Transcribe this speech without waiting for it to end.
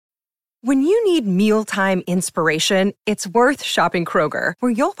When you need mealtime inspiration, it's worth shopping Kroger,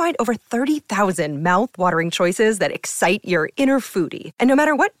 where you'll find over 30,000 mouth-watering choices that excite your inner foodie. And no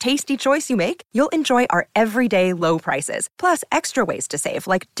matter what tasty choice you make, you'll enjoy our everyday low prices, plus extra ways to save,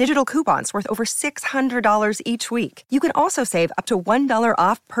 like digital coupons worth over $600 each week. You can also save up to $1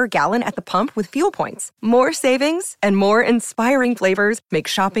 off per gallon at the pump with fuel points. More savings and more inspiring flavors make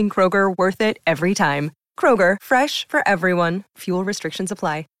shopping Kroger worth it every time. Kroger, fresh for everyone. Fuel restrictions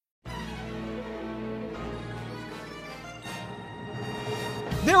apply.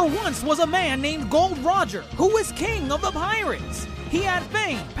 There once was a man named Gold Roger who was king of the pirates. He had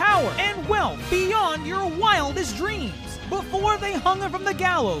fame, power, and wealth beyond your wildest dreams. Before they hung him from the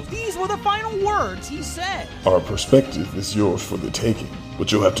gallows, these were the final words he said. Our perspective is yours for the taking,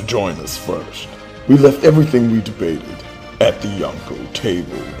 but you'll have to join us first. We left everything we debated at the Yonko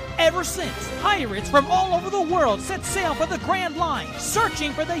table. Ever since, pirates from all over the world set sail for the Grand Line,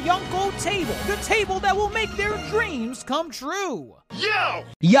 searching for the Yonko table, the table that will make their dreams come true. Yo,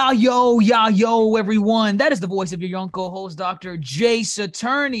 everyone. That is the voice of your Yonko host, Dr. Jay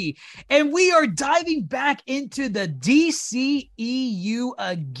Saturni. And we are diving back into the DCEU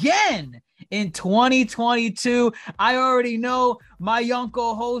again in 2022. I already know my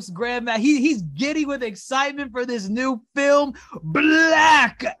Yonko host, Grandma. He's giddy with excitement for this new film,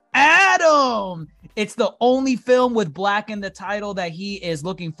 Black Adam. It's the only film with Black in the title that he is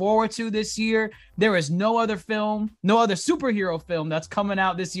looking forward to this year. There is no other superhero film that's coming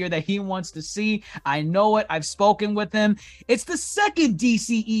out this year that he wants to see. I know it. I've spoken with him. It's the second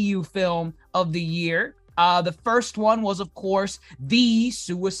DCEU film of the year. The first one was, of course, The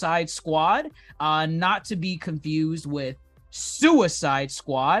Suicide Squad, not to be confused with Suicide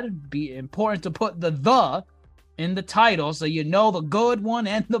Squad. Be important to put the in the title so you know the good one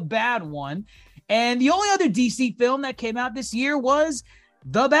and the bad one. And the only other DC film that came out this year was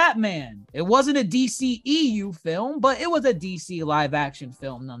The Batman. It wasn't a DCEU film, but it was a DC live action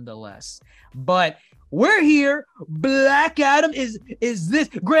film nonetheless. But we're here. Black Adam is this.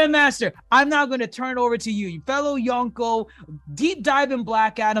 Grandmaster, I'm now going to turn it over to you. Fellow Yonko, deep dive in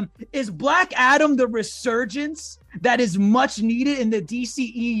Black Adam. Is Black Adam the resurgence that is much needed in the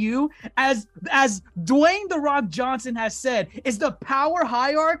DCEU? As Dwayne "The Rock" Johnson has said, is the power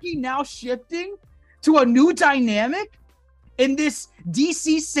hierarchy now shifting to a new dynamic in this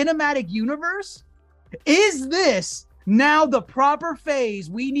DC cinematic universe? Is this now the proper phase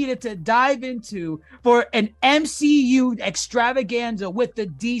we needed to dive into for an MCU extravaganza with the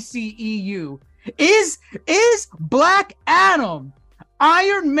DCEU? Is Black Adam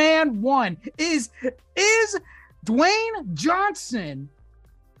Iron Man 1? Is Dwayne Johnson,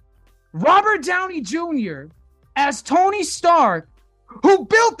 Robert Downey Jr. as Tony Stark, who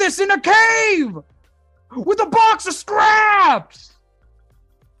built this in a cave with a box of scraps?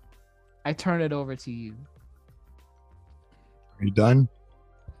 I turn it over to you. Are you done?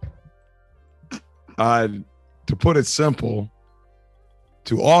 To put it simple,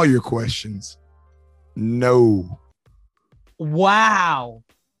 to all your questions, no. Wow.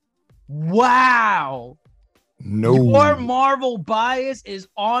 No. Your Marvel bias is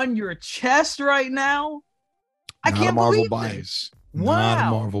on your chest right now. I can't believe bias. Wow. Not a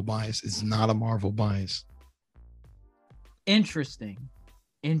Marvel bias. It's not a Marvel bias. Interesting.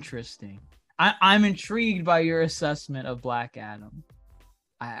 I'm intrigued by your assessment of Black Adam.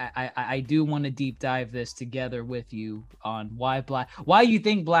 I do want to deep dive this together with you on why you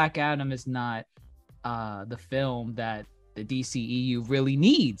think Black Adam is not the film that the DCEU really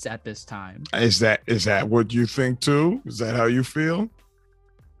needs at this time. Is that what you think too? Is that how you feel?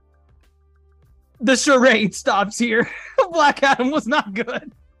 The charade stops here. Black Adam was not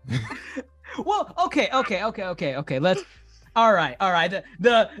good. Well, okay. Let's. All right.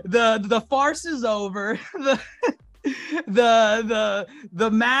 The farce is over. The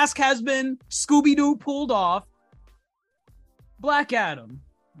mask has been Scooby-Doo pulled off. Black Adam,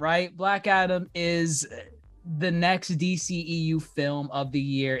 right? Black Adam is the next DCEU film of the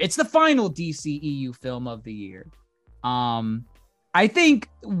year. It's the final DCEU film of the year. I think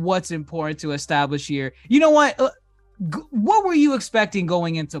what's important to establish here, you know what were you expecting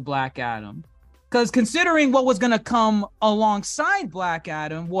going into Black Adam? Because considering what was going to come alongside Black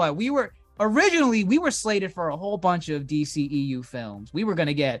Adam, we were slated for a whole bunch of DCEU films. We were going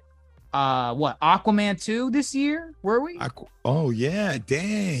to get Aquaman 2 this year, were we? Oh yeah,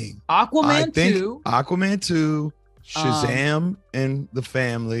 dang. Aquaman 2, Shazam and the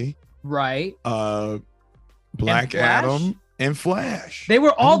Family, right? Black Adam and Flash. They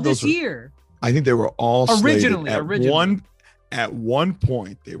were all this year. I think they were all originally. At one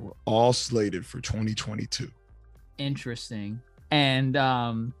point, they were all slated for 2022. Interesting. And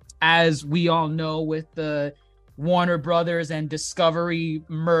as we all know, with the Warner Brothers and Discovery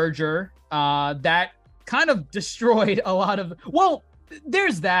merger, that kind of destroyed a lot of, well,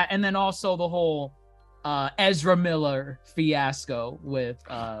 there's that. And then also the whole Ezra Miller fiasco with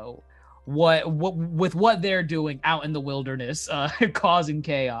what they're doing out in the wilderness, causing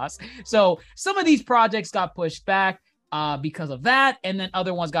chaos. So some of these projects got pushed back because of that, and then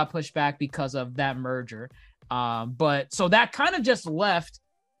other ones got pushed back because of that merger. But so that kind of just left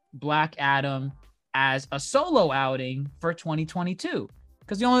Black Adam as a solo outing for 2022,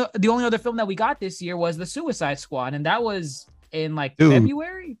 because the only other film that we got this year was The Suicide Squad, and that was in like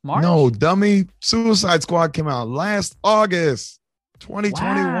February, March. No, dummy. Suicide Squad came out last August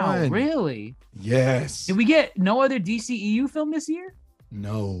 2021. Wow, really? Yes. Did we get no other DCEU film this year?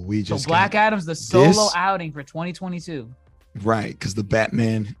 No, we just so Black Adam's the solo outing for 2022. Right, because the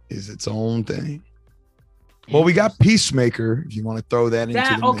Batman is its own thing. Well, we got Peacemaker, if you want to throw that into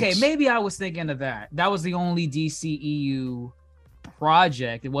the okay, mix. maybe I was thinking of that. That was the only DCEU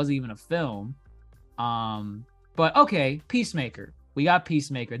project. It wasn't even a film. But okay, Peacemaker. We got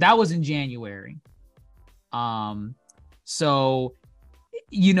Peacemaker. That was in January. So,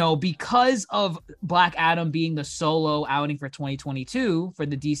 you know, because of Black Adam being the solo outing for 2022 for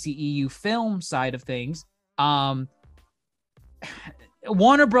the DCEU film side of things,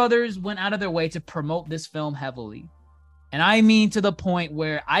 Warner Brothers went out of their way to promote this film heavily. And I mean to the point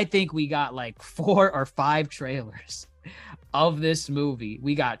where I think we got like 4 or 5 trailers of this movie.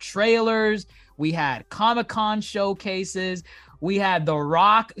 We got trailers, we had Comic-Con showcases, we had The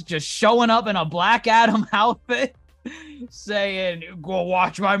Rock just showing up in a Black Adam outfit saying, "Go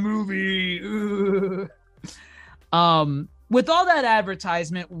watch my movie." With all that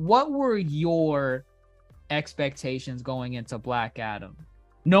advertisement, what were your expectations going into Black Adam,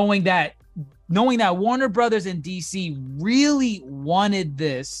 knowing that Warner Brothers and DC really wanted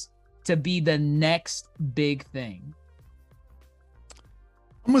this to be the next big thing?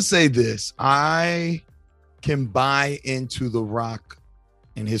 I'm gonna say this: I can buy into The Rock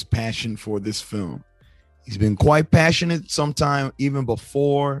and his passion for this film. He's been quite passionate sometime even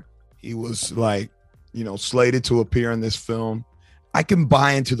before he was like, you know, slated to appear in this film. I can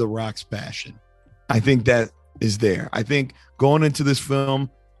buy into The Rock's passion. I think that is there. I think going into this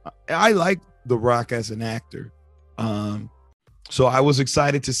film, I like The Rock as an actor. So I was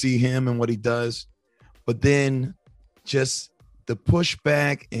excited to see him and what he does. But then just the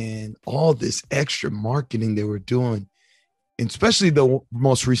pushback and all this extra marketing they were doing, and especially the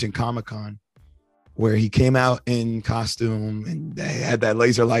most recent Comic-Con, where he came out in costume and they had that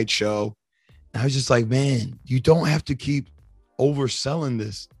laser light show. And I was just like, man, you don't have to keep overselling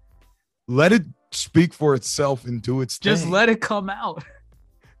this. Let it speak for itself and do its thing. Just let it come out.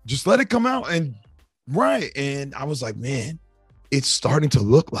 Just let it come out. And right. And I was like, man, it's starting to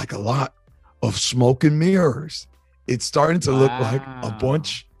look like a lot of smoke and mirrors. It's starting to look like a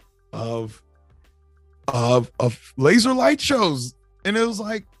bunch of laser light shows. And it was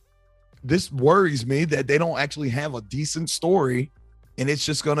like, this worries me that they don't actually have a decent story and it's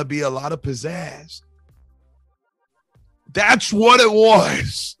just going to be a lot of pizzazz. That's what it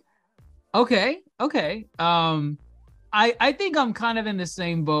was. Okay. I think I'm kind of in the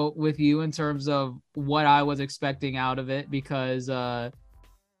same boat with you in terms of what I was expecting out of it, because I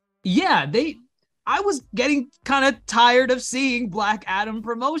was getting kind of tired of seeing Black Adam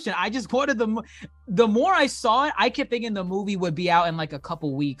promotion. I just wanted the more I saw it, I kept thinking the movie would be out in like a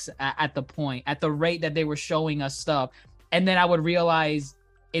couple weeks at the rate that they were showing us stuff. And then I would realize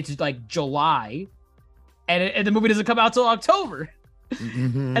it's like July and the movie doesn't come out till October.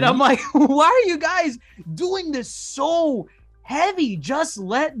 Mm-hmm. And I'm like, why are you guys doing this so heavy? Just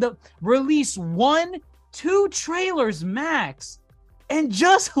release 1-2 trailers max and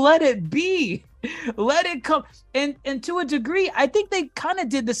just let it be. Let it come. And to a degree, I think they kind of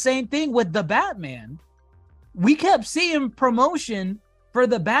did the same thing with the Batman. We kept seeing promotion for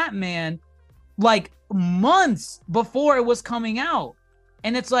the Batman like months before it was coming out.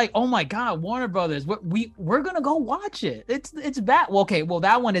 And it's like, oh my God, Warner Brothers, we're gonna go watch it. It's well,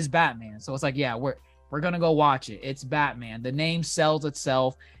 that one is Batman. So it's like, yeah, we're gonna go watch it. It's Batman. The name sells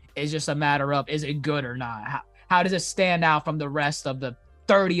itself. It's just a matter of, is it good or not? How does it stand out from the rest of the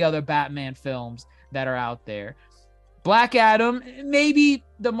 30 other Batman films that are out there? Black Adam, maybe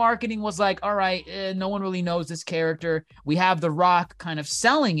the marketing was like, all right, no one really knows this character. We have The Rock kind of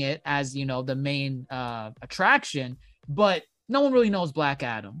selling it as, you know, the main attraction, but no one really knows Black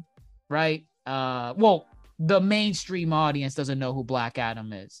Adam, right? Well, the mainstream audience doesn't know who Black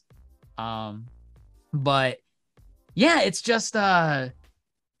Adam is. But yeah, it's just, man.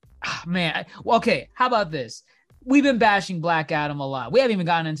 Okay, how about this? we've been bashing Black Adam a lot. We haven't even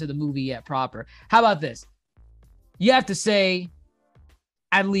gotten into the movie yet proper. How about this? You have to say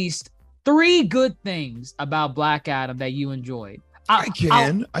at least 3 good things about Black Adam that you enjoyed. It's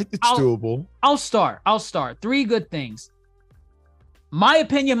doable. I'll start. 3 good things. My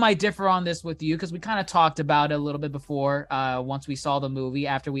opinion might differ on this with you because we kind of talked about it a little bit before once we saw the movie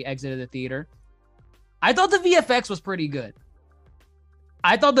after we exited the theater. I thought the VFX was pretty good.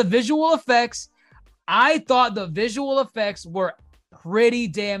 I thought the visual effects were pretty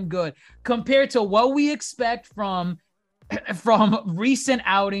damn good compared to what we expect from recent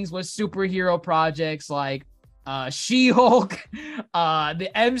outings with superhero projects like She-Hulk, the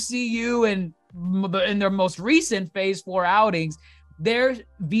MCU, and in their most recent Phase 4 outings. Their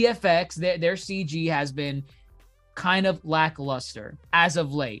VFX, their CG has been kind of lackluster as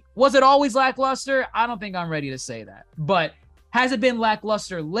of late. Was it always lackluster? I don't think I'm ready to say that. But has it been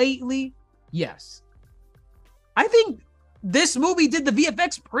lackluster lately? Yes. I think this movie did the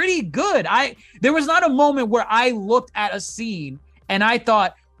VFX pretty good. There was not a moment where I looked at a scene and I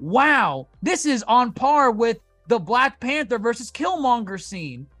thought, wow, this is on par with the Black Panther versus Killmonger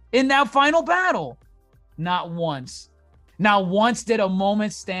scene in that final battle. Not once. Not once did a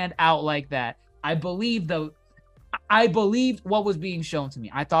moment stand out like that. I believed what was being shown to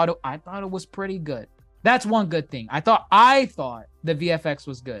me. I thought it was pretty good. That's one good thing. I thought the VFX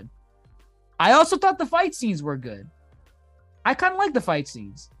was good. I also thought the fight scenes were good. I kind of like the fight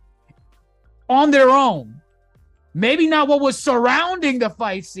scenes on their own. Maybe not what was surrounding the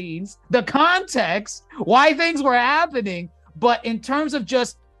fight scenes, the context, why things were happening, but in terms of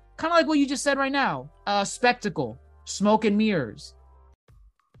just kind of like what you just said right now, spectacle, smoke and mirrors.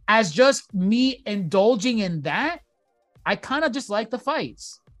 As just me indulging in that, I kind of just like the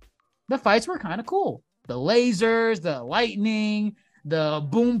fights. The fights were kind of cool. The lasers, the lightning, the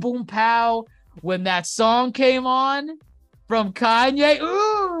boom, boom, pow. When that song came on from Kanye,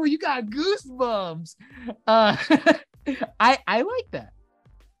 ooh, you got goosebumps. I like that.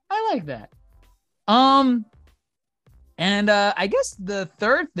 I like that. And I guess the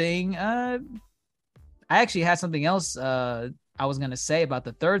third thing, I actually had something else I was gonna say about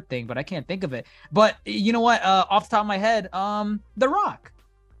the third thing, but I can't think of it. But you know what? Off the top of my head, The Rock.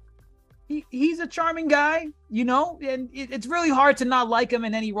 He's a charming guy, you know, and it's really hard to not like him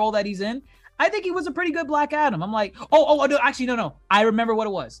in any role that he's in. I think he was a pretty good Black Adam. I'm like, no, actually, no. I remember what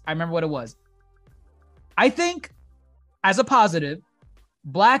it was. I think, as a positive,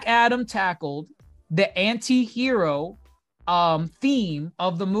 Black Adam tackled the anti-hero theme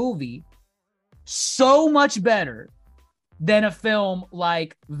of the movie so much better than a film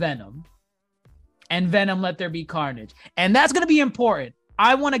like Venom and Venom Let There Be Carnage. And that's going to be important.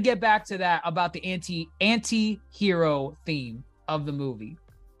 I want to get back to that about the anti-hero theme of the movie.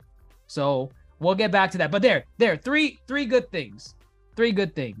 So we'll get back to that. But there, three good things. 3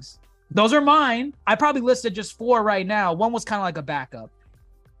 good things. Those are mine. I probably listed just 4 right now. One was kind of like a backup.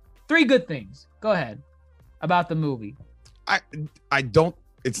 3 good things. Go ahead. About the movie. I don't.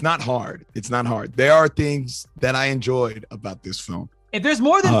 It's not hard. There are things that I enjoyed about this film. If there's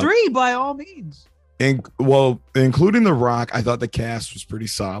more than 3, by all means. Including The Rock, I thought the cast was pretty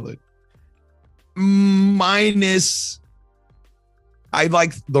solid. Minus, I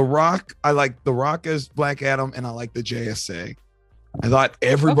like The Rock. I like The Rock as Black Adam, and I like the JSA. I thought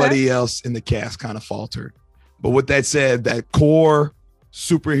everybody else in the cast kind of faltered. But with that said, that core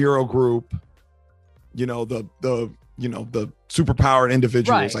superhero group, you know, the superpowered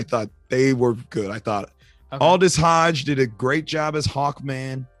individuals, right. I thought they were good. I thought Aldous Hodge did a great job as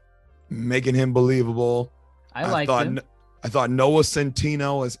Hawkman, making him believable. I thought Noah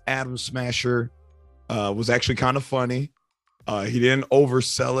Centineo as Atom Smasher was actually kind of funny. He didn't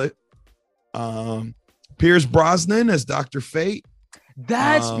oversell it. Pierce Brosnan as Dr. Fate.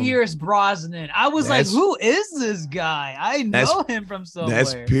 That's Pierce Brosnan. I was like, who is this guy? I know him from somewhere.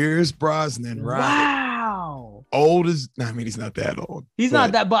 That's Pierce Brosnan, right? Wow. He's not that old. He's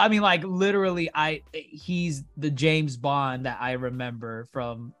not that, but I mean, like, literally, he's the James Bond that I remember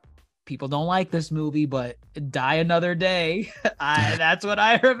from. People don't like this movie, but Die Another Day. That's what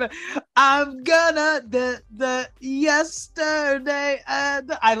I remember. I'm gonna the yesterday. I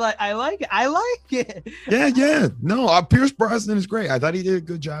like it. Yeah. No, Pierce Brosnan is great. I thought he did a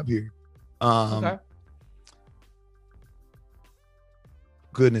good job here. Okay.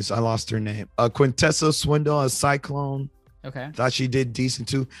 Goodness, I lost her name. Quintessa Swindell as Cyclone. Okay. Thought she did decent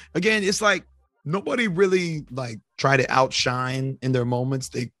too. Again, it's like nobody really like tried to outshine in their moments.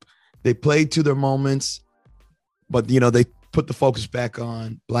 They played to their moments, but, you know, they put the focus back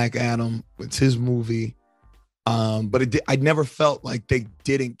on Black Adam. It's his movie. But I never felt like they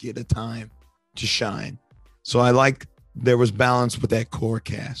didn't get a time to shine. So I like there was balance with that core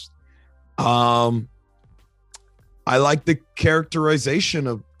cast. I like the characterization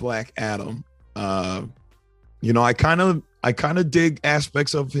of Black Adam. You know, I kind of dig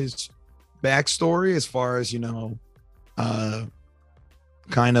aspects of his backstory as far as, you know,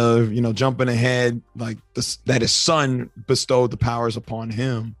 kind of, you know, jumping ahead, like this, that his son bestowed the powers upon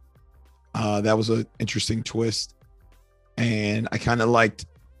him. That was an interesting twist. And I kind of liked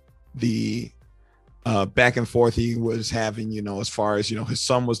the back and forth he was having, you know, as far as, you know, his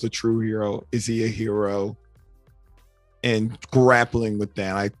son was the true hero. Is he a hero? And grappling with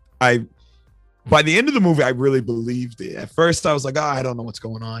that. I by the end of the movie, I really believed it. At first, I was like, I don't know what's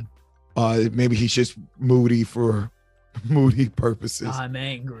going on. Maybe he's just moody for moody purposes. I'm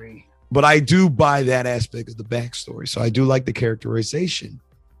angry. But I do buy that aspect of the backstory. So I do like the characterization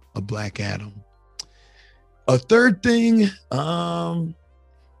of Black Adam. A third thing, I'll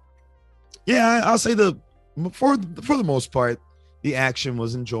say for the most part, the action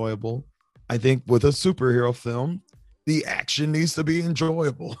was enjoyable. I think with a superhero film, the action needs to be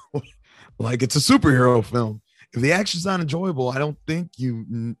enjoyable. Like it's a superhero film. If the action's not enjoyable, I don't think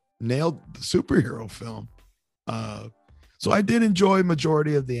you nailed the superhero film. So I did enjoy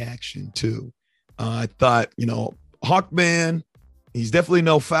majority of the action too. I thought, you know, Hawkman, he's definitely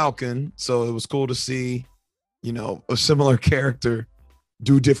no Falcon. So it was cool to see, you know, a similar character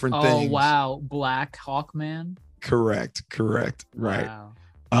do different things. Oh, wow. Black Hawkman. Correct. Right.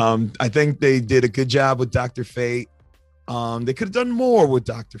 Wow. I think they did a good job with Dr. Fate. They could have done more with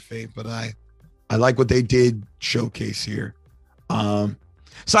Dr. Fate, but I like what they did showcase here.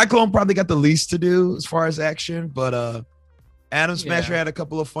 Cyclone probably got the least to do as far as action, but Atom Smasher had a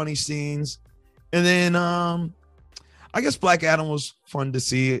couple of funny scenes. And then I guess Black Adam was fun to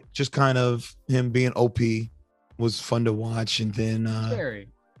see. It just kind of him being OP was fun to watch. And then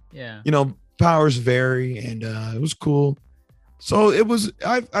you know, powers vary, and it was cool. So it was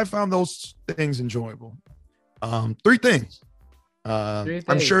I found those things enjoyable. Three things.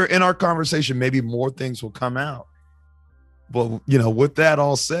 I'm sure in our conversation, maybe more things will come out. But, you know, with that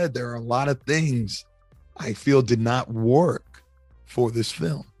all said, there are a lot of things I feel did not work for this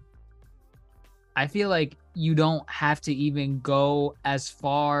film. I feel like you don't have to even go as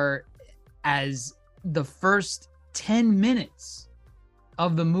far as the first 10 minutes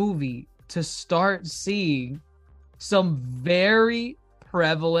of the movie to start seeing some very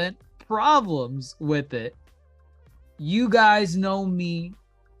prevalent problems with it. You guys know me.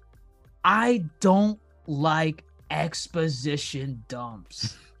 I don't like exposition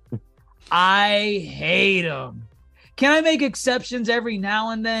dumps. I hate them. Can I make exceptions every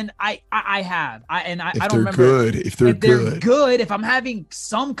now and then? I have. I don't remember if they're good. If I'm having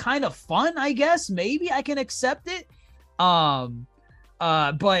some kind of fun, I guess maybe I can accept it. But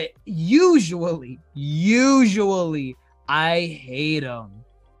usually I hate them.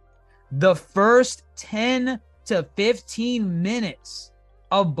 The first 10 to 15 minutes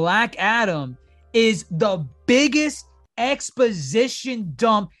of Black Adam is the biggest exposition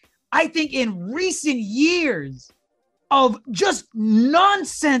dump, I think, in recent years of just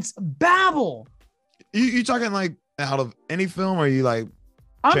nonsense babble. You talking like out of any film, or are you like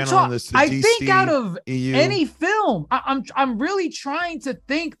channeling this to DC, I think out of EU? Any film. I'm really trying to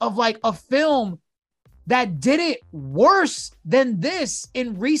think of like a film that did it worse than this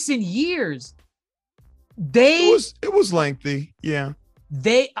in recent years. It was lengthy. Yeah.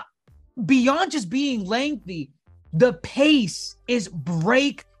 They beyond just being lengthy, the pace is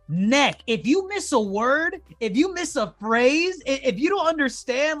breakneck. If you miss a word, if you miss a phrase, if you don't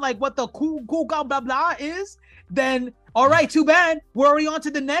understand like what the cool blah blah is, then all right, too bad. We're already on to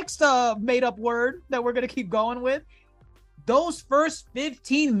the next made up word that we're gonna keep going with. Those first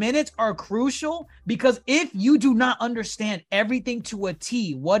 15 minutes are crucial because if you do not understand everything to a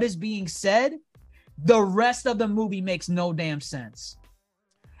T, what is being said, the rest of the movie makes no damn sense.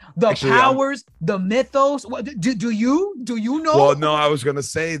 The powers, the mythos. What, do you know? Well, no, I was gonna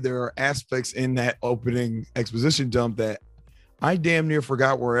say there are aspects in that opening exposition dump that I damn near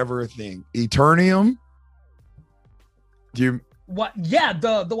forgot were ever a thing. Eternium. Do you? What? Yeah,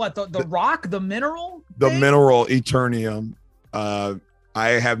 the rock, the mineral. The thing? mineral Eternium. I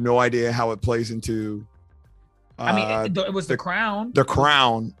have no idea how it plays into. I mean, it was the crown. The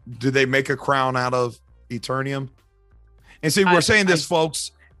crown. Did they make a crown out of Eternium? And see, we're saying this,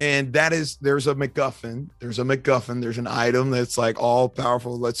 folks, and there's a MacGuffin. There's an item that's like all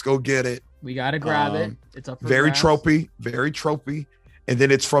powerful. Let's go get it. We got to grab it. It's up for very grabs. very tropey. And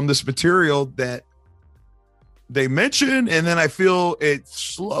then it's from this material that they mention, and then I feel it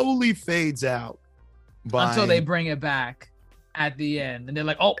slowly fades out. Until they bring it back at the end. And they're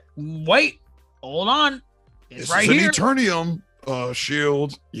like, oh, wait, hold on. It's this right is an here. Eternium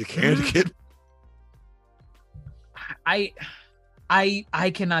shield. You can't get. I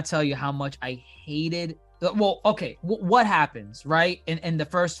cannot tell you how much I hated. Well, okay, what happens, right? In the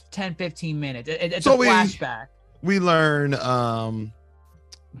first 10, 15 minutes. It's So a flashback. We learn the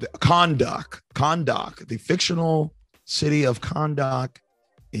Kahndaq, the fictional city of Kahndaq,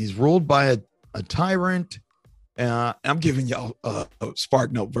 is ruled by a tyrant. I'm giving y'all a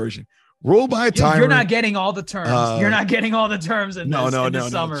Spark Note version. Ruled by a tyrant. You're not getting all the terms. You're not getting all the terms in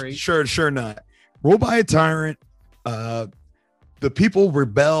this summary. Sure not. Ruled by a tyrant. The people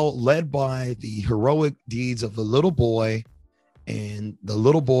rebel, led by the heroic deeds of the little boy, and the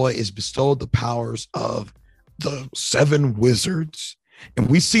little boy is bestowed the powers of the 7 wizards. And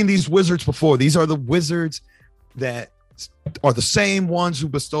we've seen these wizards before. These are the wizards that are the same ones who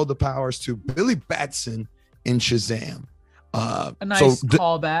bestowed the powers to Billy Batson in Shazam. A nice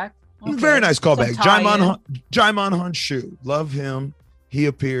callback. Okay. Very nice callback. Jaimon Honshu. Love him. He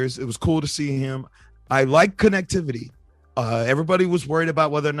appears. It was cool to see him. I like connectivity. Everybody was worried about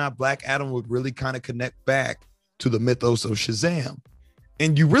whether or not Black Adam would really kind of connect back to the mythos of Shazam.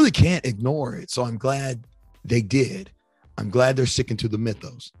 And you really can't ignore it. So I'm glad they did. I'm glad they're sticking to the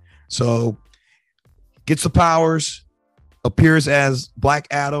mythos. So gets the powers, appears as Black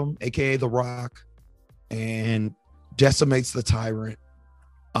Adam, aka The Rock, and decimates the tyrant.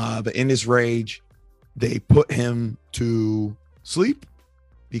 But in his rage, they put him to sleep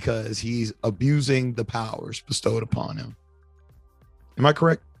because he's abusing the powers bestowed upon him. Am I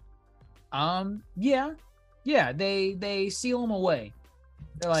correct? Yeah. They seal him away.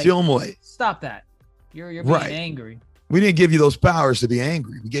 They're like, seal him away. Stop that. You're being right. Angry. We didn't give you those powers to be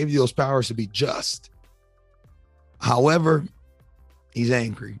angry. We gave you those powers to be just. However, he's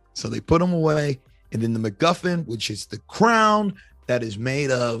angry. So they put him away. And then the MacGuffin, which is the crown that is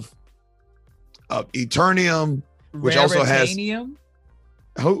made of Eternium, which also has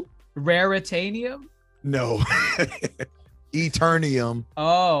who? Raritanium? No. Eternium.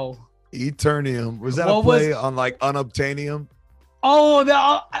 Oh. Eternium. Was that a play on like Unobtainium? Oh,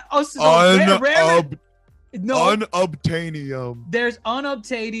 Unobtainium. There's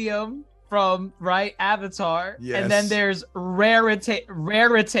Unobtainium from Avatar. Yes. And then there's Raritanium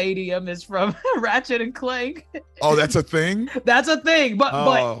is from Ratchet and Clank. Oh, that's a thing? That's a thing,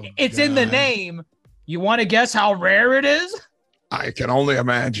 but it's in the name. You want to guess how rare it is? I can only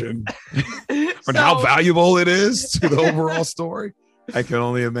imagine. And how valuable it is to the overall story. I can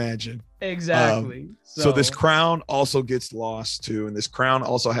only imagine. Exactly. So this crown also gets lost too. And this crown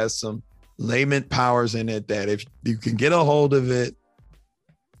also has some lament powers in it that if you can get a hold of it,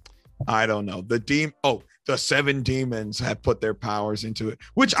 I don't know. The 7 demons have put their powers into it,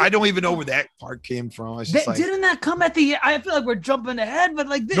 which I don't even know where that part came from. Didn't that come at the? I feel like we're jumping ahead, but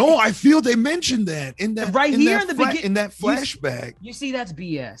like no, I feel they mentioned that in that in the beginning in that flashback. You see, that's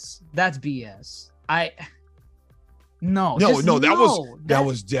BS. That's BS. There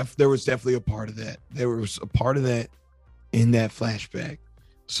was definitely a part of that. There was a part of that in that flashback.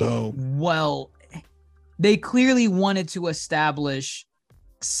 So they clearly wanted to establish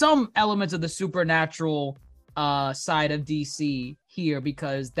some elements of the supernatural side of DC here,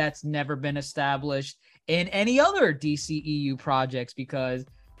 because that's never been established in any other DCEU projects, because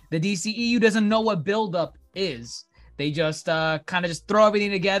the DCEU doesn't know what buildup is. They just kind of just throw everything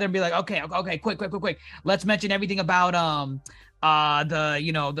together and be like, okay, quick. Let's mention everything about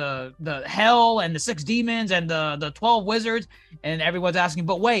the hell and the 6 demons and the 12 wizards, and everyone's asking,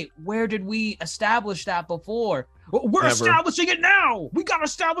 but wait, where did we establish that before? We're establishing it now. We got to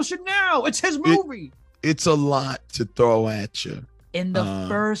establish it now. It's his movie. It's a lot to throw at you. In the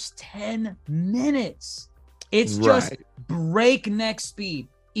first 10 minutes, it's just breakneck speed.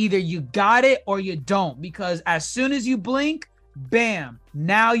 Either you got it or you don't, because as soon as you blink, bam,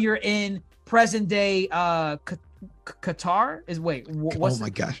 now you're in present day Qatar. What's my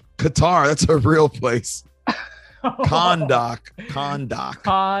gosh, Qatar, that's a real place. Kahndaq.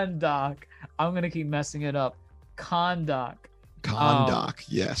 I'm gonna keep messing it up. Kahndaq,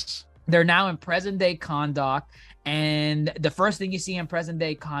 yes. They're now in present day Kahndaq, and the first thing you see in present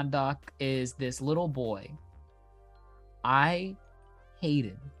day Kahndaq is this little boy. I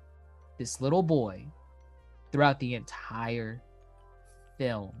hated this little boy throughout the entire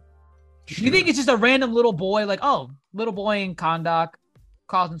film. Sure. You think it's just a random little boy, like, oh, little boy in Kahndaq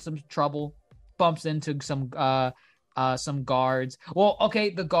causing some trouble, bumps into some guards. Well, okay,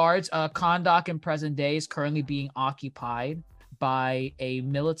 the guards, Kahndaq in present day is currently being occupied by a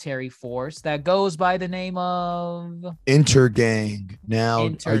military force that goes by the name of Intergang. Now,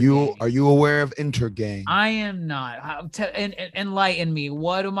 Intergang. Are you aware of Intergang? I am not. Enlighten me.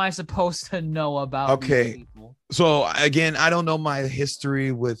 What am I supposed to know about these people? So again, I don't know my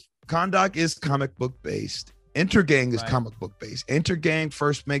history with Kahndaq is comic book based. Intergang is Right. comic book based. Intergang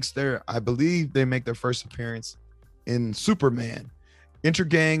first makes I believe they make their first appearance in Superman.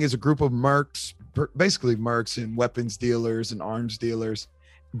 Intergang is a group of mercs, basically mercs and weapons dealers and arms dealers,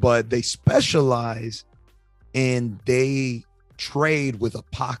 but they specialize in they trade with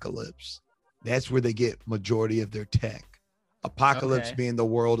Apocalypse. That's where they get majority of their tech. Apocalypse Okay. being the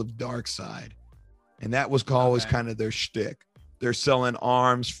world of Darkseid. And that was always Okay. kind of their shtick. They're selling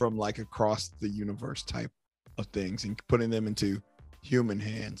arms from like across the universe type of things and putting them into human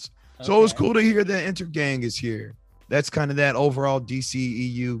hands. So it was Okay. cool to hear that Intergang is here. That's kind of that overall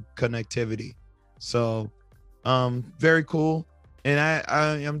DCEU connectivity. So very cool. And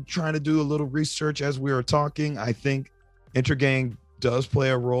I am trying to do a little research as we were talking. I think Intergang does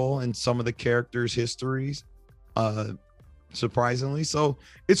play a role in some of the characters' histories, surprisingly. So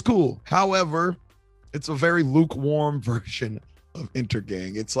it's cool. However, it's a very lukewarm version of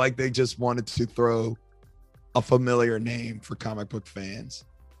Intergang. It's like they just wanted to throw a familiar name for comic book fans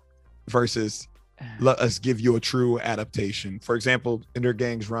versus let us give you a true adaptation. For example,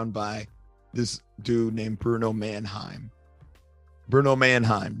 Intergang's run by this dude named Bruno Mannheim. Bruno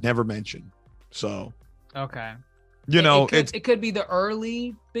Mannheim, never mentioned. So, Okay. you know, it could be the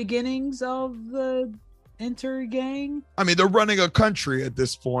early beginnings of the Intergang. I mean, they're running a country at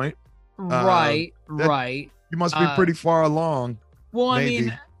this point. Right. that- Right. You must be pretty far along. Well,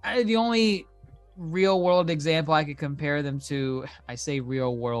 maybe. I mean, the only real world example I could compare them to, I say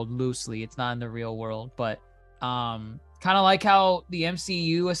real world loosely, it's not in the real world, but kind of like how the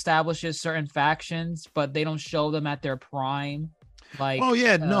MCU establishes certain factions, but they don't show them at their prime. Like, Oh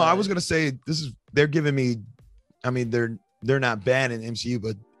yeah, no, I was gonna say they're giving me. I mean, they're not bad in MCU,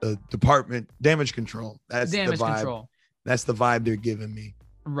 but Department Damage Control. That's damage the vibe. control. That's the vibe they're giving me.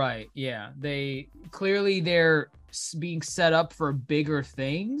 Right. Yeah. They're being set up for bigger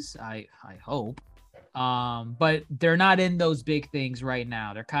things. I hope. But they're not in those big things right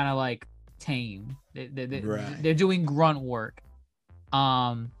now. They're kind of like tame. Right. They're doing grunt work.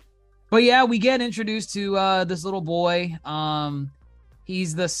 But yeah, we get introduced to this little boy.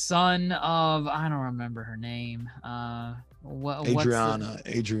 He's the son of, I don't remember her name.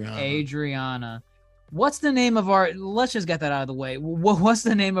 Adriana. What's the name of our? Let's just get that out of the way. What's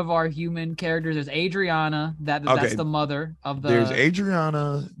the name of our human characters? There's Adriana. That's Okay. the mother of the. There's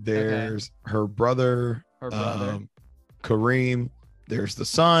Adriana. There's her brother. Kareem. There's the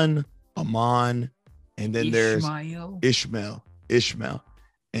son, Amon, and then there's Ishmael.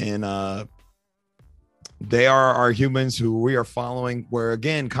 And they are our humans who we are following, where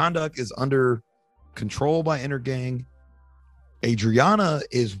again, Kahndaq is under control by Intergang. Adriana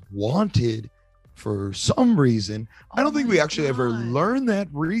is wanted for some reason. I don't think we actually ever learned that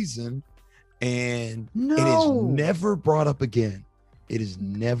reason. And it is never brought up again. It is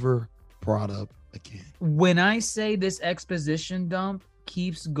never brought up again. When I say this exposition dump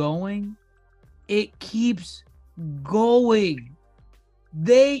keeps going, it keeps going.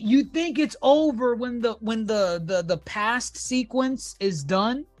 You think it's over when the past sequence is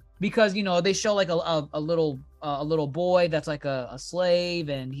done, because you know they show like a little boy that's like a slave,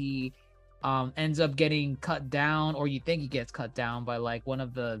 and he ends up getting cut down, or you think he gets cut down by like one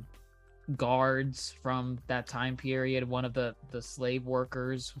of the guards from that time period, one of the slave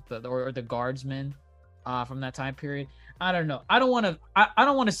workers, or the guardsmen from that time period. I don't know. I don't want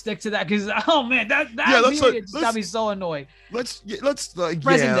to stick to that because oh man, that got me so annoyed. Let's present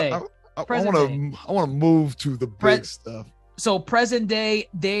day. I want to move to the big stuff. So present day,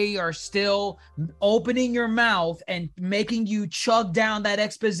 they are still opening your mouth and making you chug down that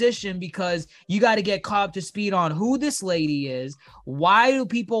exposition because you got to get caught up to speed on who this lady is. Why do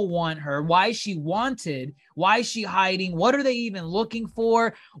people want her? Why is she wanted? Why is she hiding? What are they even looking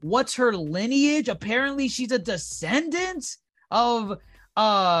for? What's her lineage? Apparently she's a descendant of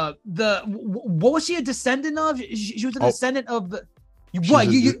what was she a descendant of? She was a descendant of the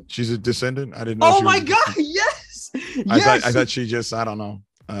she's a descendant? I didn't know. Oh my God, yes. I thought she just, I don't know.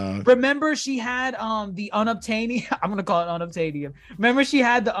 Remember she had the unobtainium. I'm gonna call it unobtainium. Remember she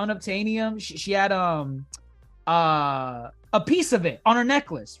had the unobtainium. She had a piece of it on her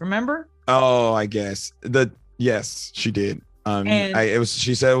necklace. Remember? Oh, I guess yes, she did.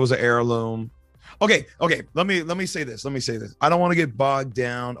 She said it was an heirloom. Okay. Let me say this. I don't want to get bogged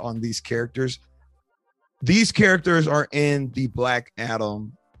down on these characters. These characters are in the Black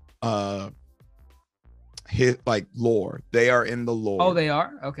Adam lore. They are in the lore. Oh, they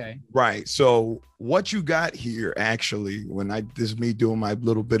are? Okay. Right. So what you got here, actually, this is me doing my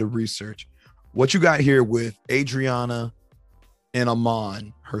little bit of research. What you got here with Adriana and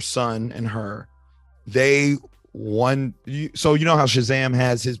Amon, her son and her, they So you know how Shazam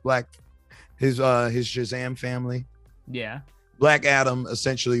has his Shazam family? Yeah. Black Adam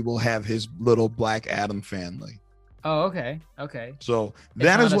essentially will have his little Black Adam family. Oh, okay. Okay. So It's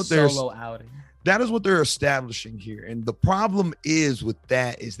that not is a what they're solo outing. that is what they're establishing here. And the problem is with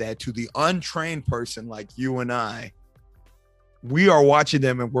that is that to the untrained person like you and I, we are watching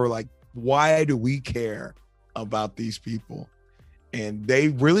them and we're like, why do we care about these people? And they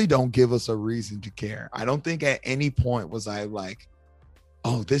really don't give us a reason to care. I don't think at any point was I like,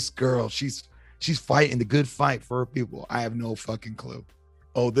 oh, this girl, she's fighting the good fight for her people. I have no fucking clue.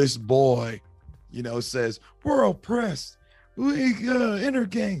 Oh, this boy, says we're oppressed. We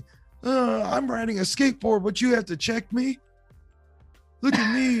intergang. I'm riding a skateboard, but you have to check me. Look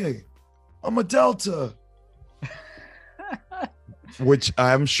at me. I'm a Delta. Which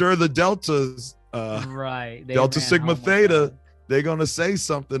I'm sure the Deltas, right. Delta Sigma Theta, they're gonna say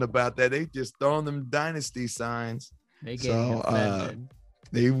something about that. They just throwing them dynasty signs. They get offended.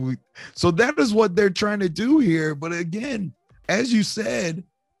 So that is what they're trying to do here. But again, as you said,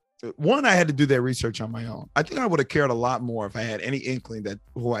 one, I had to do that research on my own. I think I would have cared a lot more if I had any inkling that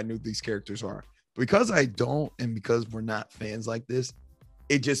who I knew these characters are. Because I don't, and because we're not fans like this,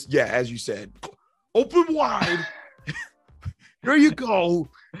 it just, as you said, open wide. There you go.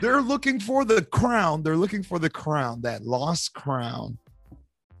 They're looking for the crown. They're looking for the crown, that lost crown.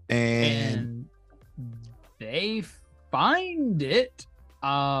 And they find it.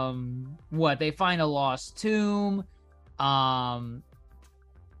 They find a lost tomb. Intergang,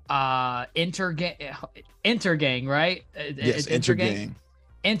 right? Yes, Intergang.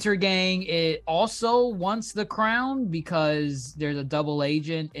 Intergang, it also wants the crown because there's a double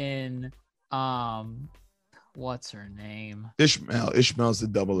agent in what's her name? Ishmael. Ishmael's the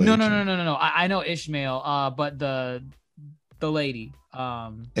double agent. No. I know Ishmael, but the lady,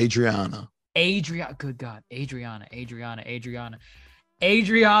 Adriana. Good God, Adriana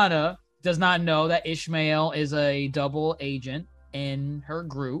does not know that Ishmael is a double agent in her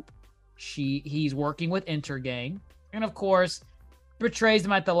group. He's working with Intergang, and of course betrays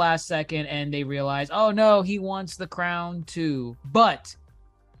them at the last second, and they realize, oh no, he wants the crown too. But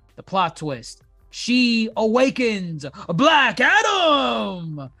the plot twist, she awakens Black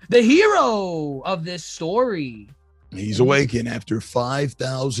Adam, the hero of this story. He's awakened after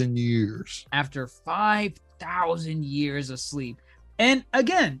 5,000 years. After 5,000 years of sleep. And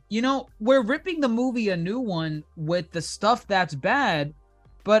again, we're ripping the movie a new one with the stuff that's bad,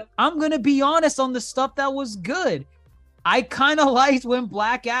 but I'm going to be honest on the stuff that was good. I kind of liked when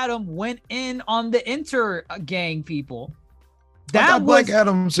Black Adam went in on the Intergang people. Black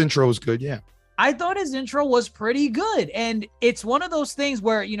Adam's intro was good, yeah. I thought his intro was pretty good. And it's one of those things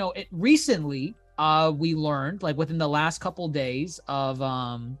where, recently we learned, like within the last couple days of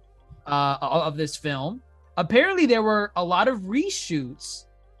this film, apparently there were a lot of reshoots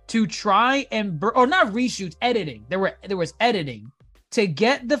to try and or not reshoots, editing. There was editing to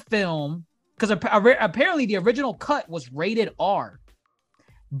get the film, because apparently the original cut was rated R,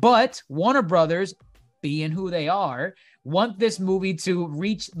 but Warner Brothers, being who they are, want this movie to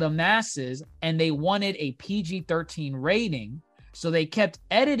reach the masses, and they wanted a PG-13 rating, so they kept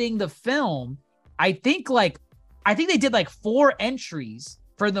editing the film. I think they did like 4 entries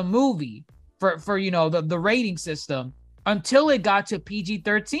for the movie for the rating system until it got to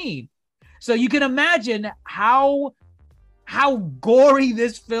PG-13. So you can imagine how gory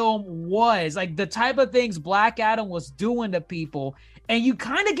this film was, like the type of things Black Adam was doing to people, and you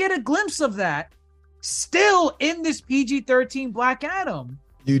kind of get a glimpse of that still in this PG-13 Black Adam.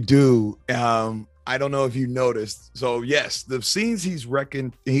 You do. I don't know if you noticed. So yes, the scenes but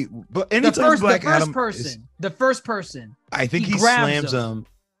anytime Black Adam, the first person. I think he slams him.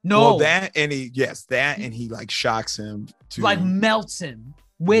 No, and he like shocks him to like melts him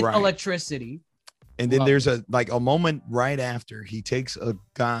with electricity. And then there's a moment right after he takes a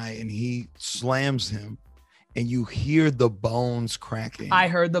guy and he slams him, and you hear the bones cracking. I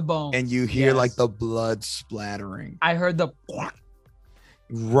heard the bones. And you hear like the blood splattering. I heard the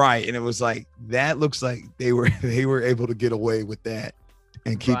right. And it was like, that looks like they were able to get away with that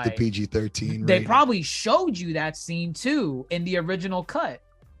and keep the PG-13 rating. They probably showed you that scene too in the original cut.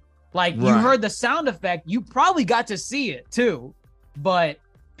 Like you heard the sound effect, you probably got to see it too. But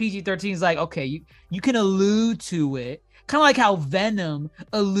PG-13 is like, okay, you can allude to it. Kind of like how Venom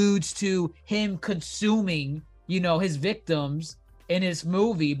alludes to him consuming, his victims in his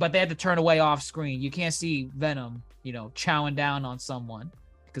movie, but they had to turn away off screen. You can't see Venom, chowing down on someone,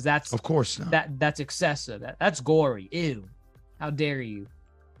 because that's, of course not. That's excessive. That's gory. Ew. How dare you?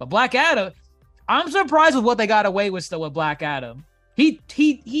 But Black Adam, I'm surprised with what they got away with still with Black Adam.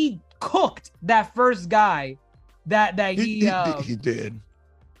 He cooked that first guy that he did.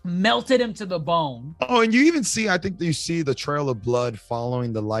 melted him to the bone. Oh, and you even see, I think you see the trail of blood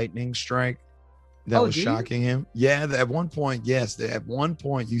following the lightning strike that was shocking him. Yeah, at one point, yes. At one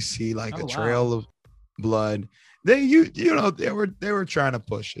point you see like a trail of blood. They were trying to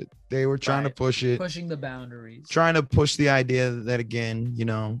push it. They were trying to push it. Pushing the boundaries. Trying to push the idea that, again,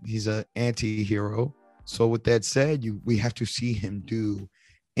 he's an anti-hero. So with that said, we have to see him do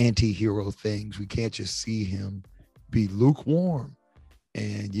anti-hero things. We can't just see him be lukewarm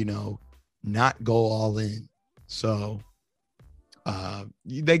and, not go all in. So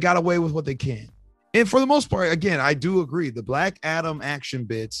they got away with what they can. And for the most part, again, I do agree. The Black Adam action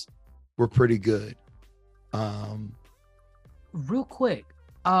bits were pretty good. Real quick,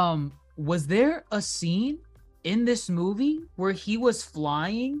 was there a scene in this movie where he was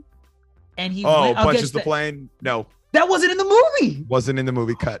flying and he punches the plane? No, that wasn't in the movie. Wasn't in the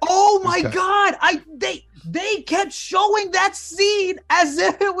movie. Cut. Oh my God! They kept showing that scene as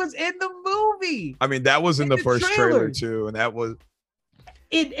if it was in the movie. I mean, that was in the first trailer too, and that was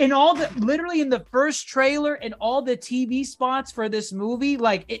literally in the first trailer and all the TV spots for this movie.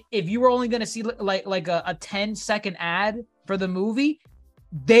 Like, if you were only going to see like a 10-second ad for the movie,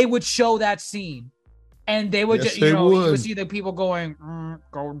 they would show that scene, and they would you would see the people going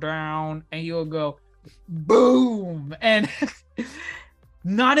go down, and you would go boom, and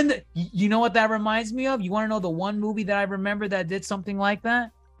not in the. You know what that reminds me of? You want to know the one movie that I remember that did something like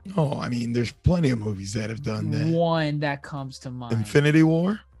that? Oh, I mean, there's plenty of movies that have done that. One that comes to mind. Infinity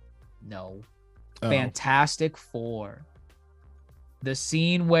War? No. Fantastic Four. The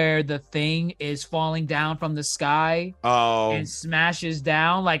scene where the Thing is falling down from the sky and smashes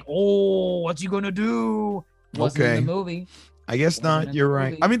down, like, what's he gonna do? Wasn't in the movie. I guess not. You're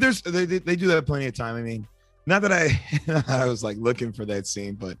right. I mean, they do that plenty of time. I mean, not that I was like looking for that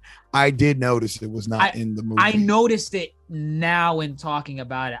scene, but I did notice it was not in the movie. I noticed it now in talking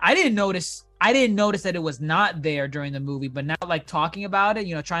about it. I didn't notice that it was not there during the movie, but now, like, talking about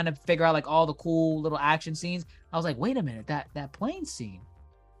it, trying to figure out like all the cool little action scenes, I was like, wait a minute, that plane scene,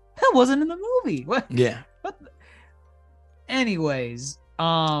 that wasn't in the movie. What? Yeah. Anyways,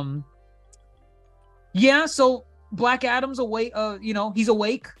 yeah. So Black Adam's awake. He's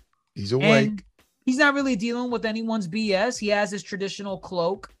awake. He's awake. He's not really dealing with anyone's BS. He has his traditional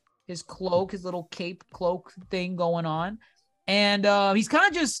cloak, his little cape cloak thing going on. And he's kind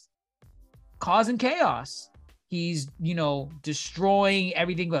of just causing chaos. He's, destroying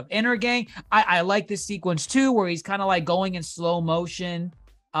everything with Energang. I like this sequence too, where he's kind of like going in slow motion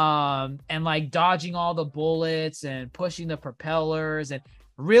and like dodging all the bullets and pushing the propellers and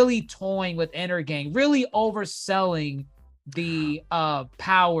really toying with Energang, really overselling the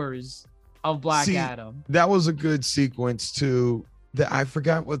powers of Black Adam. That was a good sequence too. I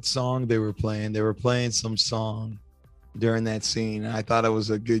forgot what song they were playing. They were playing some song during that scene. I thought it was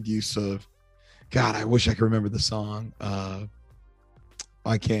a good use of. God, I wish I could remember the song.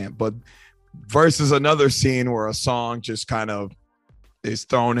 I can't. But versus another scene where a song just kind of is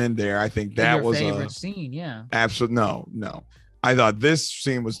thrown in there. I think that was your favorite scene. Yeah. Absolutely. No. I thought this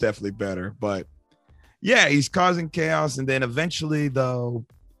scene was definitely better. But yeah, he's causing chaos, and then eventually, though,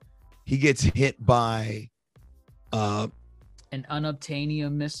 he gets hit by an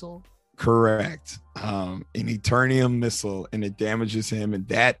unobtainium missile. Correct. An Eternium missile, and it damages him, and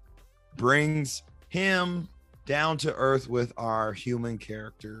that brings him down to earth with our human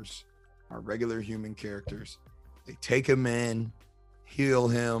characters, our regular human characters. They take him in, heal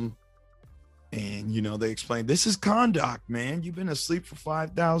him, and they explain, this is Kahndaq, man. You've been asleep for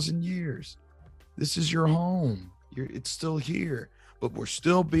 5,000 years. This is your home. It's still here. But we're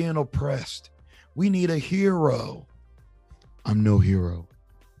still being oppressed. We need a hero. I'm no hero.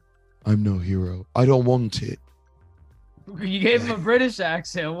 I don't want it. You gave him a British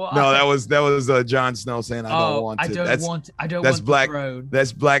accent. Well, no, that was Jon Snow saying, "I don't want it." I don't that's want Black. The road.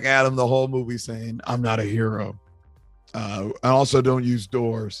 That's Black Adam. The whole movie saying, "I'm not a hero." I also don't use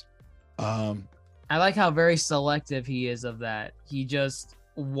doors. I like how very selective he is of that. He just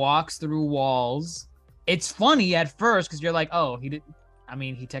walks through walls. It's funny at first because you're like, oh, he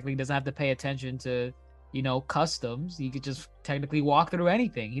technically doesn't have to pay attention to, customs. He could just technically walk through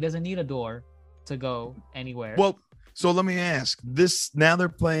anything. He doesn't need a door to go anywhere. Well, so let me ask this. Now they're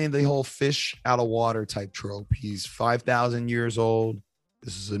playing the whole fish out of water type trope. He's 5,000 years old.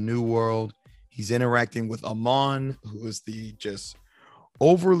 This is a new world. He's interacting with Amon, who is the just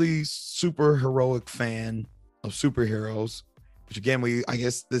overly super heroic fan of superheroes, which again, I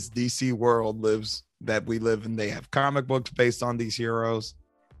guess this DC world that we live in. They have comic books based on these heroes.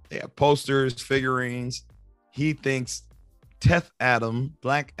 They have posters, figurines. He thinks Teth Adam,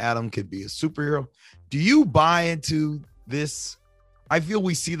 Black Adam could be a superhero. Do you buy into this? I feel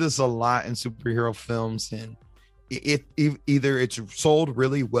we see this a lot in superhero films, and it either it's sold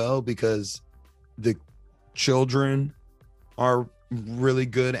really well because the children are really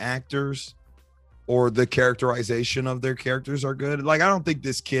good actors, or the characterization of their characters are good. Like, I don't think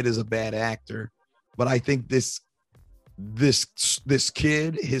this kid is a bad actor, but I think this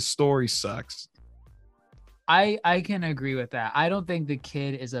kid, his story sucks. I can agree with that. I don't think the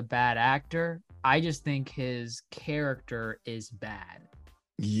kid is a bad actor. I just think his character is bad.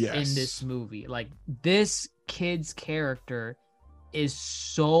 Yes. In this movie. Like, this kid's character is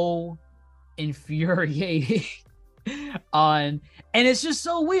so infuriating. And it's just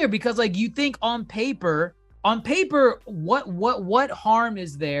so weird because, like, you think on paper, what harm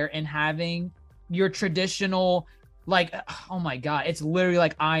is there in having your traditional, like, oh my god, it's literally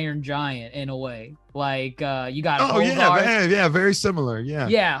like Iron Giant in a way. Like, you got Hogarth. Yeah, very similar.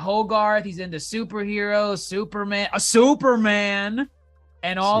 Yeah, Hogarth. He's into superheroes, Superman,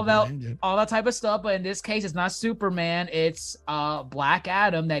 and all that type of stuff. But in this case, it's not Superman. It's Black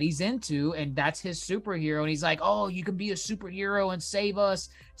Adam that he's into, and that's his superhero. And he's like, oh, you can be a superhero and save us,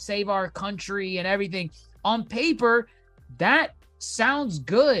 save our country and everything. On paper, that sounds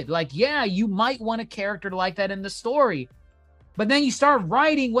good. Like, yeah, you might want a character like that in the story. But then you start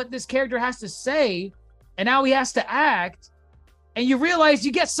writing what this character has to say, and now he has to act, and you realize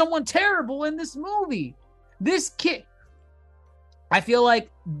you get someone terrible in this movie. This kid, I feel like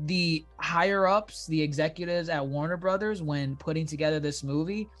the higher ups, the executives at Warner Brothers, when putting together this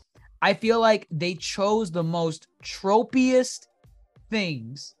movie, I feel like they chose the most tropiest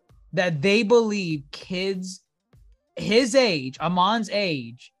things that they believe kids his age, Amon's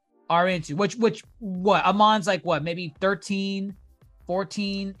age, are into. Which what? Amon's like what? Maybe 13,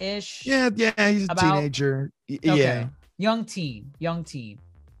 14-ish? Yeah, he's a teenager. Okay. Yeah. Young teen.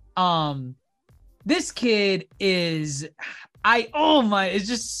 This kid is it's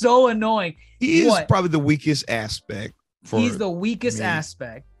just so annoying. He is probably the weakest aspect. He's the weakest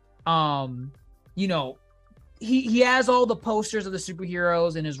aspect. You know, he has all the posters of the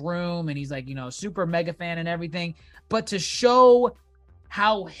superheroes in his room, and he's like, you know, super mega fan and everything. But to show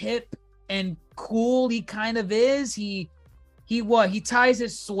how hip and cool he kind of is, he ties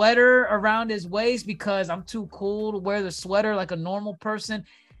his sweater around his waist because I'm too cool to wear the sweater like a normal person.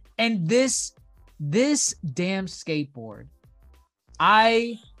 And this damn skateboard,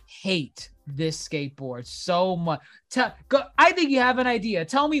 I hate this skateboard so much. I think you have an idea.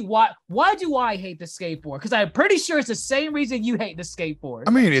 Tell me why do I hate the skateboard? Because I'm pretty sure it's the same reason you hate the skateboard. I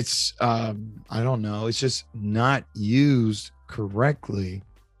mean, it's I don't know. It's just not used correctly.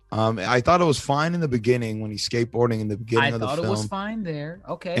 I thought it was fine in the beginning when he's skateboarding in the beginning of the film. I thought it was fine there.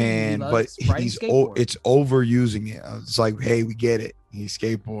 Okay. But it's overusing it. It's like, hey, we get it. He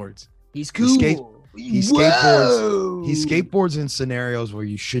skateboards. He's cool. He skateboards in scenarios where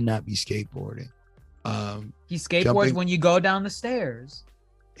you should not be skateboarding. He skateboards when you go down the stairs.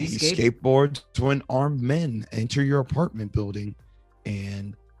 He skateboards when armed men enter your apartment building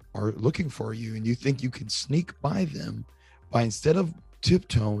and are looking for you, and you think you can sneak by them by, instead of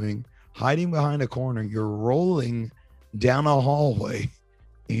tiptoeing, hiding behind a corner, you're rolling down a hallway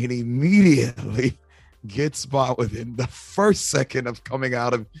and immediately get spot within the first second of coming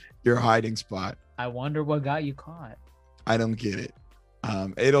out of your hiding spot. I wonder what got you caught. I don't get it.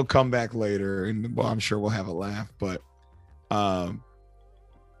 It'll come back later, and I'm sure we'll have a laugh. But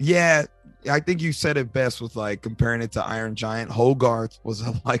yeah, I think you said it best with like comparing it to Iron Giant. Hogarth was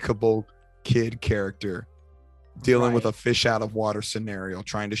a likable kid character dealing with a fish out of water scenario,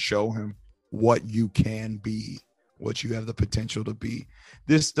 trying to show him what you can be, what you have the potential to be.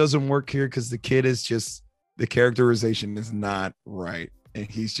 This doesn't work here because the kid is just, the characterization is not right. And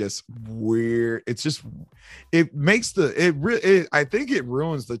he's just weird. It's just, it makes I think it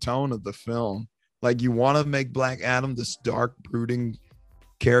ruins the tone of the film. Like, you want to make Black Adam this dark, brooding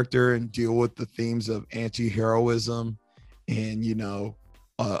character and deal with the themes of anti-heroism and, you know,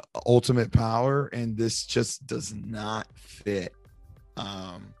 ultimate power. And this just does not fit.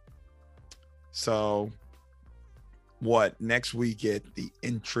 So next we get the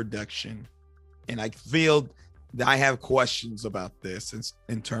introduction. And I feel I have questions about this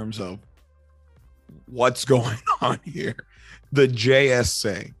in terms of what's going on here. The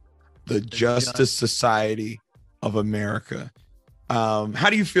JSA, the Justice Society of America. How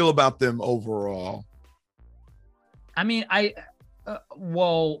do you feel about them overall? I mean,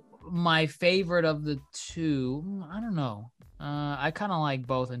 my favorite of the two, I don't know. I kind of like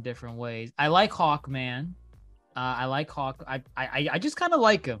both in different ways. I like Hawkman. I like Hawk. I just kind of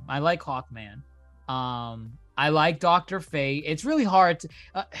like him. I like Hawkman. I like Dr. Fate. It's really hard to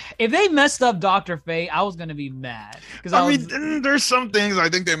if they messed up Dr. Fate, I was gonna be mad because I mean, there's some things I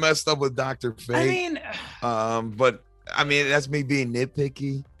think they messed up with Dr. Fate. I mean, but I mean that's me being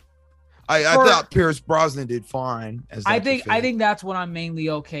nitpicky. I thought Pierce Brosnan did fine as Dr. Fate. I think that's what I'm mainly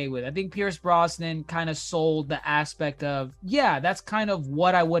okay with. I think Pierce Brosnan kind of sold the aspect of, yeah, that's kind of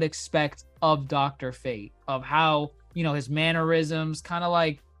what I would expect of Dr. Fate, of how, you know, his mannerisms, kind of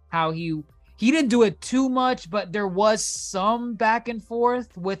like how he didn't do it too much, but there was some back and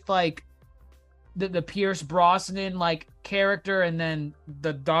forth with like the Pierce Brosnan like character and then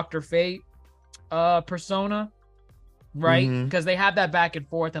the Dr. Fate persona. Right, because they have that back and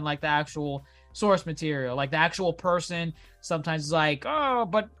forth and like the actual source material, like the actual person sometimes is like, oh,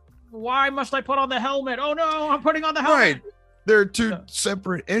 but why must I put on the helmet? Oh no, I'm putting on the helmet. Right, they're two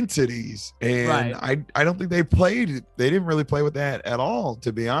separate entities, and I don't think they didn't really play with that at all,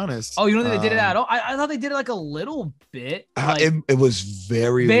 to be honest. Oh, you don't think they did it at all? I thought they did it like a little bit. Like, it was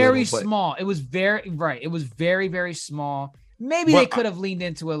very small. It was very it was very, very small. Maybe they could have leaned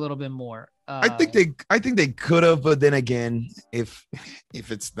into it a little bit more. I think they could have, but then again, if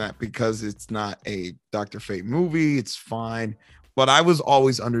it's not, because it's not a Dr. Fate movie, it's fine. But I was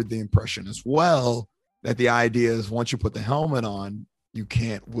always under the impression as well that the idea is once you put the helmet on, you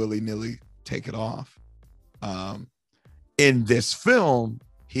can't willy-nilly take it off. In this film,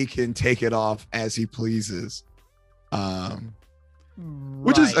 he can take it off as he pleases,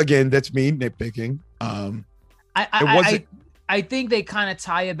 which is, again, that's me nitpicking. I think they kind of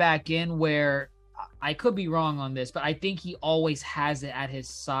tie it back in where I could be wrong on this, but I think he always has it at his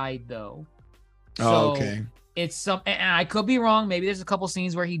side though. So okay. It's some, and I could be wrong. Maybe there's a couple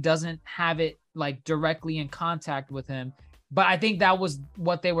scenes where he doesn't have it like directly in contact with him, but I think that was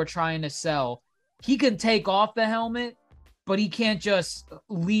what they were trying to sell. He can take off the helmet, but he can't just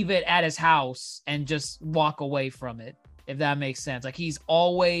leave it at his house and just walk away from it. If that makes sense. Like he's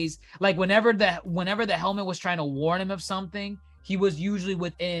always like whenever the helmet was trying to warn him of something, he was usually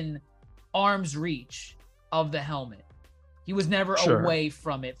within arm's reach of the helmet. He was never away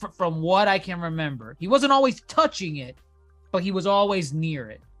from it. From what I can remember, he wasn't always touching it, but he was always near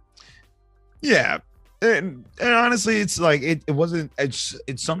it. Yeah. And honestly, it's like it wasn't, it's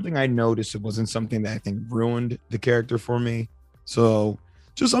something I noticed. It wasn't something that I think ruined the character for me. So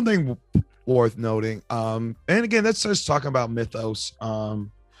just something worth noting. And again, let's just talk about mythos.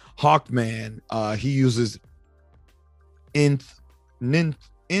 Hawkman, he uses nth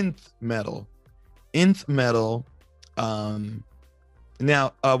metal. Now,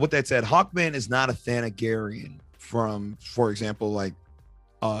 with that said, Hawkman is not a Thanagarian from, for example, like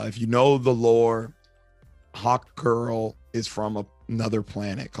if you know the lore, Hawk Girl is from another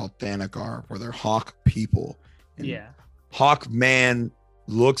planet called Thanagar, where they're Hawk people. And Hawkman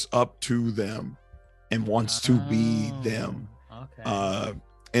looks up to them and wants to be them. Okay.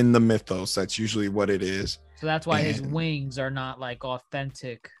 In the mythos, that's usually what it is. So that's why his wings are not like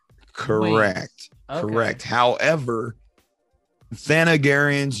authentic. Correct. Okay. Correct. However,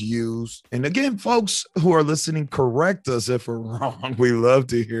 Thanagarians use, and again, folks who are listening, correct us if we're wrong. We love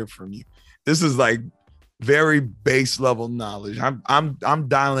to hear from you. This is like very base level knowledge. I'm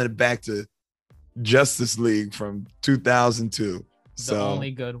dialing it back to Justice League from 2002. The only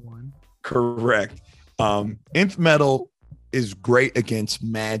good one. Correct. Nth metal is great against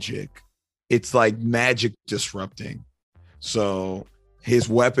magic. It's like magic disrupting. So his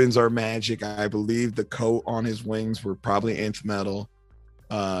weapons are magic. I believe the coat on his wings were probably nth metal.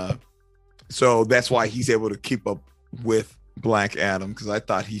 So that's why he's able to keep up with Black Adam, because I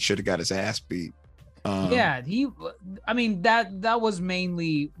thought he should have got his ass beat. I mean, that was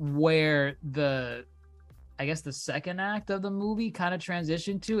mainly where I guess the second act of the movie kind of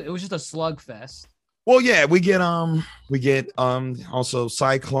transitioned to. It was just a slugfest. Well, yeah, we get also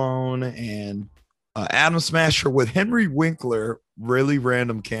Cyclone and Atom Smasher with Henry Winkler, really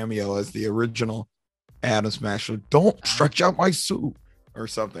random cameo as the original Atom Smasher. Don't stretch out my suit or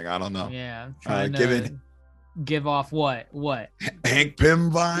something. I don't know. Yeah, trying to give off what Hank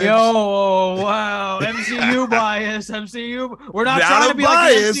Pym vibes. Yo, wow, MCU bias. MCU. We're not trying to be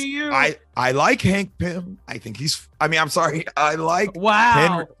bias. Like the MCU. I like Hank Pym. I think I'm sorry. I like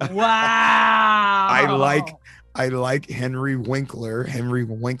wow. I like Henry Winkler. Henry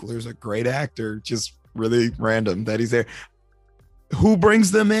Winkler's a great actor. Just really random that he's there. Who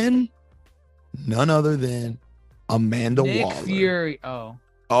brings them in? None other than Amanda Nick Waller. Fury.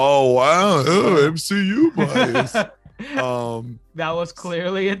 Oh wow, MCU bias. That was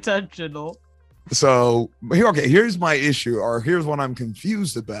clearly intentional. So here's my issue, or here's what I'm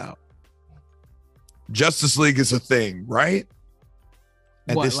confused about. Justice League is a thing, right?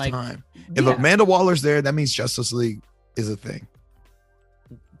 at What, this like- time. If Yeah. Amanda Waller's there, that means Justice League is a thing.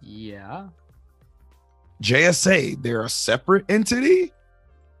 Yeah. JSA, they're a separate entity.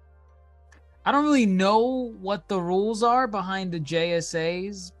 I don't really know what the rules are behind the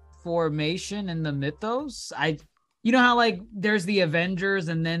JSA's formation and the mythos. You know how like there's the Avengers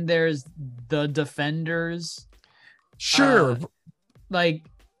and then there's the Defenders. Sure. Like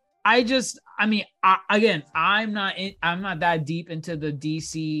I'm not that deep into the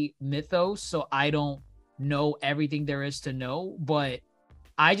DC mythos, so I don't know everything there is to know, but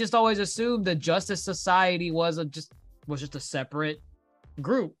I just always assumed the Justice Society was just a separate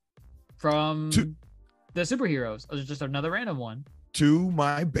group from the superheroes. It was just another random one. To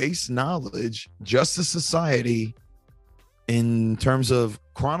my base knowledge, Justice Society, in terms of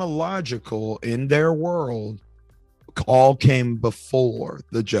chronological in their world, all came before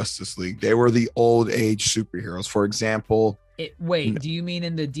the Justice League. They were the old age superheroes. For example, do you mean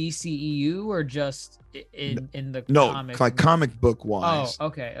in the DCEU or just in the comic? like comic book wise? Oh,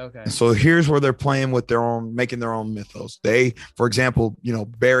 okay. So here's where they're playing with making their own mythos. They, for example,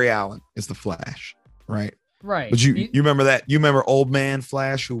 Barry Allen is the Flash, right? Right. But you remember that? You remember Old Man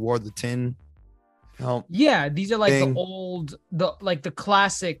Flash who wore the tin helmet? Yeah, these are like thing? the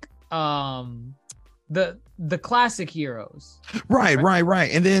classic, the classic heroes. Right.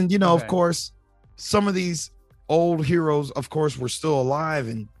 And then, of Okay. course, some of these old heroes, of course, were still alive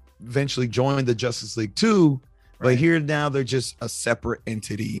and eventually joined the Justice League too. But Right. here now they're just a separate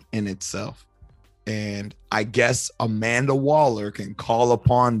entity in itself. And I guess Amanda Waller can call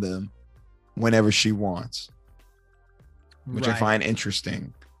upon them whenever she wants, which I Right. find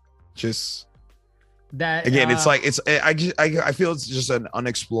interesting. Just That again, it's like I feel it's just an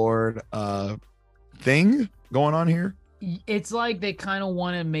unexplored thing going on here. it's like they kind of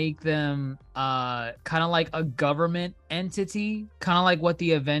want to make them kind of like a government entity, kind of like what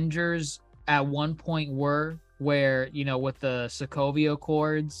the Avengers at one point were, where with the Sokovia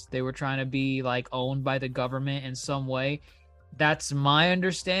Accords they were trying to be like owned by the government in some way. That's my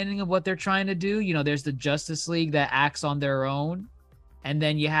understanding of what they're trying to do. There's the Justice League that acts on their own, and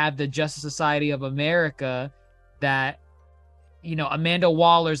then you have the Justice Society of America that Amanda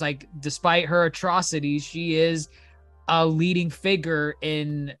Waller's like, despite her atrocities, she is a leading figure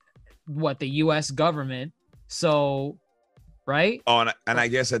in the U.S. government. So, right? Oh, and I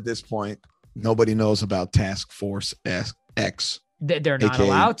guess at this point, nobody knows about Task Force X. They're not AKA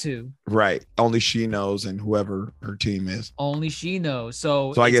allowed to. Right. Only she knows, and whoever her team is. Only she knows.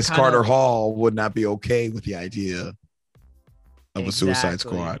 So I it's guess kinda- Carter Hall would not be okay with the idea of a Suicide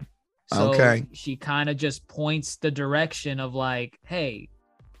Exactly. Squad. So Okay. she kind of just points the direction of like, hey,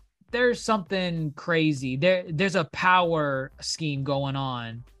 there's something crazy. There's a power scheme going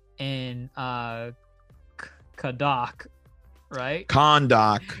on in Kadak, right?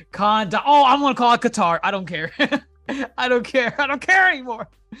 Kondak. Oh, I'm gonna call it Qatar. I don't care. I don't care anymore.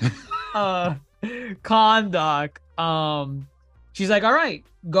 Kondak. She's like, all right,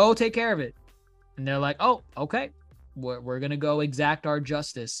 go take care of it. And they're like, oh, okay. We're gonna go exact our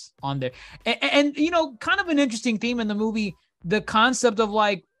justice on there. And kind of an interesting theme in the movie, the concept of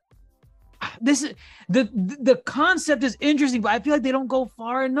like, this is the concept is interesting, but I feel like they don't go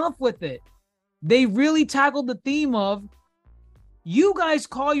far enough with it. They really tackled the theme of, you guys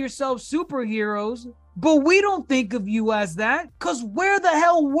call yourselves superheroes, but we don't think of you as that, because where the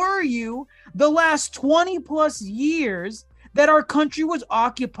hell were you the last 20 plus years that our country was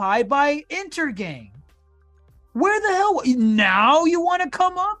occupied by Intergang? Where the hell? Now you want to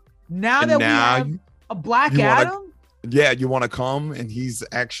come up? Now that we have a Black Adam? You want to come, and he's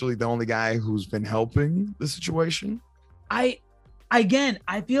actually the only guy who's been helping the situation. I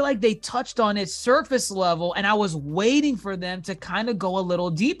feel like they touched on it surface level, and I was waiting for them to kind of go a little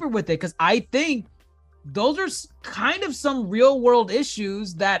deeper with it, because I think those are kind of some real world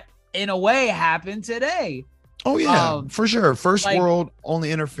issues that in a way happen today. Oh yeah, for sure. First like- world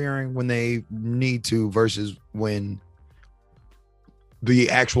only interfering when they need to versus when the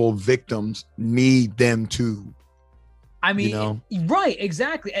actual victims need them to. I mean, right,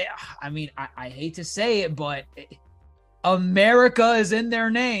 exactly. I mean, I hate to say it, but America is in their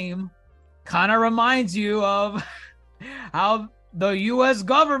name. Kind of reminds you of how the U.S.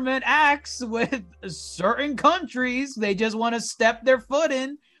 government acts with certain countries. They just want to step their foot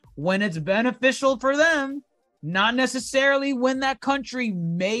in when it's beneficial for them, not necessarily when that country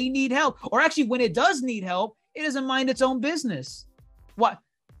may need help, or actually when it does need help, it doesn't mind its own business. Why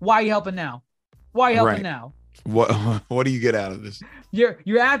are you helping now? Why are you helping now? What do you get out of this? You're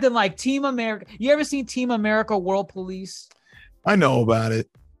acting like Team America. You ever seen Team America World Police? I know about it.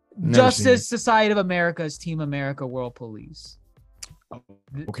 Never seen Justice Society of America is Team America World Police.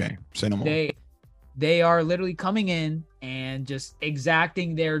 Okay, say no more. They are literally coming in and just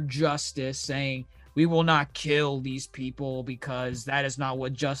exacting their justice, saying, we will not kill these people because that is not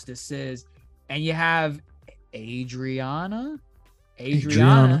what justice is. And you have Adriana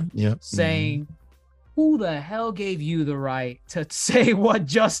Yep. saying, who the hell gave you the right to say what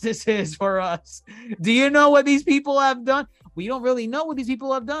justice is for us? Do you know what these people have done? We don't really know what these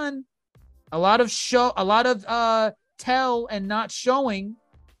people have done. A lot of tell and not showing.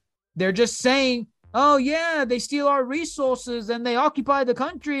 They're just saying, oh yeah, they steal our resources and they occupy the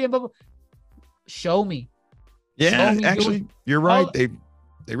country and blah, blah. Show me. Yeah, actually, you're right. They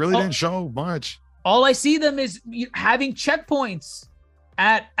really didn't show much. All I see them is having checkpoints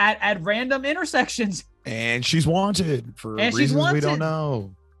at random intersections. And she's wanted for reasons we don't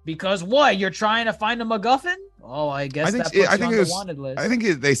know. Because what? You're trying to find a MacGuffin? Oh, I guess that puts you on the wanted list. I think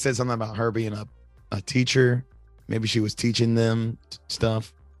they said something about her being a teacher. Maybe she was teaching them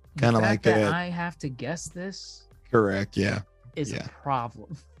stuff. Kind of like that. I have to guess this. Correct. Yeah. Is a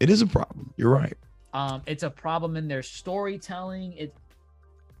problem. It is a problem. You're right. It's a problem in their storytelling.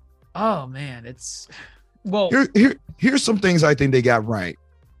 Oh man, it's well. Here's some things I think they got right.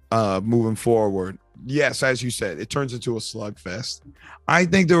 Moving forward. Yes, as you said, it turns into a slugfest. I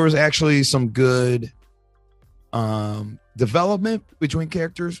think there was actually some good development between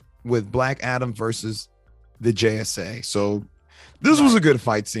characters with Black Adam versus the JSA. So this was a good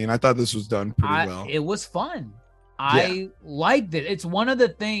fight scene. I thought this was done pretty well. It was fun. I liked it. It's one of the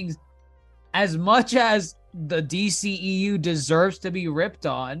things, as much as the DCEU deserves to be ripped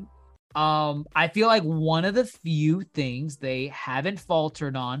on, I feel like one of the few things they haven't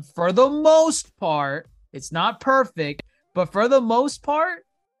faltered on, for the most part, it's not perfect, but for the most part,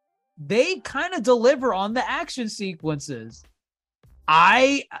 they kind of deliver on the action sequences.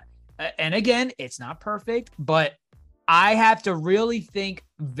 And again, it's not perfect, but I have to really think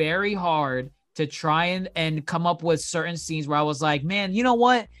very hard to try and come up with certain scenes where I was like, man, you know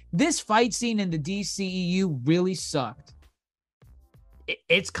what? This fight scene in the DCEU really sucked.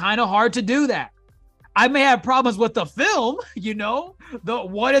 It's kind of hard to do that. I may have problems with the film,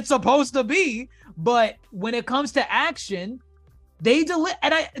 what it's supposed to be, but when it comes to action, they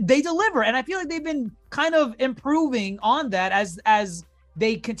deliver, and I feel like they've been kind of improving on that as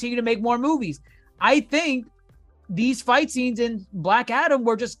they continue to make more movies. I think these fight scenes in Black Adam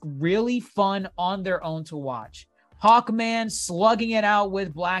were just really fun on their own to watch. Hawkman slugging it out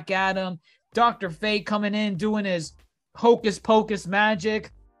with Black Adam, Dr. Fate coming in doing his hocus pocus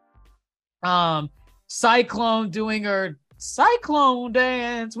magic, Cyclone doing her Cyclone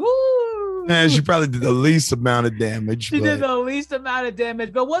dance. Woo! Man, she probably did the least amount of damage. She did the least amount of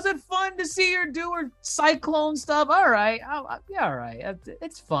damage, but was it fun to see her do her Cyclone stuff? All right. Yeah, all right.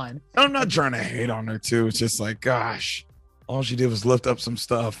 It's fun. I'm not trying to hate on her, too. It's just like, gosh, all she did was lift up some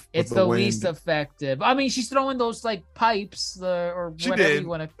stuff. It's the least effective. I mean, she's throwing those like pipes or whatever you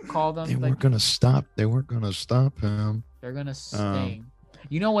want to call them. They weren't going to stop. They weren't going to stop him. They're going to sting.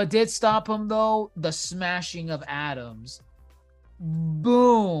 You know what did stop him, though? The smashing of atoms.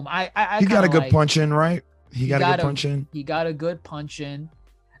 Boom. He got a good punch in, right? He got a good punch in. He got a good punch in.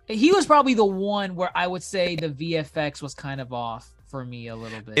 He was probably the one where I would say the VFX was kind of off for me a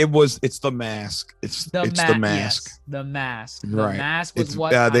little bit. It's the mask. It's the mask. Yes, the mask. Right. The mask was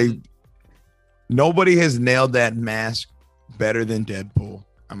nobody has nailed that mask better than Deadpool.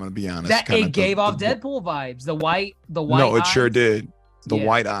 I'm gonna be honest. That it gave off Deadpool vibes. The white. No, it sure did. The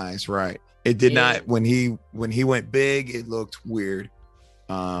white eyes, right? It did not. When he went big, it looked weird.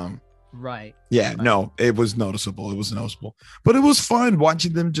 Right. Yeah. Right. No, it was noticeable. It was noticeable, but it was fun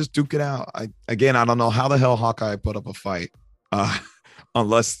watching them just duke it out. I don't know how the hell Hawkeye put up a fight,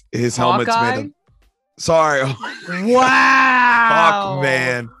 unless his helmet's made of. Sorry. Wow.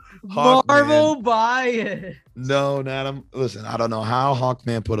 Hawkman. Marvel buy it. No, Adam. Listen, I don't know how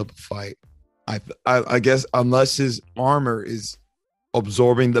Hawkman put up a fight. I guess unless his armor is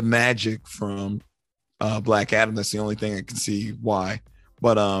absorbing the magic from Black Adam, that's the only thing I can see why.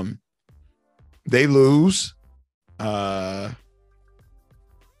 But they lose. They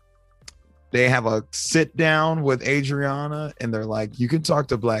have a sit down with Adriana, and they're like, "You can talk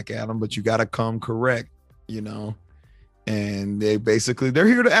to Black Adam, but you got to come correct," And they're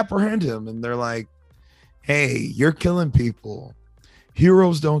here to apprehend him, and they're like, "Hey, you're killing people.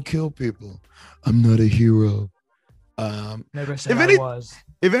 Heroes don't kill people. I'm not a hero." Never said I was.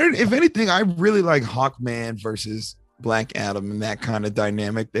 If anything, I really like Hawkman versus Black Adam and that kind of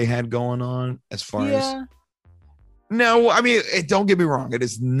dynamic they had going on. As far as no, I mean, don't get me wrong, it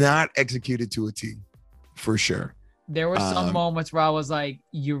is not executed to a T, for sure. There were some moments where I was like,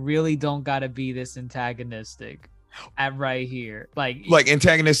 "You really don't got to be this antagonistic." at right here. Like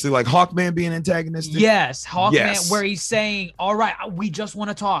antagonistic, like Hawkman being antagonistic. Yes, Hawkman, Yes. where he's saying, all right, we just want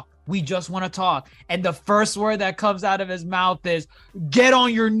to talk. We just want to talk. And the first word that comes out of his mouth is get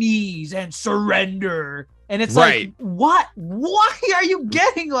on your knees and surrender. And it's like, what? Why are you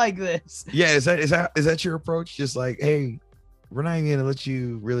getting like this? Yeah, is that your approach? Just like, hey, we're not even gonna let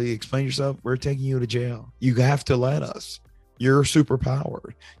you really explain yourself. We're taking you to jail. You have to let us. You're super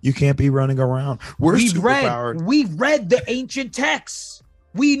powered. You can't be running around. We've read the ancient texts.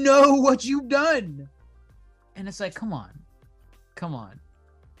 We know what you've done. And it's like, come on.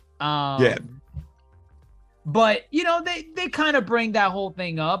 Yeah. But they kind of bring that whole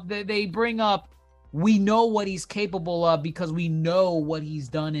thing up. They bring up, we know what he's capable of because we know what he's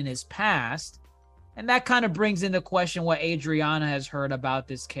done in his past. And that kind of brings into question what Adriana has heard about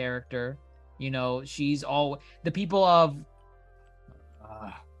this character. She's all the people of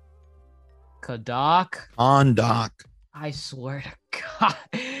Kahndaq. I swear to God,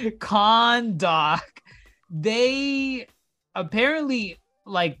 Kahndaq. They apparently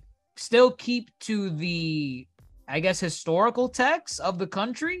still keep to the, I guess, historical texts of the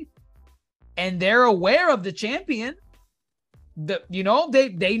country, and they're aware of the champion. They know,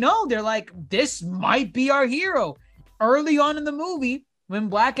 they're like, this might be our hero. Early on in the movie, when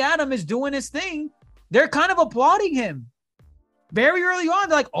Black Adam is doing his thing, they're kind of applauding him. Very early on,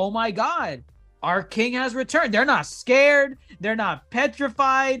 they're like, oh my God, our king has returned. They're not scared. They're not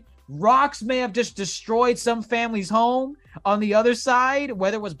petrified. Rocks may have just destroyed some family's home on the other side,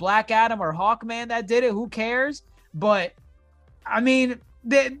 whether it was Black Adam or Hawkman that did it, who cares? But I mean,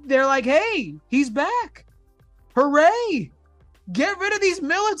 they're like, hey, he's back. Hooray. Get rid of these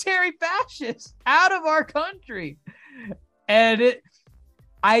military fascists out of our country. And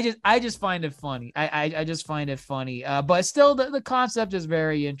I just find it funny. I just find it funny. But still, the concept is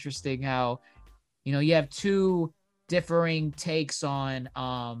very interesting. How, you have two differing takes on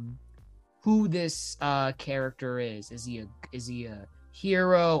who this character is. Is he a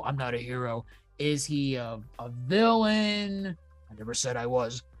hero? I'm not a hero. Is he a villain? I never said I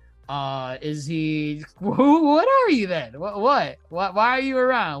was. Is he? What are you then? What? Why are you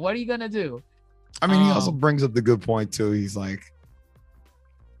around? What are you gonna do? I mean, he also brings up the good point too. He's like,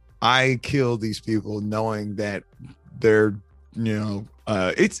 I kill these people knowing that they're,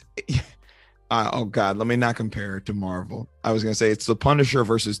 it's. Oh God, let me not compare it to Marvel. I was gonna say it's the Punisher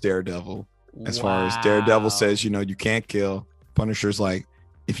versus Daredevil. As far as Daredevil says, you can't kill. Punisher's like,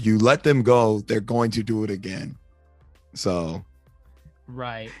 if you let them go, they're going to do it again. So,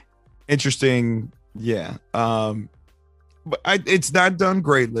 right. Interesting. Yeah. But it's not done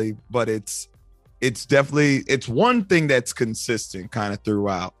greatly, but it's definitely, it's one thing that's consistent kind of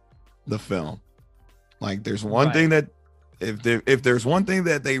throughout the film. Like there's one thing that if there's one thing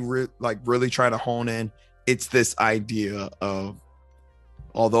that they really try to hone in, it's this idea of,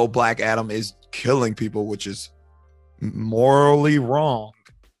 although Black Adam is killing people, which is morally wrong,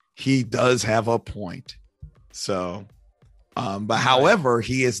 he does have a point. So, but however,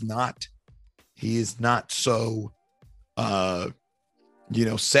 he is not so,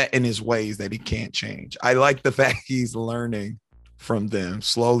 set in his ways that he can't change. I like the fact he's learning from them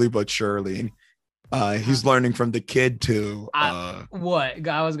slowly but surely. And he's learning from the kid too. What?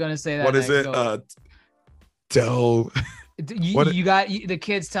 I was going to say that. What is it? You got the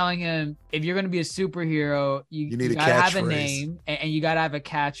kids telling him, if you're going to be a superhero, you need got to have a name and you got to have a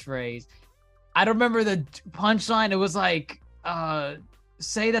catchphrase. I don't remember the punchline. It was like,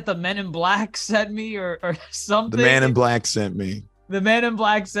 say that the Men in Black sent me or something. The Man in Black sent me. The Man in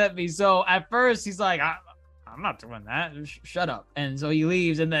Black sent me. So at first he's like, I'm not doing that. Shut up. And so he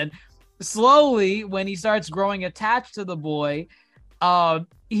leaves. And then slowly, when he starts growing attached to the boy,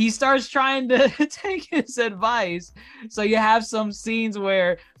 he starts trying to take his advice. So you have some scenes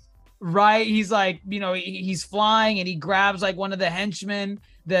where, he's like, he's flying and he grabs like one of the henchmen,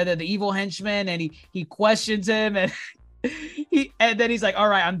 the evil henchman, and he questions him, and and then he's like, all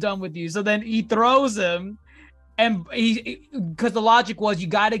right, I'm done with you. So then he throws him, and because the logic was, you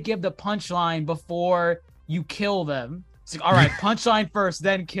got to give the punchline before you kill them. It's like, all right, punchline first,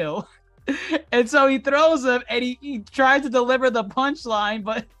 then kill. And so he throws him, and he tries to deliver the punchline,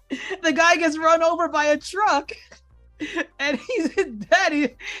 but the guy gets run over by a truck, and he's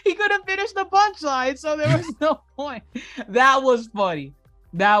dead. He couldn't finish the punchline, so there was no point. That was funny.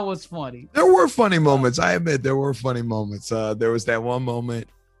 There were funny moments. I admit there were funny moments. There was that one moment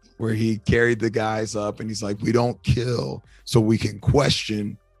where he carried the guys up, and he's like, "We don't kill, so we can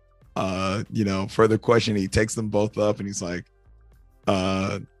question." Further question. He takes them both up, and he's like,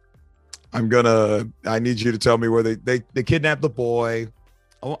 I need you to tell me where they kidnapped the boy.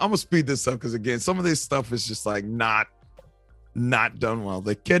 I'm gonna speed this up because again, some of this stuff is just like not done well.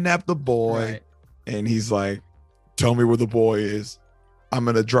 They kidnap the boy, Right. and he's like, "Tell me where the boy is. I'm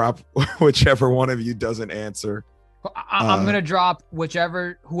gonna drop whichever one of you doesn't answer." I'm gonna drop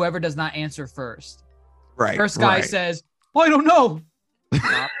whoever does not answer first. Right. First guy right. says, "I don't know."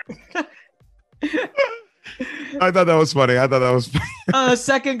 I thought that was funny.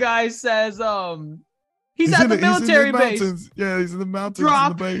 Second guy says, he's at the military base. Mountains. Yeah, he's in the mountains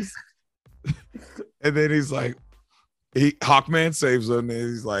Drop. in the base. And then he's like, Hawkman saves him, and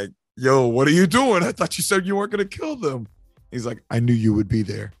he's like, "Yo, what are you doing? I thought you said you weren't gonna kill them." He's like, "I knew you would be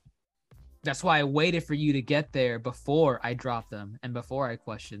there." That's why I waited for you to get there before I dropped them and before I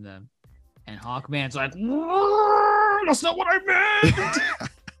questioned them. And Hawkman's like, "That's not what I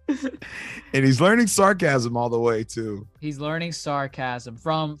meant." And he's learning sarcasm all the way too. He's learning sarcasm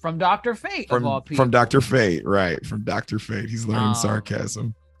from Dr. Fate of all people. From Dr. Fate, right? From Dr. Fate, he's learning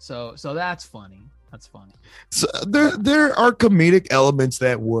sarcasm. So that's funny. That's funny. So there are comedic elements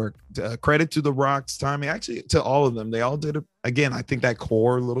that work. Credit to The Rock's timing, actually to all of them. They all did it. Again, I think that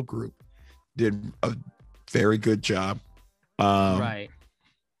core little group did a very good job. Right.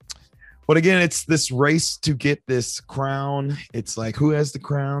 But again, it's this race to get this crown. It's like, who has the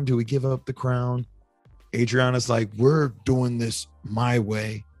crown? Do we give up the crown? Adriana's like, we're doing this my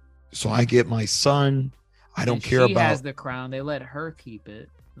way. So I get my son. I don't care She about. has the crown. They let her keep it.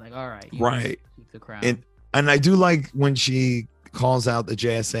 Like, all right. Right. Keep the crown. And I do like when she calls out the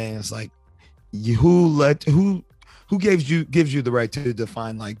JSA and it's like, who gives you the right to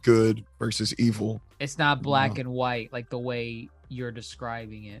define like good versus evil? It's not black and white like the way you're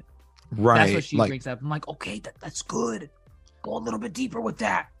describing it. Right. That's what she brings up. I'm like, okay, that's good. Go a little bit deeper with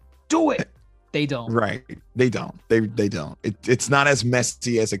that. Do it. They don't. Right. They don't. They don't. It's not as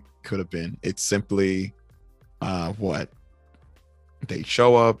messy as it could have been. It's simply what? They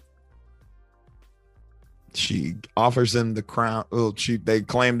show up. She offers them the crown. Well, they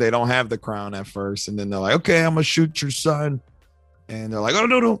claim they don't have the crown at first, and then they're like, okay, I'm gonna shoot your son. And they're like, oh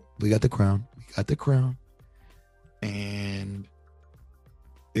no, we got the crown. We got the crown. And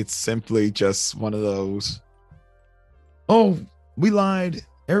it's simply just one of those, oh, we lied.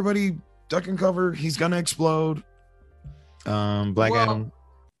 Everybody duck and cover. He's gonna explode. Black Adam.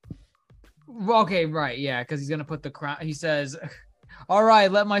 Okay, right, yeah, because he's gonna put the crown. He says, all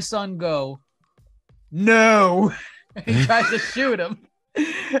right, let my son go. No. He tries to shoot him.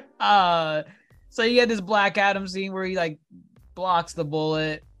 So you get this Black Adam scene where he like blocks the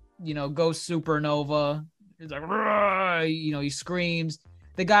bullet, goes supernova. He's like, he screams.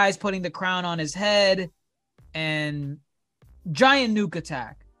 The guy's putting the crown on his head, and giant nuke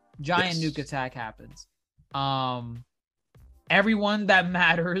attack. Nuke attack happens. Everyone that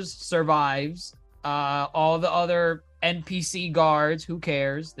matters survives. All the other NPC guards, who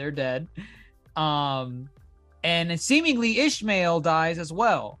cares? They're dead. And seemingly Ishmael dies as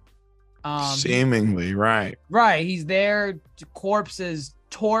well. Seemingly, right. Right. He's there. Corpse is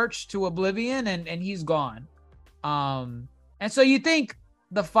torched to oblivion, and he's gone. And so you think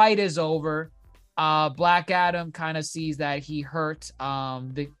the fight is over. Black Adam kind of sees that he hurt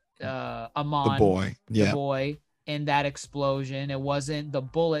Amon, the boy. Yeah. The boy in that explosion. It wasn't the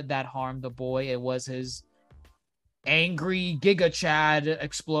bullet that harmed the boy. It was his angry Giga Chad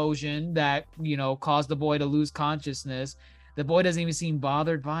explosion that caused the boy to lose consciousness. The boy doesn't even seem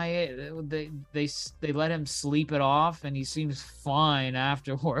bothered by it. They let him sleep it off, and he seems fine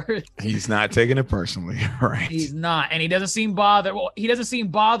afterwards. He's not taking it personally, right? He's not, and he doesn't seem bothered. Well, he doesn't seem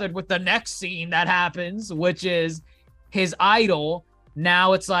bothered with the next scene that happens, which is his idol.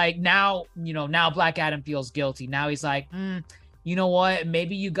 Now it's like now Black Adam feels guilty. Now he's like, you know what?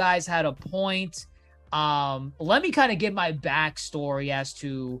 Maybe you guys had a point. Let me kind of give my backstory as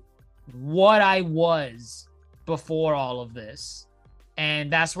to what I was before all of this.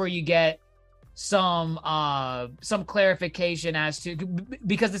 And that's where you get some clarification as to,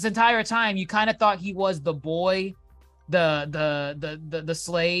 because this entire time you kind of thought he was the boy, the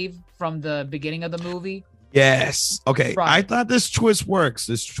slave from the beginning of the movie. Yes. Okay. Right. I thought this twist works.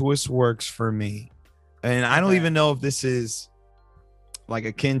 This twist works for me. And I don't even know if this is like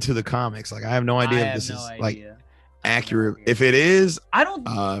akin to the comics. Like I have no idea if this is like accurate. If it is, I don't.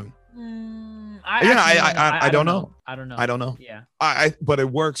 I don't know. I don't know. I don't know. Yeah. But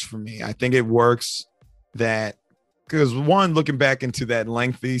it works for me. I think it works that because one, looking back into that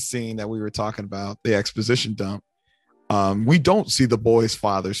lengthy scene that we were talking about, the exposition dump, we don't see the boy's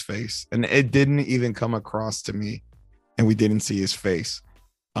father's face, and it didn't even come across to me, and we didn't see his face.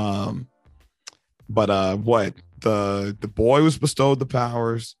 But what the boy was bestowed the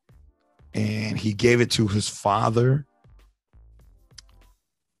powers, and he gave it to his father.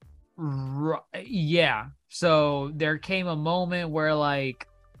 Yeah. So there came a moment where like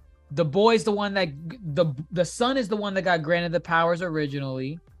the boy's the one that the son is the one that got granted the powers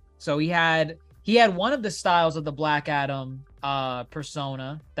originally. So he had one of the styles of the Black Adam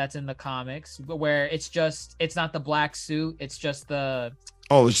persona that's in the comics, but where it's not the black suit, it's just the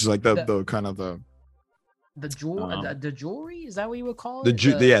it's just like the kind of the jewelry, is that what you would call the it?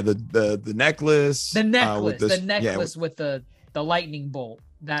 The necklace, with the lightning bolt.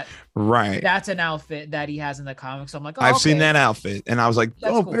 That's an outfit that he has in the comics. So I'm like, I've seen that outfit, and I was like,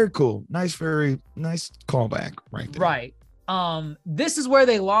 that's cool. Very cool, very nice callback right there. Right. This is where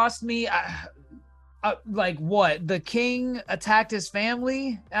they lost me. Like what? The king attacked his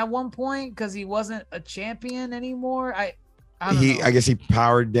family at one point because he wasn't a champion anymore. I don't know. I guess he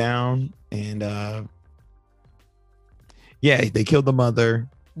powered down, and they killed the mother.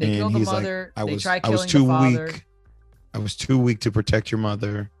 They killed the mother. Like, they tried killing the father. Weak. I was too weak to protect your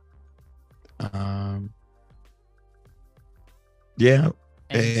mother. And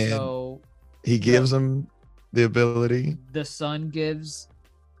so he gives him the ability. The son gives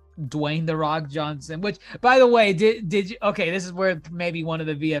Dwayne The Rock Johnson, which, by the way, did you? Okay, this is where maybe one of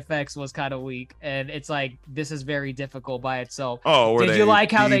the VFX was kind of weak, and it's like this is very difficult by itself. Oh, did you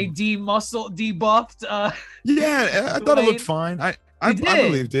like how they debuffed? Yeah, I thought it looked fine. I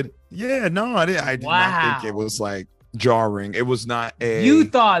believed it. Yeah, no, I didn't. I did not think it was like jarring. It was not a. You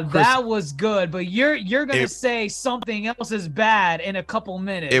thought that was good, but you're gonna say something else is bad in a couple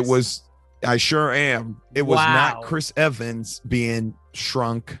minutes. It was. I sure am. It was not Chris Evans being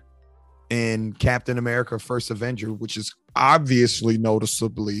shrunk in Captain America: First Avenger, which is obviously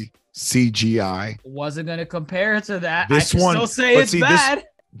noticeably CGI. Wasn't gonna compare it to that. This I can one, still say it's bad.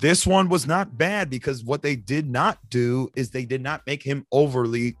 This one was not bad because what they did not do is they did not make him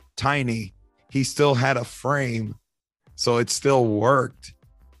overly tiny. He still had a frame, so it still worked.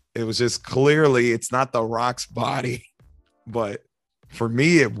 It was just clearly it's not The Rock's body, but for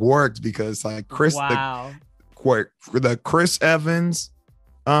me it worked because like the Chris Evans,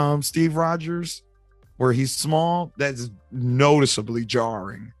 Steve Rogers, where he's small, that's noticeably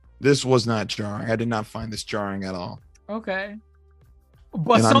jarring. This was not jarring. I did not find this jarring at all. Okay.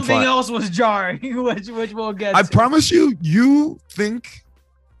 But something else was jarring, which we'll get to. I promise you think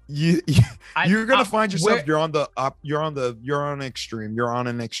you're gonna find yourself. You're on an extreme. You're on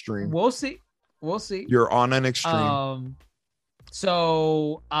an extreme. We'll see. You're on an extreme.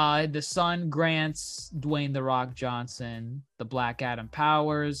 So the son grants Dwayne The Rock Johnson the Black Adam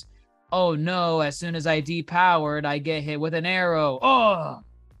powers. Oh no! As soon as I depowered, I get hit with an arrow. Oh,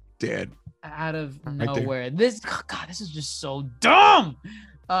 dead. Out of nowhere. This is just so dumb.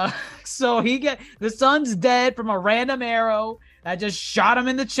 So the son's dead from a random arrow that just shot him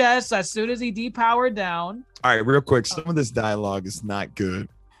in the chest as soon as he depowered down. All right, real quick. Some of this dialogue is not good,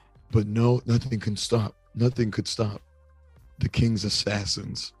 but nothing could stop the king's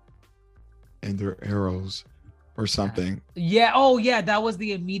assassins and their arrows or something. Yeah. Oh yeah. That was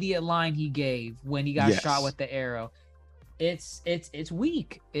the immediate line he gave when he got shot with the arrow. It's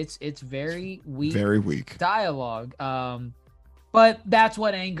weak. It's very weak. Very weak dialogue. But that's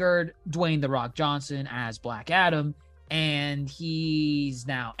what angered Dwayne The Rock Johnson as Black Adam, and he's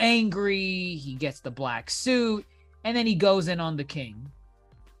now angry. He gets the black suit, and then he goes in on the king.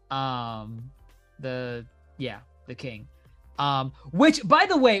 The king. Which, by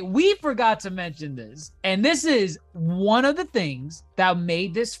the way, we forgot to mention this, and this is one of the things that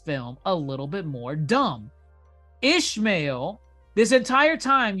made this film a little bit more dumb. Ishmael, this entire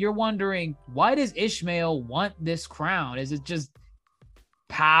time you're wondering, why does Ishmael want this crown? Is it just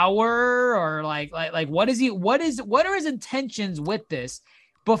power, or like what are his intentions with this?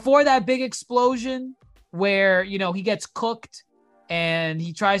 Before that big explosion where he gets cooked and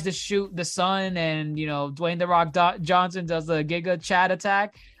he tries to shoot the sun, and Dwayne The Rock Johnson does the Giga Chad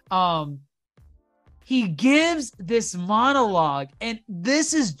attack. He gives this monologue, and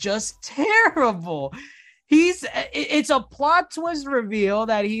this is just terrible. It's a plot twist reveal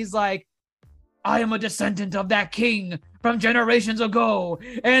that he's like, I am a descendant of that king from generations ago,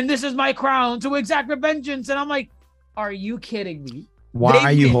 and this is my crown to exact vengeance. And I'm like, are you kidding me? Why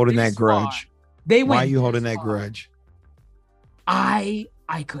are you holding that grudge? Why are you holding that grudge? I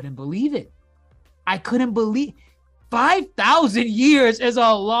couldn't believe it. I couldn't believe 5,000 years is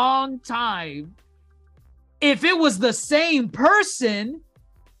a long time. If it was the same person,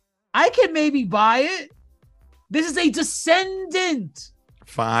 I could maybe buy it. This is a descendant.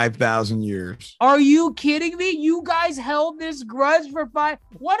 5,000 years. Are you kidding me? You guys held this grudge for 5.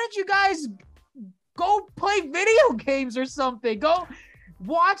 Why don't you guys go play video games or something? Go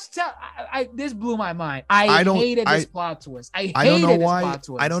This blew my mind. I hated this plot twist. I don't know why.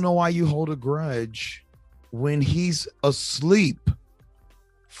 I don't know why you hold a grudge when he's asleep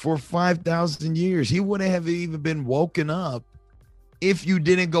for 5,000 years. He wouldn't have even been woken up if you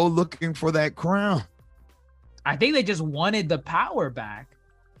didn't go looking for that crown. I think they just wanted the power back.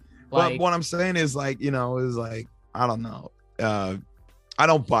 But what I'm saying is like, you know, is like, I don't know. I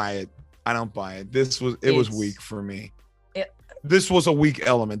don't buy it. It was weak for me. This was a weak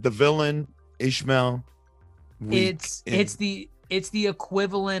element. The villain, Ishmael. It's the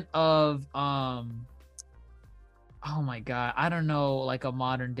equivalent of oh my God, I don't know, like a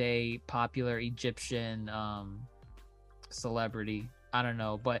modern day popular Egyptian celebrity. I don't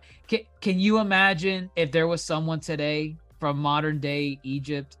know, but can you imagine if there was someone today from modern day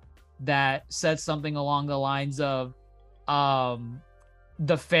Egypt that said something along the lines of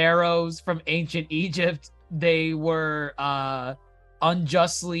the pharaohs from ancient Egypt, they were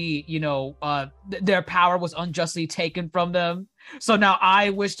unjustly, their power was unjustly taken from them. So now I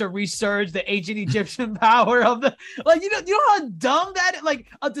wish to resurge the ancient Egyptian power of the, like, you know how dumb that is? Like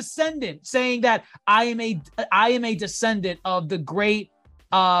a descendant saying that I am a descendant of the great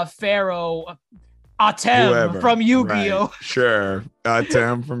pharaoh Atem Whoever. From Yu-Gi-Oh. Right. Sure.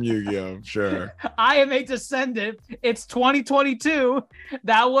 Atem from Yu-Gi-Oh. Sure. I am a descendant. It's 2022.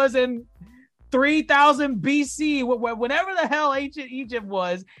 That was in 3000 BC, whenever the hell ancient Egypt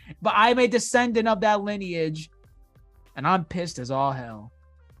was. But I'm a descendant of that lineage. And I'm pissed as all hell.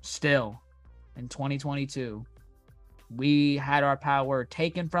 Still, in 2022, we had our power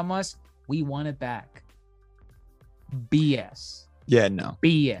taken from us. We want it back. BS. Yeah, no.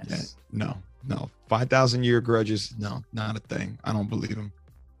 BS. Yeah, no. 5,000 year grudges. No, not a thing. I don't believe him.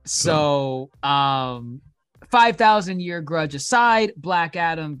 So 5,000 year grudge aside, Black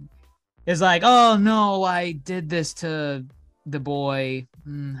Adam is like, oh no, I did this to the boy.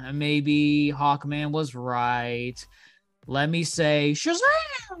 Maybe Hawkman was right. Let me say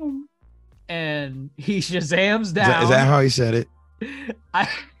Shazam, and he Shazams down. Is that how he said it?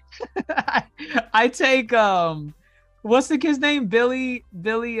 I take what's the kid's name? Billy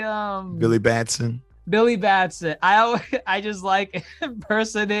Batson. Billy Batson. I just like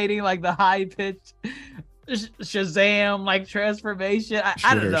impersonating like the high pitched Shazam like transformation.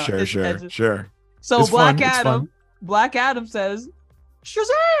 I don't know. Sure. So it's Black Adam says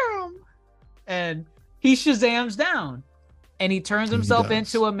Shazam, and he Shazams down, and he turns himself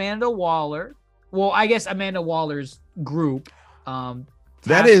into Amanda Waller. Well, I guess Amanda Waller's group.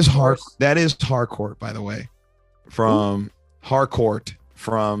 That is Harcourt, by the way, from Harcourt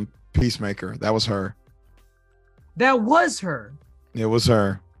from Peacemaker. That was her. That was her. It was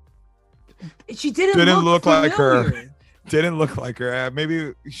her. She didn't look like her. Didn't look like her.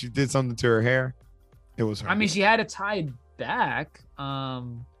 Maybe she did something to her hair. It was her. I mean, she had it tied back.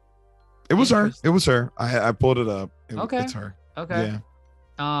 It was her. I pulled it up. It's her. Okay.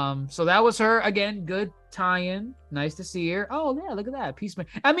 Yeah. So that was her again. Good tie-in. Nice to see her. Oh yeah, look at that Peacemaker.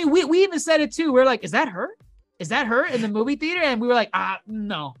 I mean, we even said it too. We're like, is that her? Is that her in the movie theater? And we were like,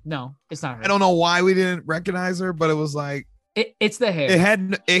 no, it's not her. I don't know why we didn't recognize her, but it was like it's the hair.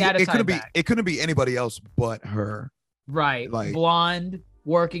 It couldn't be anybody else but her. Right. Like blonde,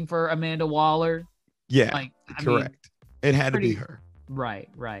 working for Amanda Waller. Yeah. Correct. It had to be her. Right.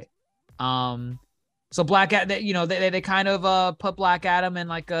 So Black Adam, they kind of put Black Adam in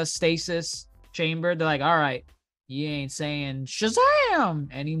like a stasis chamber. They're like, all right, you ain't saying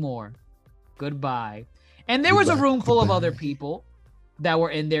Shazam anymore. Goodbye. And there was a room full of other people that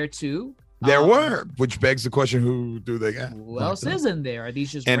were in there too. There were, which begs the question: who do they got? Who else is in there? Are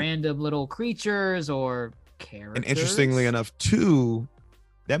these just random little creatures or characters? And interestingly enough, too,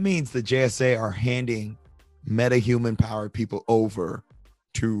 that means the JSA are handing meta-human powered people over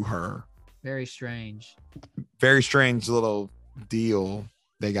to her. Very strange. Very strange little deal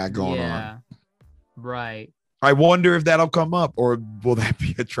they got going on. Right. I wonder if that'll come up, or will that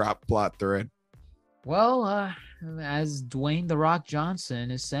be a drop plot thread? Well, as Dwayne "The Rock"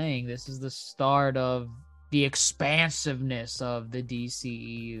 Johnson is saying, this is the start of the expansiveness of the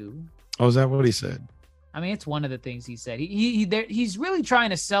DCEU. Oh, is that what he said? I mean, it's one of the things he said. He's really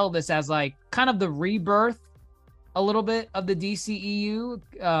trying to sell this as like kind of the rebirth a little bit of the DCEU.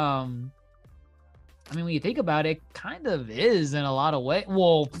 I mean, when you think about it, kind of is in a lot of ways.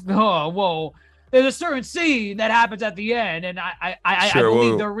 Whoa. There's a certain scene that happens at the end, and I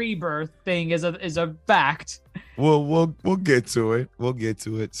believe the rebirth thing is a fact. We'll get to it.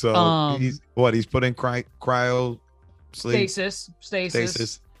 So he's put in cryo sleep.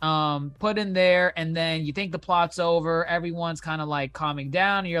 Stasis. Put in there, and then you think the plot's over. Everyone's kind of like calming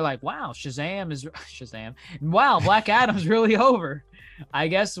down, and you're like, wow, Shazam. Wow, Black Adam's really over. I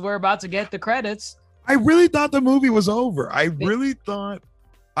guess we're about to get the credits. I really thought the movie was over. I really thought.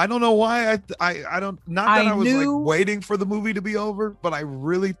 I don't know why. I don't. Not that I was like waiting for the movie to be over, but I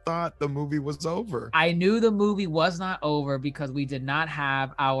really thought the movie was over. I knew the movie was not over because we did not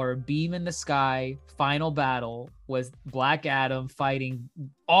have our beam in the sky final battle with Black Adam fighting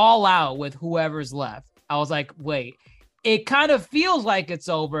all out with whoever's left. I was like, wait, it kind of feels like it's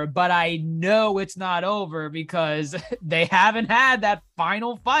over, but I know it's not over because they haven't had that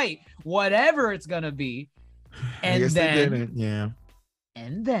final fight, whatever it's gonna be. And then,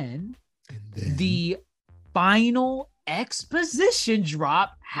 And then the final exposition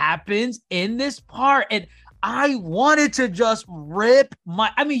drop happens in this part. And I wanted to just rip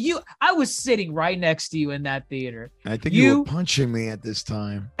I was sitting right next to you in that theater. I think you were punching me at this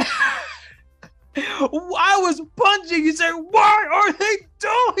time. I was punching you, saying, why are they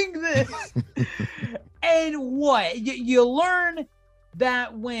doing this? And what? You learn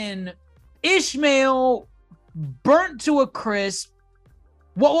that when Ishmael burnt to a crisp,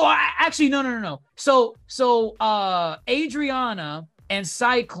 well, actually, no. So, Adriana and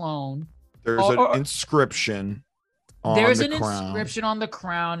Cyclone. There's an inscription. Inscription on the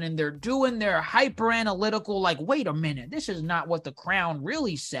crown, and they're doing their hyper analytical. Like, wait a minute, this is not what the crown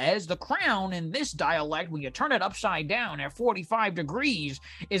really says. The crown in this dialect, when you turn it upside down at 45 degrees,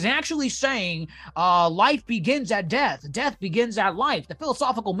 is actually saying, life begins at death. Death begins at life. The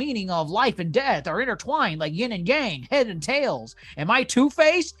philosophical meaning of life and death are intertwined like yin and yang, head and tails. Am I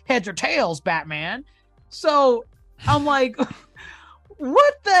Two-Face? Heads or tails, Batman? So I'm like,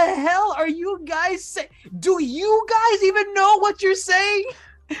 what the hell are you guys saying? Do you guys even know what you're saying?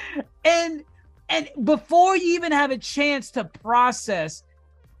 And before you even have a chance to process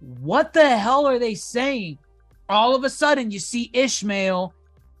what the hell are they saying, all of a sudden you see Ishmael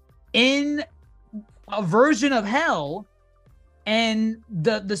in a version of hell, and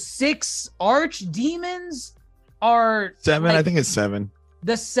the 6 archdemons are 7. I think it's 7.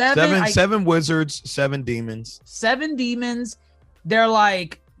 The 7 wizards, 7 demons. 7 demons. They're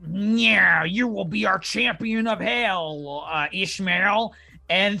like, yeah, you will be our champion of hell, Ishmael.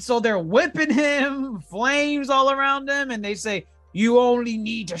 And so they're whipping him, flames all around him, and they say, you only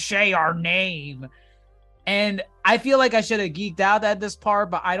need to say our name. And I feel like I should have geeked out at this part,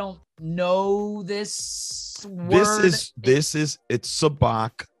 but I don't know this word. It's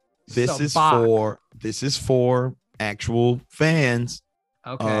Sabak. This is for actual fans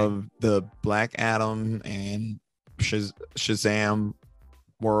of the Black Adam and Shazam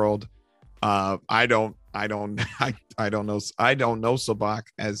world. I don't know Sabak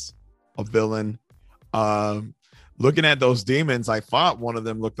as a villain. Looking at those demons, I thought one of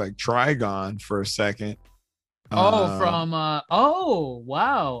them looked like Trigon for a second. Wow,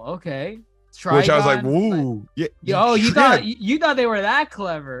 okay. Trigon, which I was like, woo. You thought they were that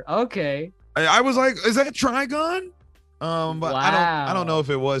clever. Okay. I was like, is that Trigon? But wow. I don't know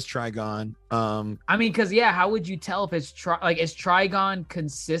if it was Trigon. I mean, because how would you tell if it's is Trigon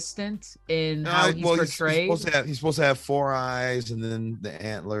consistent in how he's portrayed? He's supposed to have 4 eyes and then the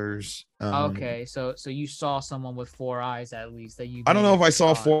antlers. Okay, so you saw someone with 4 eyes at least that you. I don't know if I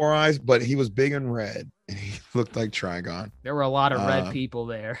saw 4 eyes, but he was big and red, and he looked like Trigon. There were a lot of red people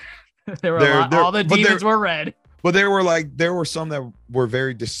there. All the demons were red. But there were some that were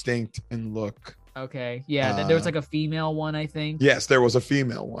very distinct in look. Okay, there was like a female one, I think. Yes, there was a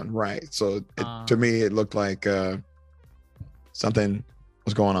female one, right? So to me, it looked like something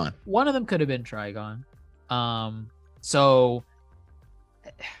was going on. One of them could have been Trigon. So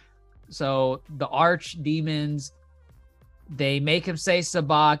the archdemons, they make him say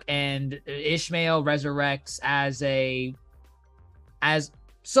Sabak, and Ishmael resurrects as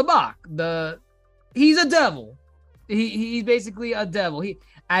Sabak. He's a devil. He's basically a devil.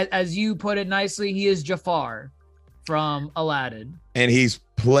 As you put it nicely, he is Jafar from Aladdin. And he's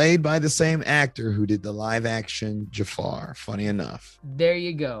played by the same actor who did the live action Jafar, funny enough. There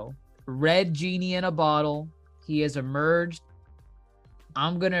you go. Red genie in a bottle. He has emerged.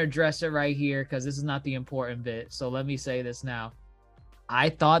 I'm going to address it right here because this is not the important bit. So let me say this now. I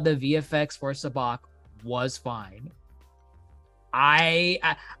thought the VFX for Sabak was fine. I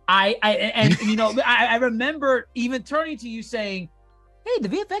remember even turning to you saying, hey, the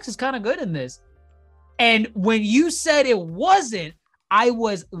VFX is kind of good in this. And when you said it wasn't, I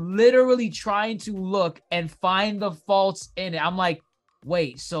was literally trying to look and find the faults in it. I'm like,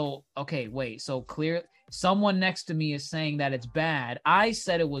 so clear. Someone next to me is saying that it's bad. I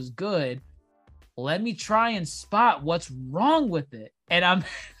said it was good. Let me try and spot what's wrong with it. And I'm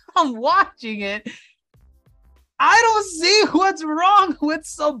watching it. I don't see what's wrong with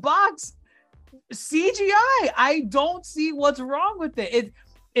Sabak's CGI. I don't see what's wrong with it.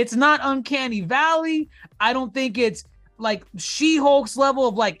 It's not Uncanny Valley. I don't think it's like She-Hulk's level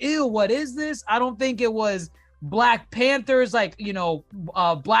of like, ew, what is this? I don't think it was Black Panther's like,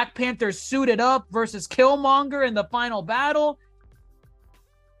 Black Panther suited up versus Killmonger in the final battle.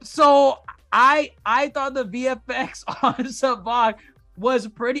 So I thought the VFX on Sabak was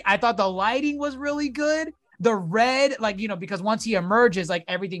pretty. I thought the lighting was really good. The red, like, because once he emerges, like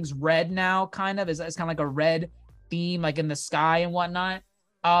everything's red now, kind of. It's kind of like a red theme, like in the sky and whatnot.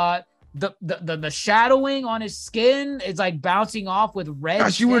 The shadowing on his skin is like bouncing off with red.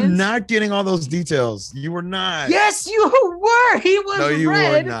 Gosh, you were not getting all those details. You were not. Yes, you were. He was red. No, you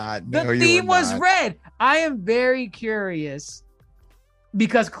were not. No, the theme was red. I am very curious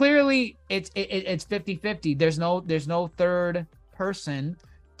because clearly it's 50-50. There's no third person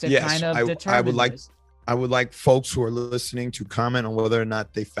to kind of determine this. I would like folks who are listening to comment on whether or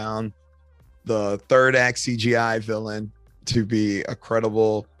not they found the third act CGI villain to be a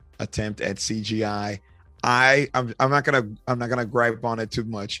credible attempt at CGI. I'm not gonna gripe on it too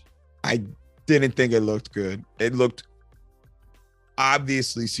much. I didn't think it looked good. It looked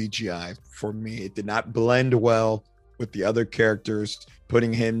obviously CGI for me. It did not blend well with the other characters.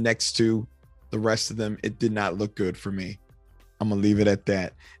 Putting him next to the rest of them, it did not look good for me. I'm gonna leave it at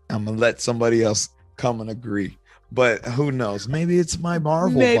that. I'm gonna let somebody else come and agree, but who knows? Maybe it's my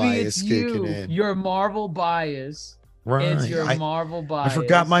Marvel bias kicking in. Your Marvel bias. Right. It's your Marvel bias. I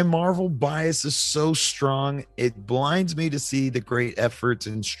forgot my Marvel bias is so strong. It blinds me to see the great efforts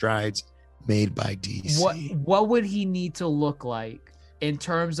and strides made by DC. What would he need to look like in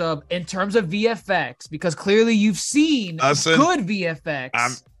terms of VFX? Because clearly you've seen good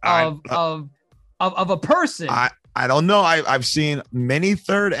VFX of a person. I don't know. I've seen many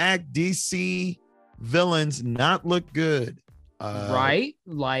third act DC villains not look good. Right?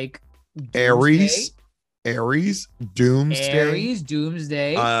 Like Ares,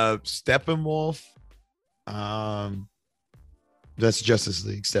 Doomsday, Steppenwolf. That's Justice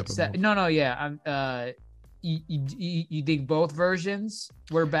League. Steppenwolf. You think both versions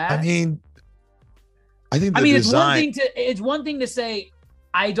were bad? I mean, it's one thing to say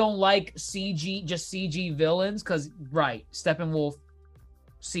I don't like CG villains because Steppenwolf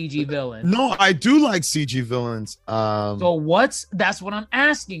CG villain. No, I do like CG villains. So that's what I'm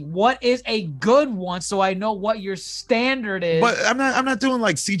asking. What is a good one so I know what your standard is? But I'm not doing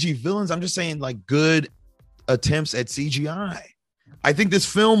like CG villains. I'm just saying like good attempts at CGI. I think this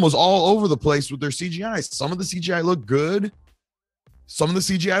film was all over the place with their CGI. Some of the CGI looked good. Some of the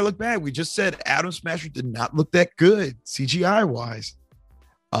CGI looked bad. We just said Atom Smasher did not look that good CGI wise.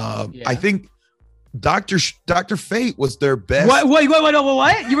 I think Dr. Fate was their best. What? You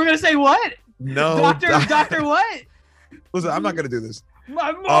were gonna say what? No, Doctor what? Listen, I'm not gonna do this. A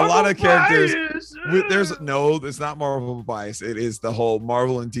lot of characters. It's not Marvel bias. It is the whole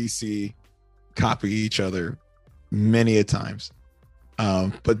Marvel and DC copy each other many a times.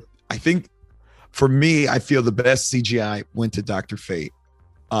 But I think for me, I feel the best CGI went to Dr. Fate.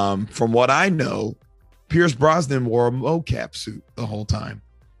 From what I know, Pierce Brosnan wore a mocap suit the whole time.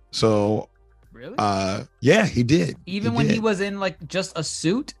 So really? Yeah, he did. Even when he was in like just a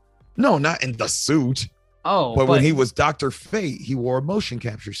suit? No, not in the suit. Oh, but when he was Dr. Fate, he wore a motion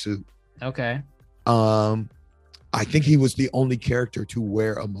capture suit. Okay. I think he was the only character to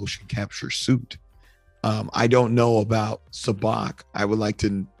wear a motion capture suit. I don't know about Sabak. I would like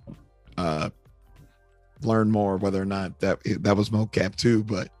to learn more whether or not that was mocap too,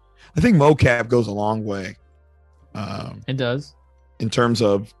 but I think mocap goes a long way. It does. In terms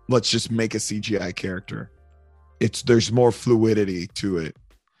of let's just make a CGI character. There's more fluidity to it.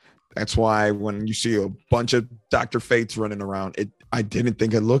 That's why when you see a bunch of Dr. Fates running around, I didn't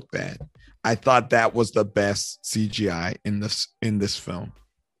think it looked bad. I thought that was the best CGI in this film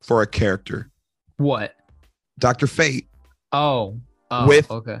for a character. What? Dr. Fate. Oh, with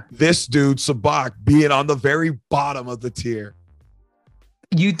okay. This dude Sabak being on the very bottom of the tier.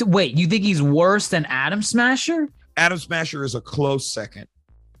 You think he's worse than Atom Smasher? Atom Smasher is a close second.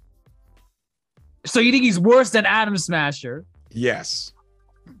 So you think he's worse than Atom Smasher? Yes.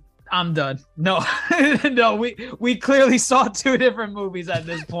 I'm done. No, no, we clearly saw two different movies at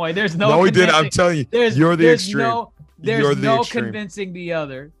this point. There's no. No, we did. I'm telling you, you're the extreme. There's no convincing the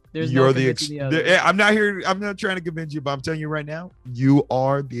other. You're the extreme. I'm not here. I'm not trying to convince you, but I'm telling you right now, you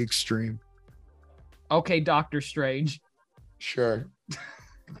are the extreme. Okay, Doctor Strange. Sure.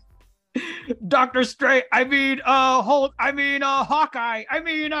 Doctor Strange. I mean, Hulk. I mean, Hawkeye. I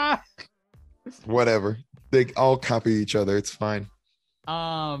mean, whatever. They all copy each other. It's fine.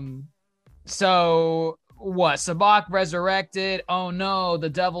 So what? Sabak resurrected. Oh no, the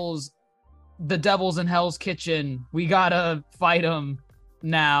devil's the devil's in Hell's Kitchen. We gotta fight him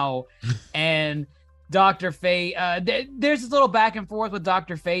now. And Dr. Fate, there's this little back and forth with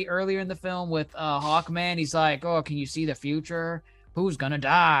Dr. Fate earlier in the film with Hawkman. He's like, oh, can you see the future? Who's gonna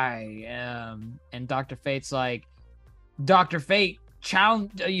die? And Dr. Fate's like, Dr. Fate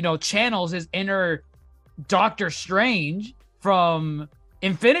channels his inner Doctor Strange from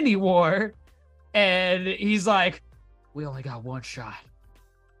Infinity War. And he's like, we only got one shot.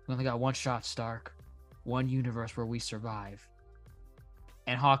 We only got one shot, Stark. One universe where we survive.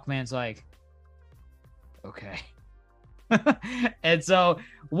 And Hawkman's like, okay. And so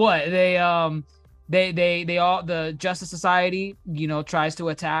what they all, the Justice Society, tries to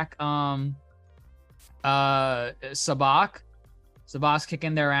attack Sabbac. Sabbac's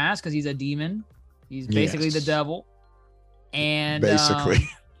kicking their ass because he's a demon. He's basically the devil. And basically.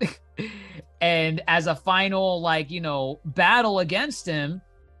 And as a final battle against him,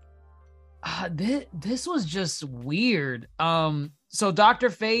 this was just weird. So Dr.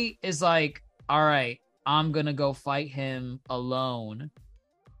 Fate is like, all right, I'm gonna go fight him alone.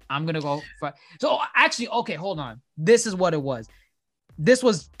 I'm gonna go fight. So actually, okay, hold on. This is what it was. This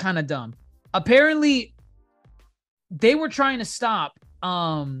was kind of dumb. Apparently, they were trying to stop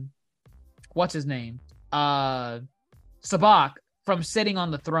what's his name? Sabbac from sitting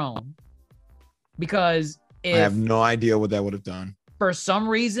on the throne. Because I have no idea what that would have done. For some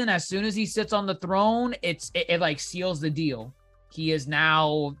reason, as soon as he sits on the throne, it like seals the deal. He is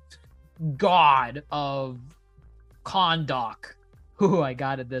now God of Kahndaq. Ooh, I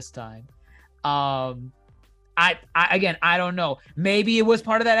got it this time. I don't know. Maybe it was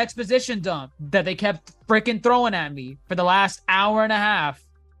part of that exposition dump that they kept freaking throwing at me for the last hour and a half.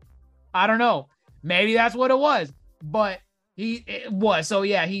 I don't know. Maybe that's what it was. But they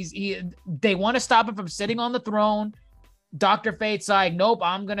want to stop him from sitting on the throne. Dr. Fate's like, nope,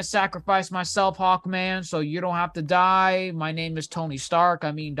 I'm going to sacrifice myself, Hawkman, so you don't have to die. My name is Tony Stark.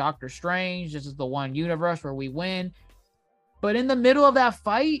 I mean, Doctor Strange. This is the one universe where we win. But in the middle of that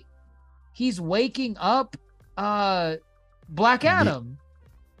fight, he's waking up Black Adam.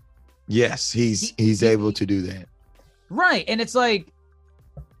 Yes, he's able to do that. Right. And it's like,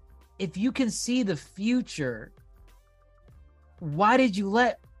 if you can see the future, why did you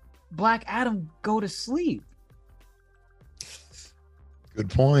let Black Adam go to sleep? Good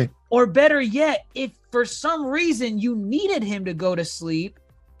point. Or better yet, if for some reason you needed him to go to sleep,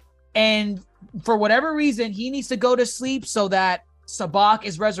 and for whatever reason he needs to go to sleep so that Sabbac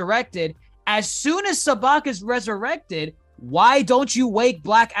is resurrected, as soon as Sabbac is resurrected, why don't you wake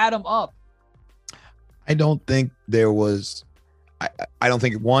Black Adam up? I don't think there was... I don't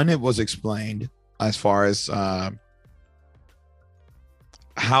think, one, it was explained as far as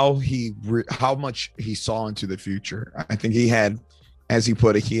how much he saw into the future. I think he had, as he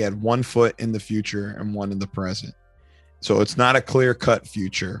put it, he had 1 foot in the future and 1 in the present. So it's not a clear-cut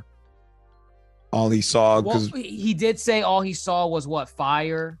future. All he saw... Well, he did say all he saw was what?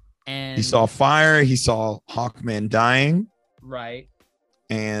 Fire? And he saw fire. He saw Hawkman dying. Right.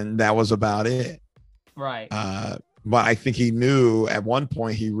 And that was about it. Right. But I think he knew at one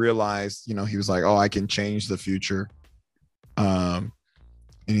point, he realized, he was like, oh, I can change the future. And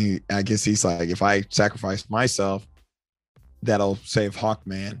I guess he's like, if I sacrifice myself, that'll save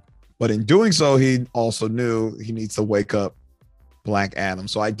Hawkman. But in doing so, he also knew he needs to wake up Black Adam.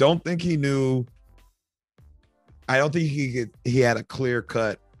 So I don't think he knew. I don't think he had a clear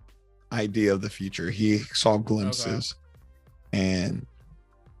cut idea of the future. He saw glimpses. Okay. And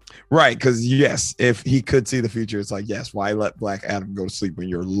right, because yes, if he could see the future, it's like, yes, why let Black Adam go to sleep when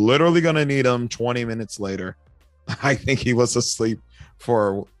you're literally going to need him 20 minutes later? I think he was asleep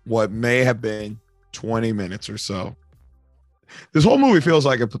for what may have been 20 minutes or so. This whole movie feels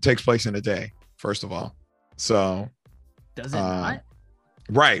like it takes place in a day, first of all. So does it not?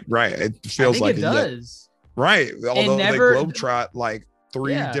 Right. It feels like it does. Right. Although they globetrot like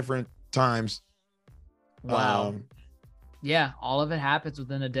 3 different times. Wow. Yeah, all of it happens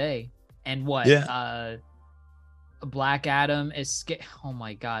within a day. And what? Yeah. Black Adam is oh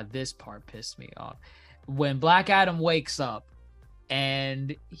my God, this part pissed me off. When Black Adam wakes up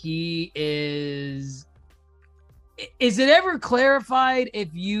and he is it ever clarified if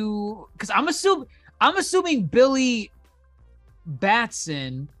you, because I'm assuming Billy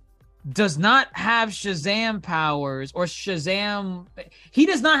Batson does not have Shazam powers, or Shazam, he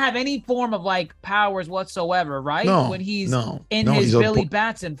does not have any form of like powers whatsoever, right? When he's in his Billy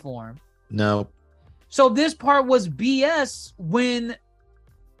Batson form. No. So this part was BS when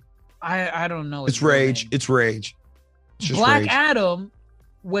I don't know. It's rage. It's rage. It's just Black rage. Adam,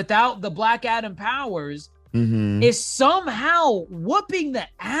 without the Black Adam powers, Mhm. is somehow whooping the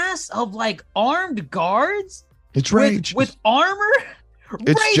ass of like armed guards It's rage. with armor.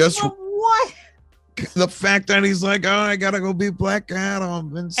 It's Rage just- from what? The fact that he's like, oh, I gotta go beat Black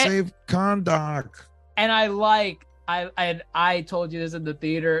Adam and save Kahndaq. And I told you this in the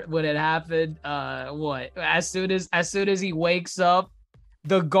theater when it happened. As soon as he wakes up,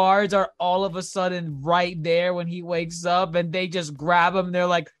 the guards are all of a sudden right there when he wakes up, and they just grab him. They're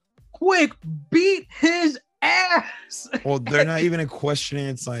like, quick, beat his ass. Well, they're not even questioning.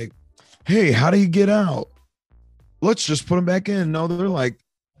 It's like, hey, how do you get out? Let's just put him back in. No, they're like,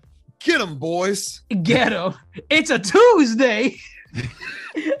 get him, boys. Get him. It's a Tuesday.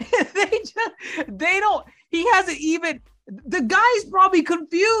 They don't, he hasn't even, the guy's probably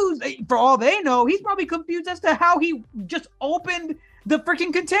confused. For all they know, he's probably confused as to how he just opened the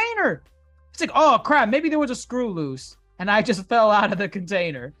freaking container. It's like, oh crap, maybe there was a screw loose and I just fell out of the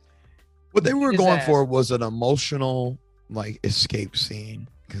container. What they were His going ass. for was an emotional like escape scene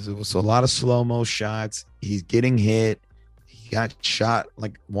because it was a lot of slow-mo shots. He's getting hit. He got shot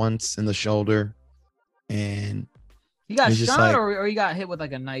like once in the shoulder, and He got He's just shot like- or he got hit with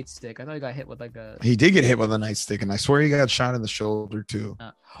like a nightstick. I thought he got hit with like a. he did get hit with a nightstick, and I swear he got shot in the shoulder too.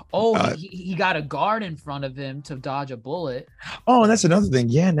 Oh, uh, he got a guard in front of him to dodge a bullet. Oh, and that's another thing.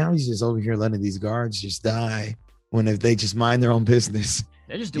 Yeah, now he's just over here letting these guards just die when if they just mind their own business.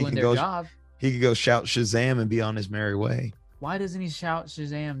 They're just He doing can their go- job. He could go shout Shazam and be on his merry way. Why doesn't he shout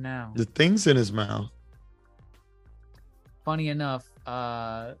Shazam now? The thing's in his mouth. Funny enough,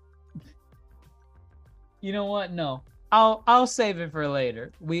 you know what? No, I'll save it for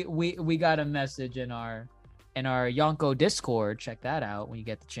later. We got a message in our Yonko Discord. Check that out when you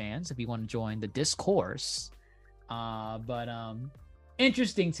get the chance if you want to join the discourse. But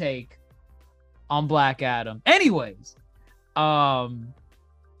interesting take on Black Adam. Anyways,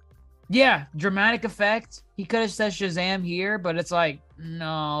 yeah, dramatic effect. He could have said Shazam here, but it's like,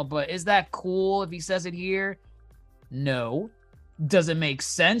 no, but is that cool if he says it here? No. Does it make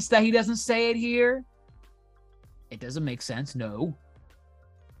sense that he doesn't say it here? It doesn't make sense. No.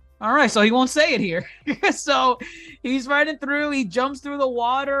 All right, so he won't say it here. So he's riding through, he jumps through the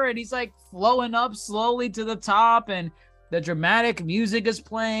water, and he's like flowing up slowly to the top, and the dramatic music is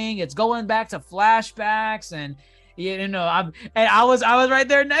playing. It's going back to flashbacks, and you know, I was right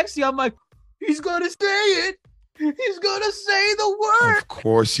there next to you. I'm like, he's gonna say it. He's gonna say the word. Of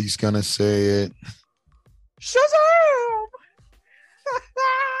course he's gonna say it. Shazam!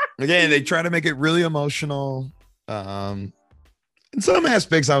 Again, they try to make it really emotional. In some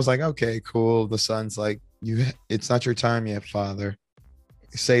aspects, I was like, okay, cool. The son's like, it's not your time yet, father.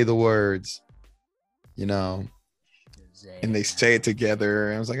 Say the words, you know, and they say it together.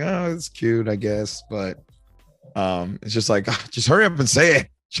 And I was like, oh, it's cute, I guess. But it's just like, just hurry up and say it.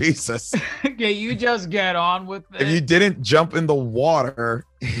 Jesus. Okay, you just get on with it. If you didn't jump in the water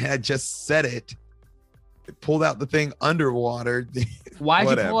and just said it, pulled out the thing underwater. Why'd you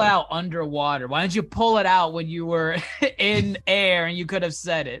whatever. pull it out underwater? Why didn't you pull it out when you were in air and you could have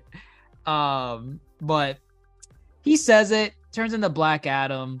said it? But he says it, turns into Black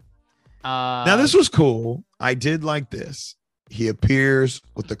Adam. Now, this was cool. I did like this. He appears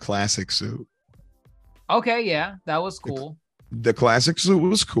with the classic suit. Okay, yeah, that was cool. The classic suit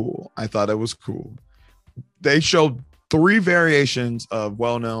was cool. I thought it was cool. They showed 3 variations of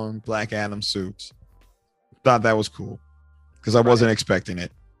well-known Black Adam suits. Thought that was cool because I wasn't expecting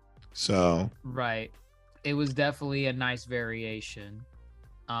it. So Right. It was definitely a nice variation.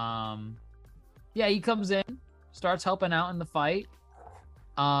 Yeah, he comes in, starts helping out in the fight.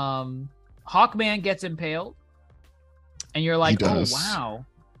 Hawkman gets impaled. And you're like, He oh, does. wow.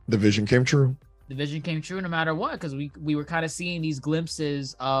 the vision came true. The vision came true no matter what, because we were kind of seeing these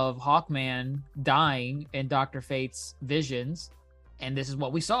glimpses of Hawkman dying in Dr. Fate's visions. And this is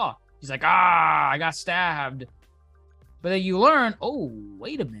what we saw. He's like, I got stabbed. But then you learn, oh,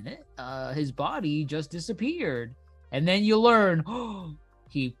 wait a minute. His body just disappeared. And then you learn, oh,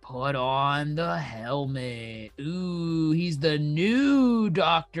 he put on the helmet. Ooh, he's the new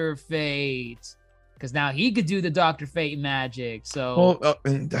Dr. Fate. Because now he could do the Dr. Fate magic. So Well,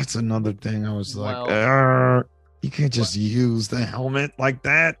 and that's another thing. I was like, Well- you can't just use the helmet like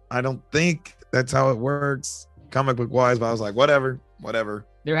that. I don't think that's how it works, comic book wise. But I was like, whatever.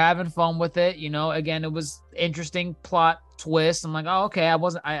 they're having fun with it. You know, again, it was interesting plot twist. I'm like, oh, okay.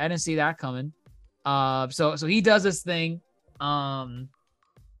 I didn't see that coming. So he does this thing. And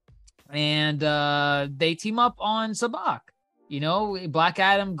they team up on Sabak. You know, Black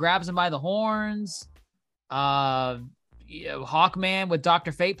Adam grabs him by the horns. Hawkman with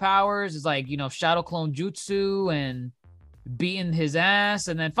Dr. Fate powers is like, Shadow Clone Jutsu and beating his ass.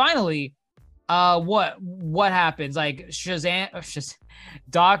 And then finally, what happens? Like Shazam,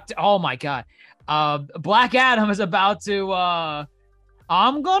 oh my God. Black Adam is about to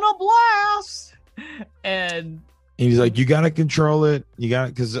I'm gonna blast, and he's like, you gotta control it. You got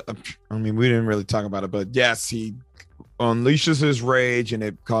it, because I mean, we didn't really talk about it, but yes, he unleashes his rage and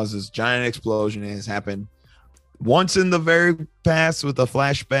it causes giant explosion. And it's happened once in the very past with a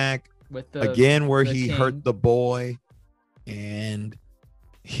flashback with where he king. hurt the boy, and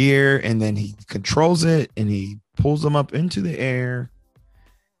here, and then he controls it and he pulls them up into the air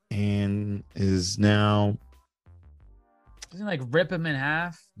and is now. Doesn't he like rip him in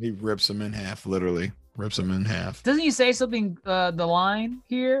half? He rips him in half, literally rips him in half. Doesn't he say something? The line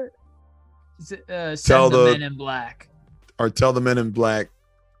here, Tell send the the- men in black. Or tell the men in black.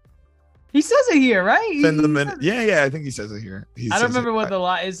 He says it here, right? Send the men. Yeah, I think he says it here. I don't remember what the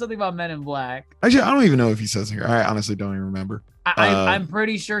line is. Something about Men in Black. Actually, I don't even know if he says it here. I honestly don't even remember. I'm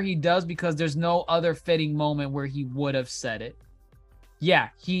pretty sure he does, because there's no other fitting moment where he would have said it.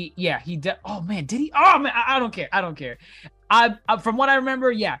 He did. Oh man, did he? Oh man, I don't care. I don't care. I from what I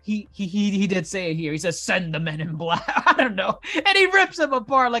remember, he did say it here. He says, "Send the Men in Black." I don't know, and he rips him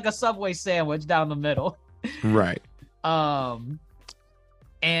apart like a Subway sandwich down the middle. Right.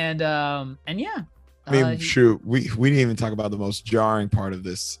 And yeah. I mean, shoot, we didn't even talk about the most jarring part of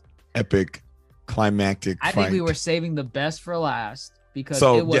this epic climactic I fight. think we were saving the best for last, because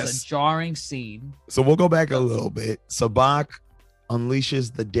So, it was yes. a jarring scene. So we'll go back a little bit. Sabak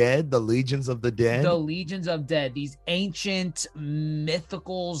unleashes the dead, the legions of the dead. The legions of dead, these ancient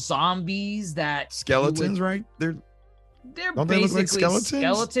mythical zombies that Skeletons, right? They're Don't they look basically like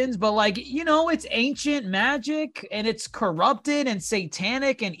skeletons? but like, it's ancient magic and it's corrupted and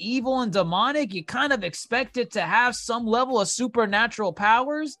satanic and evil and demonic. You kind of expect it to have some level of supernatural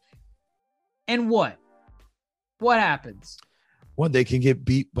powers. And what happens? What, they can get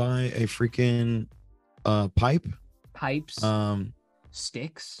beat by a freaking pipe? Pipes,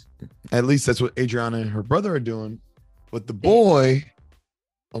 sticks. At least that's what Adriana and her brother are doing. But the boy,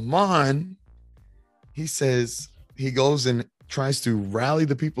 Amon, he says, he goes and tries to rally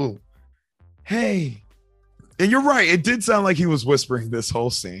the people. Hey, and you're right. It did sound like he was whispering this whole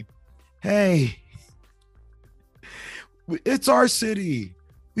scene. Hey, it's our city.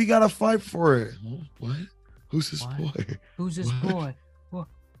 We got to fight for it. Huh? What? Who's this boy? Who's this What? boy? Well,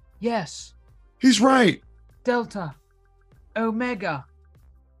 yes, He's right. Delta, Omega.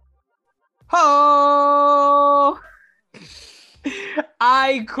 Oh,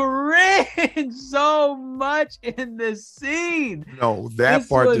 I cringe so much in this scene. No, that This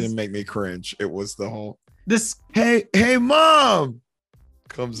part was- didn't make me cringe. It was the whole, This hey, mom,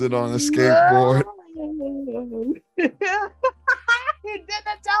 comes in on a skateboard. He did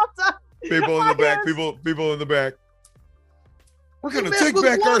the Delta. People in the back. People in the back. We're You gonna messed take with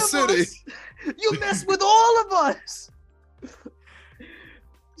back one our of city. us. You messed with all of us.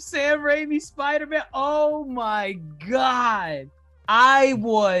 Sam Raimi Spider-Man. Oh my God. I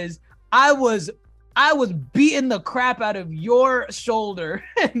was beating the crap out of your shoulder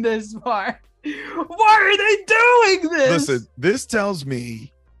in this part. Why are they doing this? Listen, this tells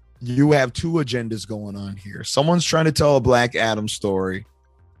me you have two agendas going on here. Someone's trying to tell a Black Adam story,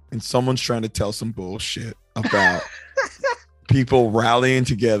 and someone's trying to tell some bullshit about people rallying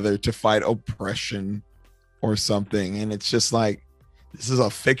together to fight oppression or something. And it's just like, this is a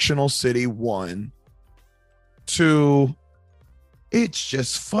fictional city, 1. 2, it's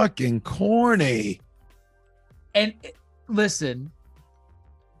just fucking corny. And listen,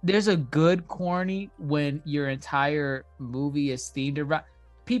 there's a good corny when your entire movie is themed around.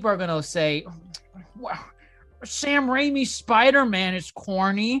 People are gonna say, "Wow, Sam Raimi's Spider-Man is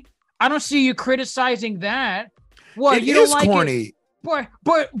corny." I don't see you criticizing that. What, It you don't is like corny it?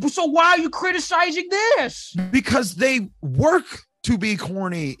 But so why are you criticizing this? because they work to be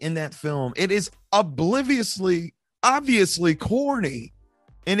corny in that film. It is obviously corny,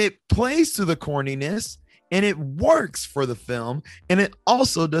 and it plays to the corniness, and it works for the film, and it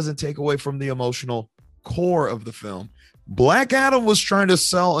also doesn't take away from the emotional core of the film. Black Adam was trying to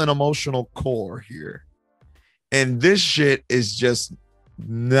sell an emotional core here, and this shit is just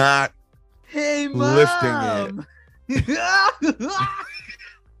not Hey, lifting it.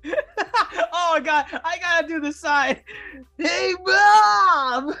 Oh my God, I gotta do the side. Hey,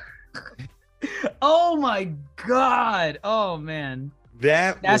 mom. Oh my God. Oh man.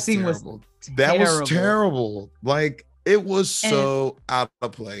 that That was scene was terrible. That was terrible. terrible. Like, it was so out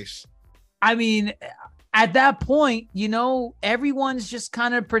of place. I mean, at that point, everyone's just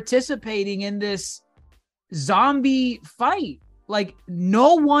kind of participating in this zombie fight. Like,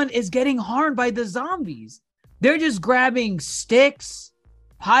 no one is getting harmed by the zombies. They're just grabbing sticks,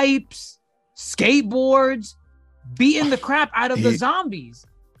 pipes, skateboards, beating the crap out of the zombies.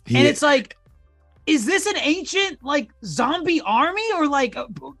 And it's like, is this an ancient like zombie army or like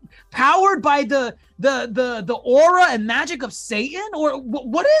powered by the aura and magic of Satan, or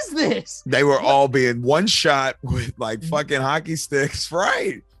what is this? They were all being one shot with like fucking hockey sticks,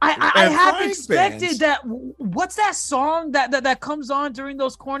 right? I have expected that. What's that song that comes on during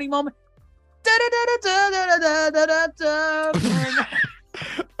those corny moments?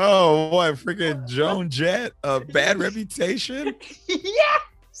 Oh, what freaking Joan Jett, a Bad Reputation?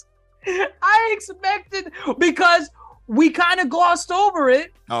 Yes, I expected, because we kind of glossed over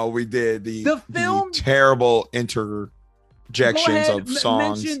it. Oh, we did. The film, the terrible interjections of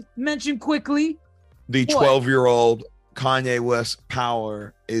songs. Mention quickly. The 12-year-old Kanye West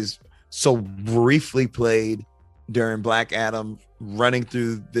Power is so briefly played during Black Adam running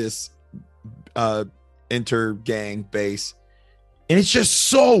through this inter-gang base. And it's just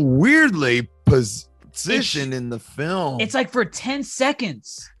so weirdly positioned in the film. It's like for 10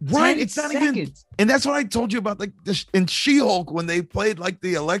 seconds. Right. It's not even. And that's what I told you about, like in She-Hulk, when they played like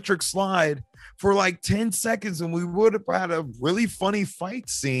the electric slide for like 10 seconds, and we would have had a really funny fight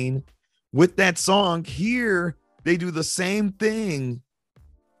scene with that song. Here, they do the same thing.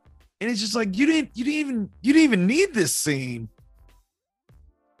 And it's just like, you didn't even need this scene.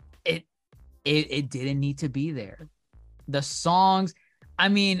 It didn't need to be there. The songs, I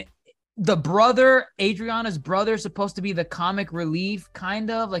mean, the brother, Adriana's brother, is supposed to be the comic relief,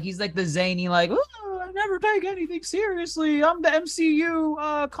 kind of like he's like the zany, like, oh, I never take anything seriously. I'm the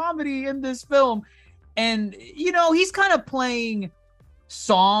MCU comedy in this film, and you know he's kind of playing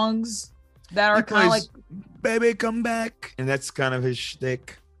songs that are kind of like, "Baby, come back," and that's kind of his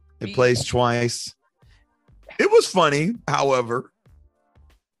shtick. It plays twice. It was funny, however.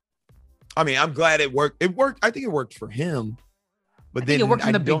 I mean, I'm glad it worked. It worked. I think it worked for him. But then it worked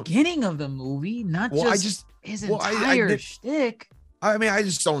from the beginning of the movie, not just his entire shtick. I mean, I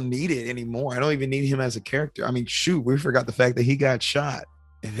just don't need it anymore. I don't even need him as a character. I mean, shoot, we forgot the fact that he got shot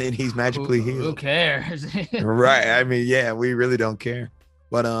and then he's magically healed. Who cares? Right. I mean, yeah, we really don't care.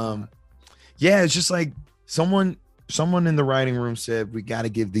 But yeah, it's just like someone in the writing room said, we got to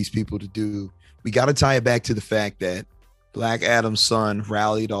give these people we got to tie it back to the fact that Black Adam's son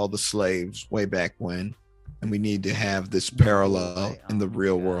rallied all the slaves way back when, and we need to have this parallel in the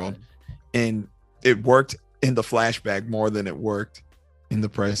real world. And it worked in the flashback more than it worked in the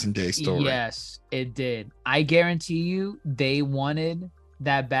present day story. Yes, it did. I guarantee you they wanted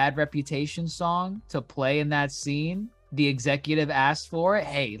that Bad Reputation song to play in that scene. The executive asked for it.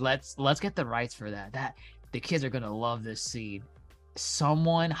 Hey, let's get the rights for that. The kids are going to love this scene.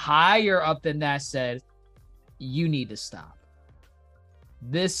 Someone higher up than that said, you need to stop.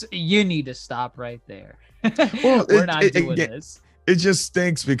 You need to stop right there. Well, We're not doing this. It just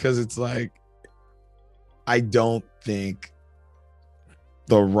stinks because it's like, I don't think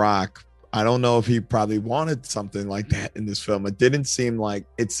The Rock, I don't know if he probably wanted something like that in this film. It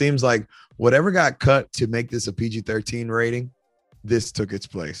seems like whatever got cut to make this a PG-13 rating, this took its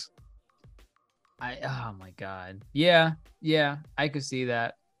place. Oh my God. Yeah, I could see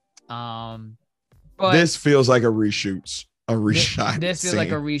that. But this feels like a reshot. This feels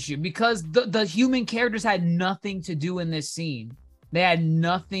like a reshoot because the human characters had nothing to do in this scene. They had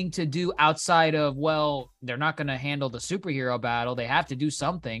nothing to do outside of, well, they're not going to handle the superhero battle. They have to do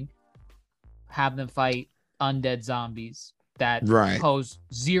something. Have them fight undead zombies that pose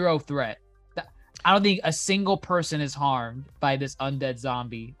zero threat. I don't think a single person is harmed by this undead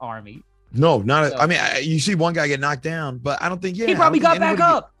zombie army. No, I mean, you see one guy get knocked down, but I don't think, he probably got back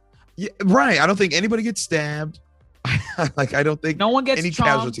up. Yeah, right. I don't think anybody gets stabbed. Like, I don't think no one gets any chomped.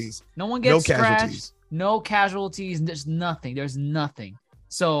 Casualties. No one gets scratched. No casualties. There's nothing.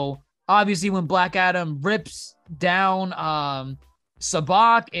 So obviously when Black Adam rips down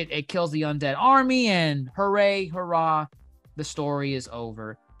Sabak, it kills the undead army, and hooray, hurrah, the story is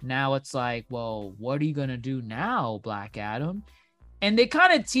over. Now it's like, well, what are you gonna do now, Black Adam? And they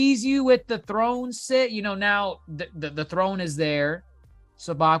kind of tease you with the throne sit. You know, now the throne is there.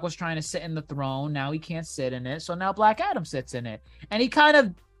 Sabak was trying to sit in the throne. Now he can't sit in it. So now Black Adam sits in it. And he kind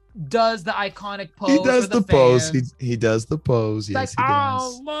of does the iconic pose. He does the pose. He does the pose. Yes, like, he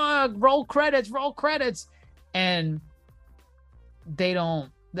does. Oh, look, roll credits. And they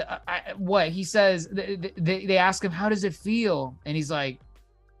don't. What he says, they ask him, how does it feel? And he's like,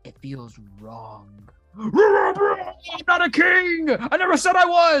 it feels wrong. I'm not a king. I never said I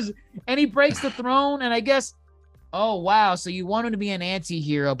was. And he breaks the throne. And I guess, oh wow, so you want him to be an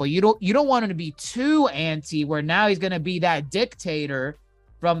anti-hero, but you don't want him to be too anti, where now he's gonna be that dictator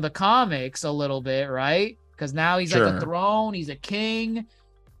from the comics a little bit, right? Because now he's like a throne, he's a king.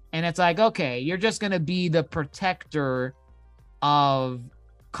 And it's like, okay, you're just gonna be the protector of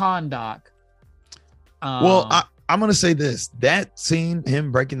Kahndaq. Well, I'm gonna say this: that scene,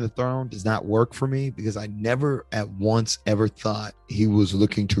 him breaking the throne, does not work for me because I never at once ever thought he was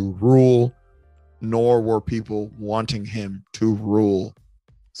looking to rule, nor were people wanting him to rule.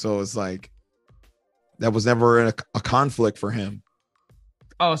 So it's like that was never a conflict for him.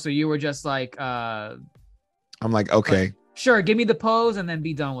 Oh, so you were just like, I'm like, okay, sure, give me the pose and then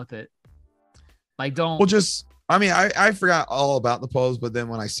be done with it. Like, don't. well, just. I mean, I forgot all about the pose, but then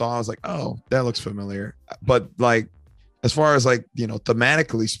when I saw, I was like, oh, that looks familiar. But like, as far as like, you know,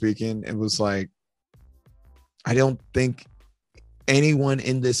 thematically speaking, it was like, I don't think anyone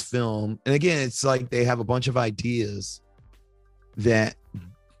in this film, and again, it's like they have a bunch of ideas that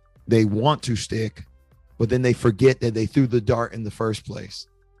they want to stick, but then they forget that they threw the dart in the first place.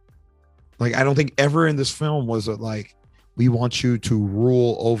 Like, I don't think ever in this film was it like, we want you to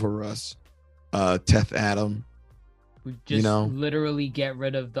rule over us, Teth Adam. We just literally get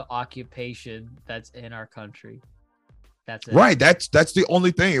rid of the occupation that's in our country. That's it. Right. That's the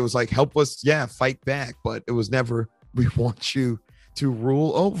only thing. It was like, help us, fight back. But it was never, we want you to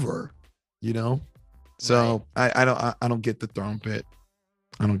rule over, you know? So right. I don't get the throne bit.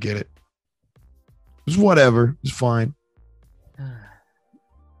 I don't get it. It's whatever. It's fine.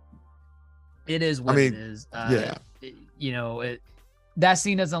 It is what it is. That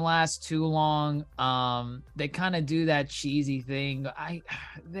scene doesn't last too long. They kind of do that cheesy thing.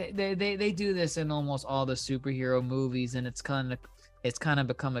 They do this in almost all the superhero movies, and it's kind of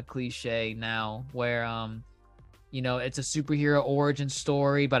become a cliche now, where it's a superhero origin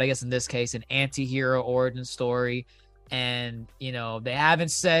story, but I guess in this case an anti-hero origin story, and they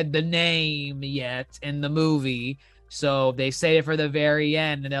haven't said the name yet in the movie, so they say it for the very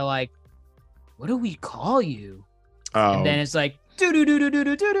end, and they're like, "What do we call you?" And then it's like, you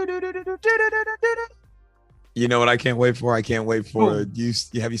know what I can't wait for? I can't wait for you.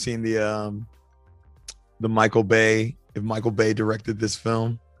 Have you seen the Michael Bay? If Michael Bay directed this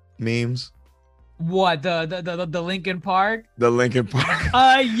film, memes. What, the Linkin Park? The Linkin Park.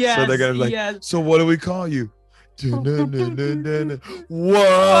 Yes. So they're gonna be like, yes. So what do we call you? What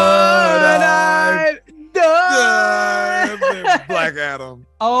I've done. Black Adam.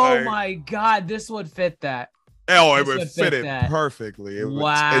 Oh my God, this would fit that. Oh, it would fit it perfectly.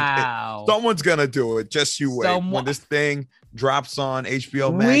 Wow. Someone's gonna do it. Just you wait. When this thing drops on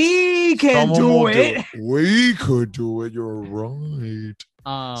HBO Max, we can do it. We could do it. You're right.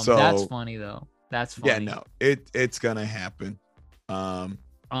 So that's funny though. That's funny. Yeah, no, it's gonna happen.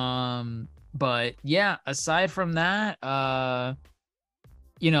 But yeah, aside from that, so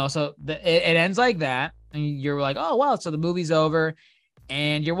it ends like that, and you're like, oh well, so the movie's over,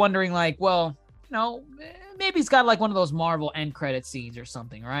 and you're wondering like, well, maybe it's got like one of those Marvel end credit scenes or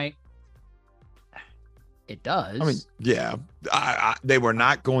something, right? It does. I mean, yeah, they were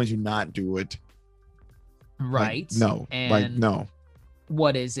not going to not do it, right? No.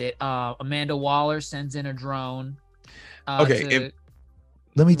 What is it? Amanda Waller sends in a drone. Okay.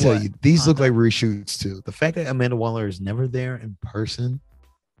 Let me tell you, these look like reshoots too. The fact that Amanda Waller is never there in person,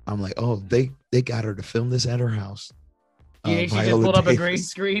 I'm like, oh, they got her to film this at her house. Yeah, she just pulled up a green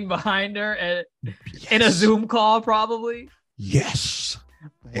screen behind her in a Zoom call, probably. Yes.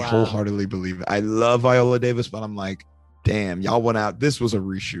 Wow. I wholeheartedly believe it. I love Viola Davis, but I'm like, damn, y'all went out. This was a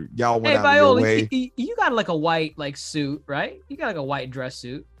reshoot. Y'all went out Viola, of your way. You got like a white suit, right? You got like a white dress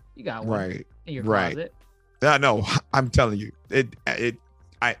suit. You got one in your closet. No, I'm telling you,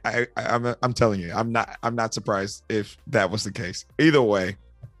 I'm telling you, I'm not surprised if that was the case. Either way,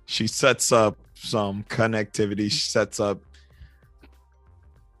 she sets up some connectivity. She sets up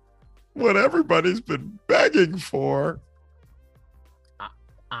what everybody's been begging for.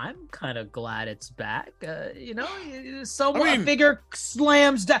 I'm kind of glad it's back. A figure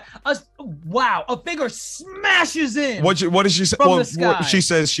slams down. A figure smashes in. What did she say? From the sky.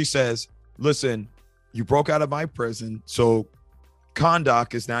 She says, listen, you broke out of my prison, so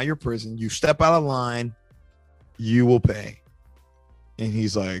Kahndaq is now your prison. You step out of line, you will pay. And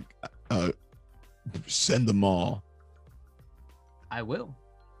he's like, send them all. I will.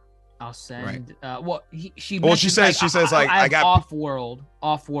 I'll send. Right. She says I got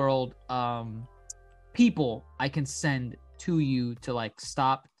off-world people I can send to you to like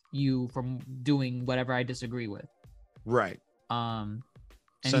stop you from doing whatever I disagree with. Right. And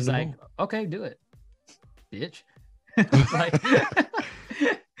send he's like, all. okay, do it, bitch.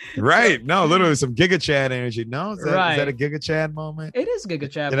 Right. No, literally some Giga Chad energy. No, is that a Giga Chad moment? It is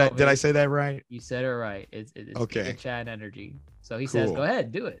Giga Chad moment. Did I say that right? You said it right. It's okay. Giga Chad energy. So he says, go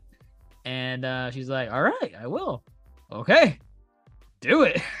ahead, do it. And she's like, all right, I will. Okay, do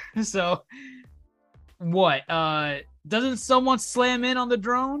it. So what? Doesn't someone slam in on the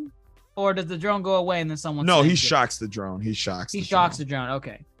drone? Or does the drone go away and then someone No, he slams it? shocks the drone. He shocks the drone.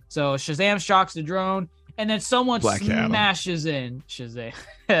 Okay. So Shazam shocks the drone, and then someone Black Adam. smashes in. Shazam.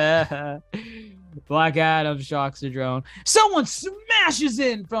 Black Adam shocks the drone. Someone smashes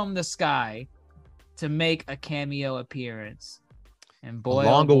in from the sky to make a cameo appearance. And boy,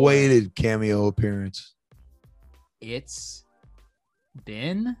 long-awaited cameo appearance. It's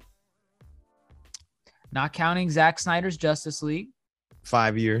been, not counting Zack Snyder's Justice League,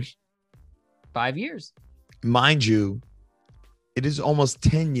 5 years. 5 years. Mind you, it is almost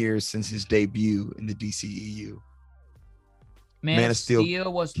 10 years since his debut in the DCEU. Man of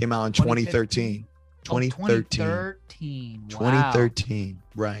Steel was came out in 2013. 2013. Wow. 2013,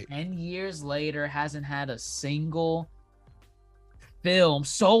 right. 10 years later, hasn't had a single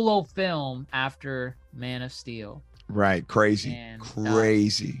solo film after Man of Steel. Right, crazy. And,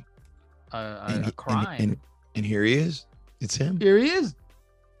 crazy. A crime. And here he is. It's him. Here he is.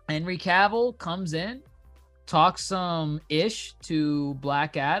 Henry Cavill comes in, talks some ish to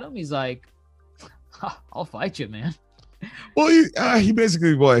Black Adam. He's like, I'll fight you, man. Well,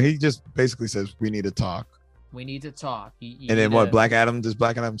 he just basically says, we need to talk. We need to talk. And then what? Does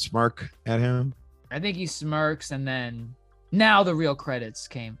Black Adam smirk at him? I think he smirks, and then now the real credits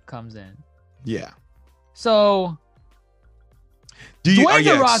comes in. Yeah. So Dwayne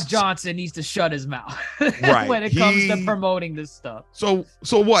The Rock Johnson needs to shut his mouth right. when it comes to promoting this stuff. So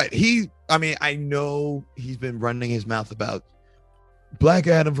what? I know he's been running his mouth about Black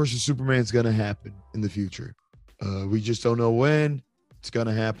Adam versus Superman is going to happen in the future. We just don't know when it's going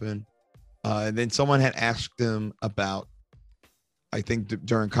to happen. And then someone had asked him about, I think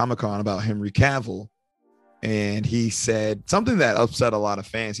during Comic-Con, about Henry Cavill. And he said something that upset a lot of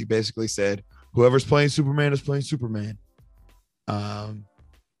fans. He basically said, whoever's playing Superman is playing Superman.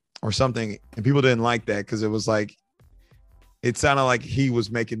 Or something. And people didn't like that because it sounded like he was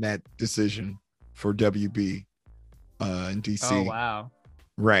making that decision for WB in DC. Oh, wow.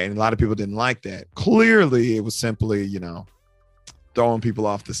 Right. And a lot of people didn't like that. Clearly, it was simply, throwing people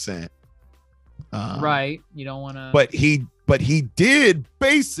off the scent. Right. You don't want to. But he did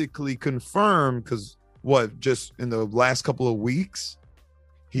basically confirm, because just in the last couple of weeks,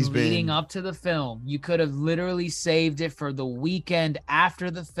 he's leading up to the film. You could have literally saved it for the weekend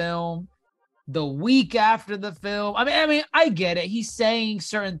after the film, the week after the film. I mean, I get it. He's saying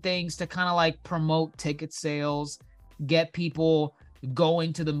certain things to kind of like promote ticket sales, get people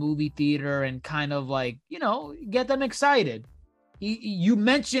going to the movie theater and kind of like, get them excited. You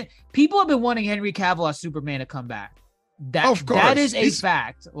mentioned people have been wanting Henry Cavill as Superman to come back. That is a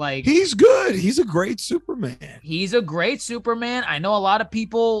fact. Like, he's good. He's a great Superman. He's a great Superman. I know a lot of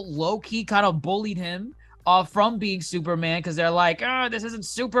people low-key kind of bullied him from being Superman because they're like, this isn't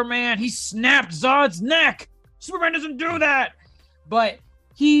Superman. He snapped Zod's neck. Superman doesn't do that. But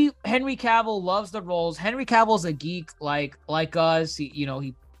Henry Cavill loves the roles. Henry Cavill's a geek like us.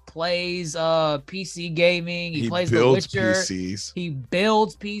 He plays PC gaming. He plays The Witcher. PCs. He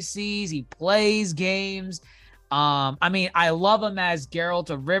builds PCs. He plays games. I love him as Geralt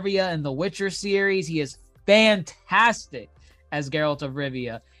of Rivia in the Witcher series. He is fantastic as Geralt of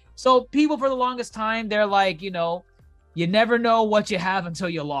Rivia. So people for the longest time, they're like, you never know what you have until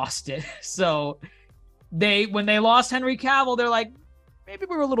you lost it. So when they lost Henry Cavill, they're like, maybe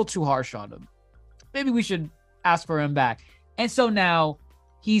we were a little too harsh on him. Maybe we should ask for him back. And so now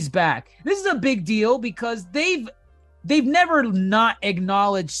he's back. This is a big deal because they've never not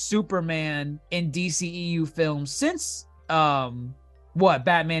acknowledged Superman in DCEU films since Batman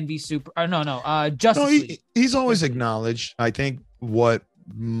v Super Justice League. He's always acknowledged. I think what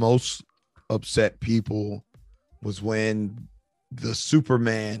most upset people was when the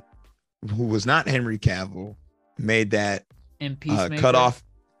Superman, who was not Henry Cavill, made that cut off.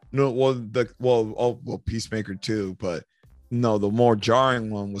 Peacemaker too, but no, the more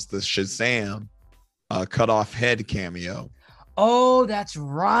jarring one was the Shazam cut off head cameo. Oh, that's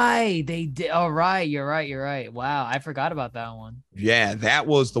right. They did. Oh, right. You're right. Wow, I forgot about that one. Yeah, that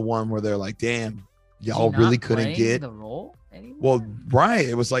was the one where they're like, "Damn, y'all really couldn't get the role anymore?" Well, right.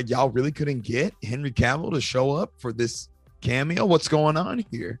 It was like y'all really couldn't get Henry Cavill to show up for this cameo. What's going on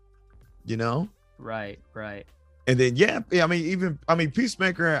here? Right. And then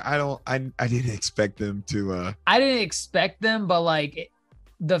Peacemaker. I didn't expect them to. I didn't expect them, but like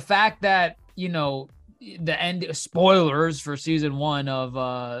the fact that the end spoilers for season 1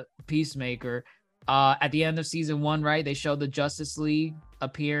 of Peacemaker. At the end of season 1, right? They showed the Justice League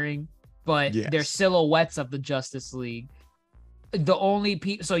appearing, but they're silhouettes of the Justice League. The only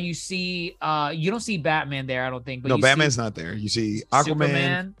so you see, you don't see Batman there, I don't think. But no, Batman's not there. You see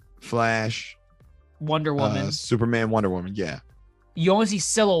Aquaman, Flash, Wonder Woman. Superman, Wonder Woman. Yeah. You only see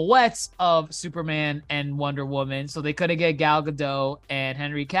silhouettes of Superman and Wonder Woman, so they couldn't get Gal Gadot and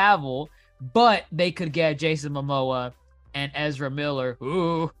Henry Cavill, but they could get Jason Momoa and Ezra Miller,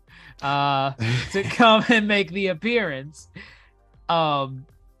 to come and make the appearance.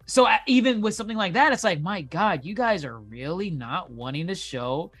 So even with something like that, it's like, my God, you guys are really not wanting to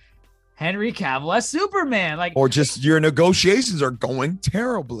show Henry Cavill as Superman, like, or just your negotiations are going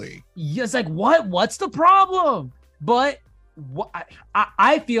terribly. It's like, what's the problem? But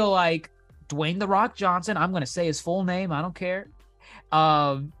I feel like Dwayne The Rock Johnson, I'm going to say his full name, I don't care.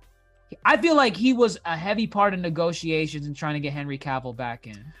 I feel like he was a heavy part of negotiations and trying to get Henry Cavill back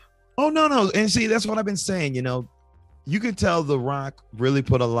in. Oh, no. And see, that's what I've been saying. You know, you can tell The Rock really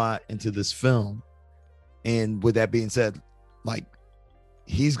put a lot into this film. And with that being said, like,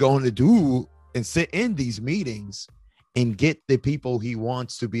 he's going to do and sit in these meetings and get the people he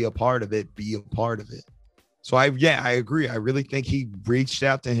wants to be a part of it. So I agree. I really think he reached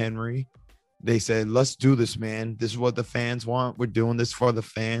out to Henry. They said, let's do this, man. This is what the fans want. We're doing this for the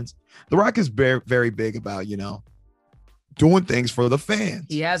fans. The Rock is very, very big about, you know, doing things for the fans.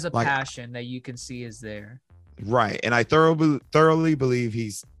 He has a passion that you can see is there. Right. And I thoroughly believe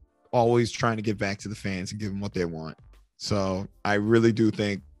he's always trying to give back to the fans and give them what they want. So I really do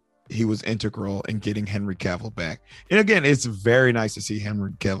think he was integral in getting Henry Cavill back. And again, it's very nice to see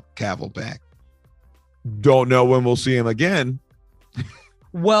Henry Cavill back. Don't know when we'll see him again.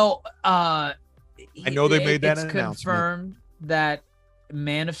 Well, I know they made that announcement. It's confirmed that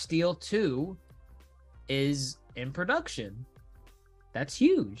Man of Steel 2 is in production. That's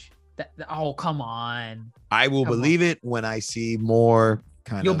huge. Oh, come on. I will believe it when I see more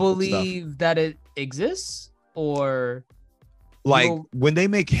kind You'll of believe stuff. that it exists, or like when they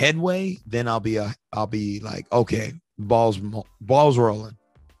make headway, then I'll be like, okay, balls rolling.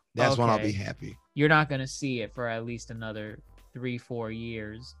 That's when I'll be happy. You're not going to see it for at least another 3-4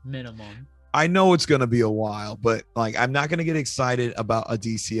 years minimum. I know it's going to be a while, but like, I'm not going to get excited about a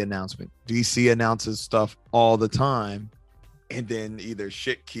DC announcement. DC announces stuff all the time, and then either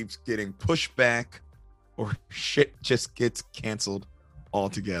shit keeps getting pushed back or shit just gets canceled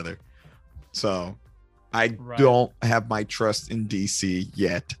altogether. So I don't have my trust in DC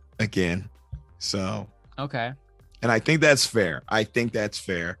yet again. So, okay. And I think that's fair. I think that's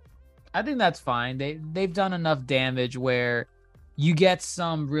fine. They've done enough damage where you get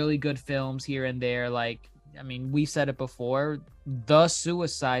some really good films here and there. Like, I mean, we've said it before, The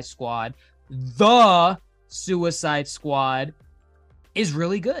Suicide Squad is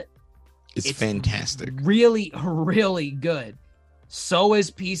really good. It's fantastic. Really, really good. So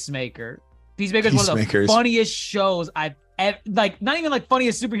is Peacemaker. Peacemaker's one of the funniest shows I've ever, like, not even like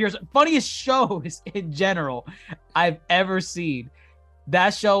funniest superheroes, funniest shows in general I've ever seen.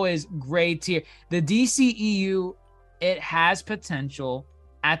 That show is great tier. The DCEU, it has potential.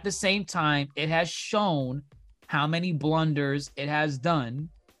 At the same time, it has shown how many blunders it has done.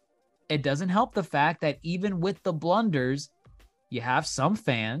 It doesn't help the fact that even with the blunders, you have some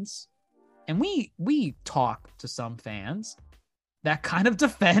fans, and we talk to some fans that kind of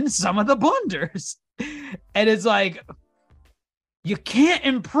defend some of the blunders. And it's like, you can't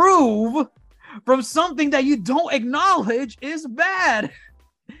improve from something that you don't acknowledge is bad.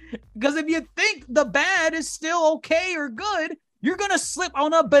 Because if you think the bad is still okay or good, you're going to slip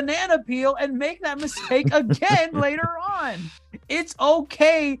on a banana peel and make that mistake again later on. It's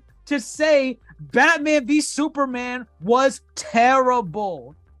okay to say Batman v Superman was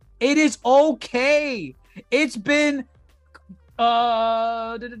terrible. It is okay. It's been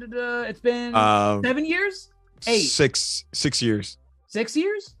 7 years? 8. 6 years. 6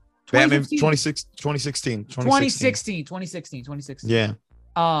 years? Batman 2016. Yeah.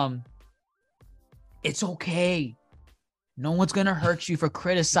 It's okay. No one's gonna hurt you for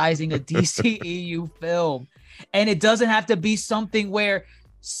criticizing a DCEU film. And it doesn't have to be something where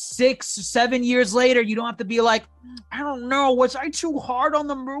 6-7 years later you don't have to be like, I don't know, was I too hard on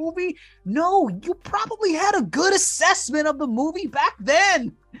the movie? No, you probably had a good assessment of the movie back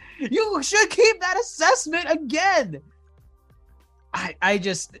then. You should keep that assessment again. I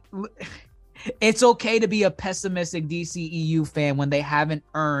just, it's okay to be a pessimistic DCEU fan when they haven't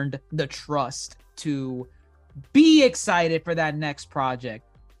earned the trust to be excited for that next project.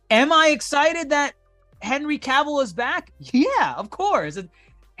 Am I excited that Henry Cavill is back? Yeah, of course.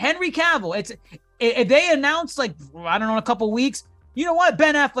 Henry Cavill. If they announce, like, I don't know, in a couple weeks, you know what?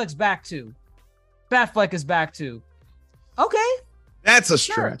 Ben Affleck's back too. Batfleck is back too. Okay. That's a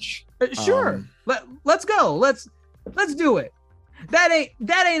stretch. Sure. Let's go. Let's do it. That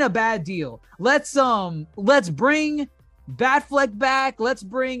ain't a bad deal. Let's bring Batfleck back. Let's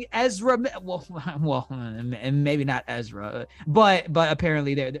bring Ezra. Well, and maybe not Ezra, but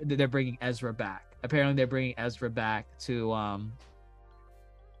apparently they're bringing Ezra back. Apparently they're bringing Ezra back to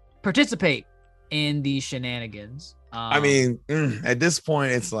participate in these shenanigans. I mean, at this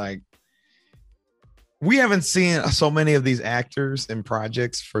point, it's like we haven't seen so many of these actors in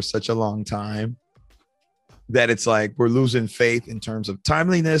projects for such a long time that it's like we're losing faith in terms of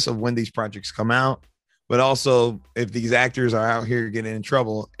timeliness of when these projects come out. But also, if these actors are out here getting in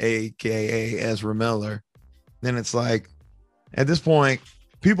trouble, aka Ezra Miller, then it's like at this point,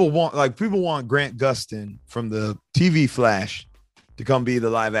 people want Grant Gustin from the TV Flash to come be the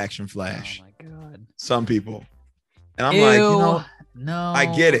live action Flash. Oh my God. Some people. And I'm Ew, like, no. I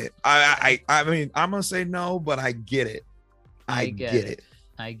get it. I mean, I'm gonna say no, but I get it. I get it.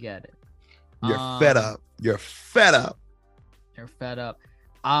 I get it. You're fed up. You're fed up. You're fed up.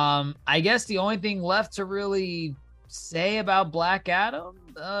 I guess the only thing left to really say about Black Adam,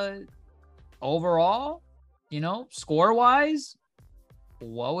 overall, score wise,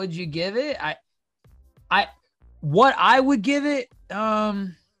 what would you give it? What I would give it,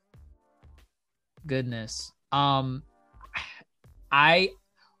 goodness. I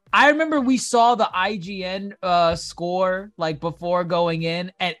remember we saw the IGN score like before going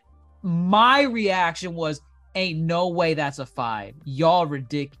in, and my reaction was, ain't no way that's a 5. Y'all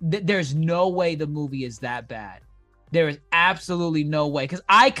ridiculous. There's no way the movie is that bad. There is absolutely no way. Because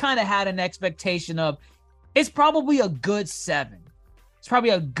I kind of had an expectation of it's probably a good 7. It's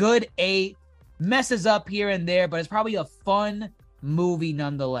probably a good 8. Messes up here and there, but it's probably a fun movie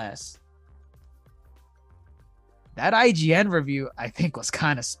nonetheless. That IGN review, I think, was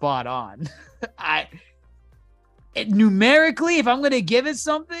kind of spot on. Numerically, if I'm going to give it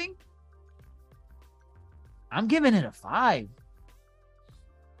something, I'm giving it a 5.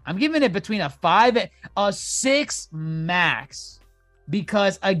 I'm giving it between a 5 and a 6 max.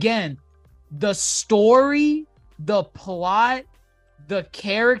 Because, again, the story, the plot, the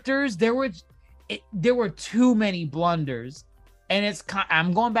characters, there were too many blunders. And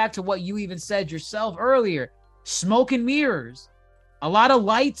I'm going back to what you even said yourself earlier. Smoke and mirrors. A lot of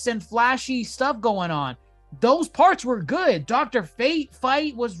lights and flashy stuff going on. Those parts were good. Dr. Fate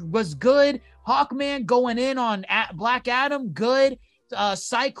fight was good. Hawkman going in on Black Adam, good.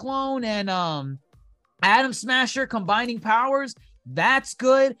 Cyclone and Atom Smasher combining powers, that's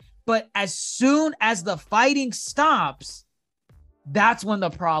good. But as soon as the fighting stops, that's when the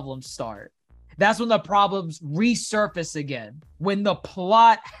problems start. That's when the problems resurface again. When the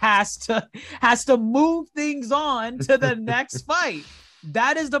plot has to move things on to the next fight.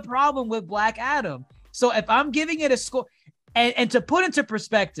 That is the problem with Black Adam. So if I'm giving it a score, and to put into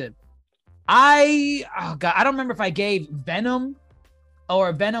perspective, I don't remember if I gave Venom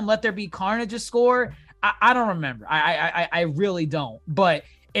or Venom Let There Be Carnage a score. I don't remember. I really don't. But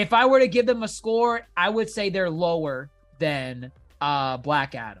if I were to give them a score, I would say they're lower than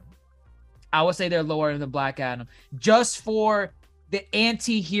Black Adam. I would say they're lower than Black Adam just for the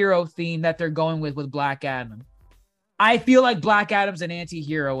anti-hero theme that they're going with Black Adam. I feel like Black Adam's an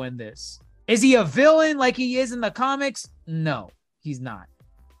anti-hero in this. Is he a villain like he is in the comics? No, he's not.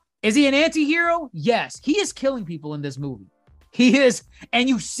 Is he an anti-hero? Yes. He is killing people in this movie. He is, and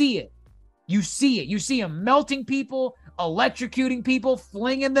you see it. You see it. You see him melting people, electrocuting people,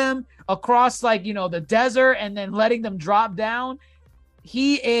 flinging them across the desert and then letting them drop down.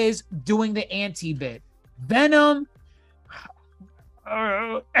 He is doing the anti-bit. Venom,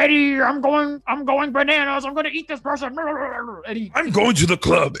 Eddie, I'm going bananas. I'm going to eat this person. Eddie, I'm going to the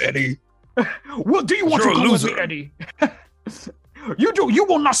club, Eddie. Well, do you want to go with me, Eddie? You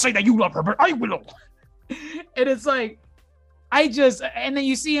will not say that you love her, but I will. And it's like, and then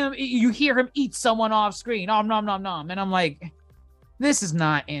you see him, you hear him eat someone off screen. Nom, nom, nom, nom. And I'm like, this is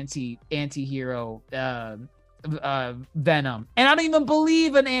not anti-hero Venom. And I don't even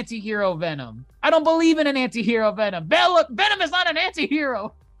believe in anti-hero Venom. I don't believe in an anti-hero Venom. Venom is not an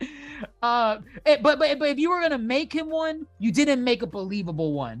anti-hero. But if you were going to make him one, you didn't make a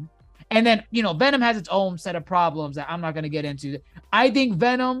believable one. And then, Venom has its own set of problems that I'm not going to get into. I think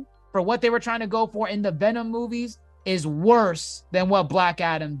Venom, for what they were trying to go for in the Venom movies, is worse than what Black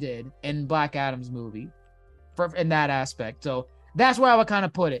Adam did in Black Adam's movie in that aspect. So that's where I would kind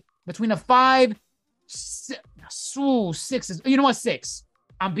of put it. Between a 5, 6 is, 6.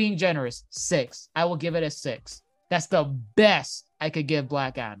 I'm being generous. 6. I will give it a 6. That's the best I could give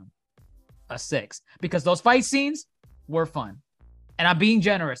Black Adam. A 6. Because those fight scenes were fun. And I'm being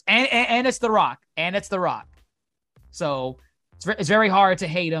generous. And it's The Rock. And it's The Rock. So it's very hard to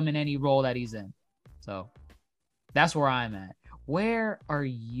hate him in any role that he's in. So that's where I'm at. Where are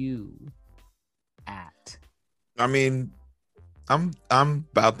you at? I mean, I'm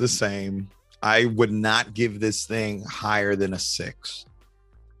about the same. I would not give this thing higher than a 6.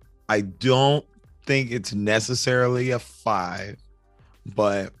 I don't think it's necessarily a 5,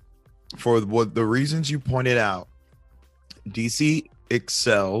 but for what the reasons you pointed out, DC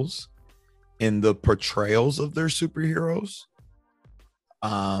excels in the portrayals of their superheroes,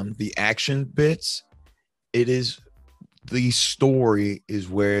 the action bits. It is the story is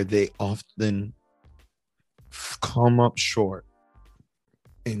where they often come up short,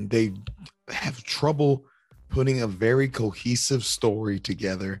 and they have trouble putting a very cohesive story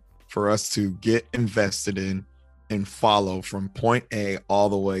together for us to get invested in and follow from point A all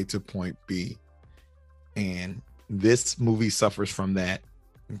the way to point B. And this movie suffers from that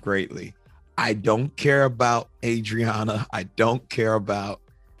greatly. I don't care about Adriana. I don't care about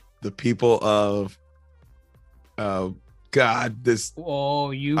the people of God, this.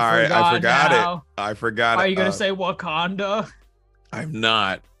 Oh, you all right, forgot. I forgot now. it. I forgot it. Are you gonna say Wakanda? I'm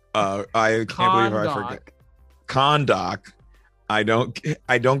not. I can't believe I forgot. Kahndaq. I don't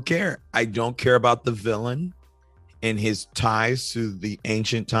care. I don't care about the villain and his ties to the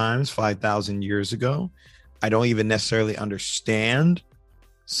ancient times 5,000 years ago. I don't even necessarily understand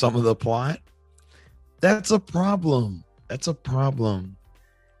some of the plot. That's a problem.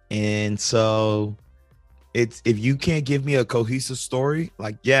 And so it's, if you can't give me a cohesive story,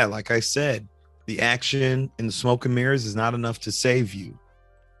 like I said, the action in the smoke and mirrors is not enough to save you.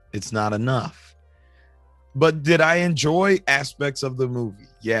 It's not enough. But did I enjoy aspects of the movie?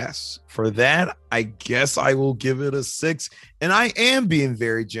 Yes. For that, I guess I will give it a 6. And I am being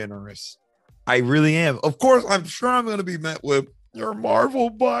very generous. I really am. Of course, I'm sure I'm going to be met with your Marvel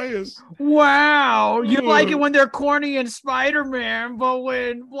bias. Wow. You like it when they're corny in Spider-Man, but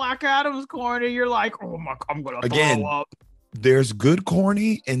when Black Adam's corny, you're like, oh my, I'm going to throw up. There's good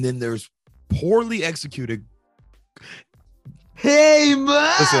corny, and then there's poorly executed. Hey,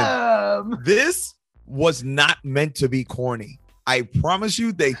 Mom! Listen, this was not meant to be corny. I promise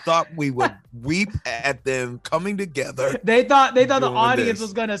you, they thought we would weep at them coming together. They thought the audience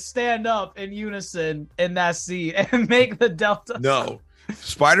was gonna stand up in unison in that scene and make the Delta. No,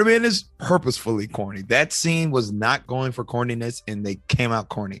 Spider-Man is purposefully corny. That scene was not going for corniness, and they came out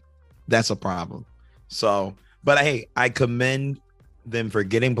corny. That's a problem. So, but hey, I commend them for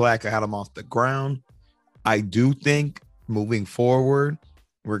getting Black Adam off the ground. I do think moving forward,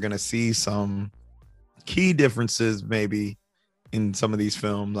 we're gonna see some key differences maybe in some of these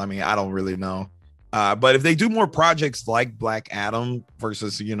films. I mean, I don't really know. But if they do more projects like Black Adam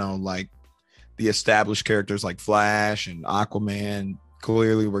versus, like the established characters like Flash and Aquaman,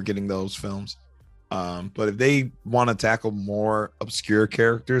 clearly we're getting those films. But if they want to tackle more obscure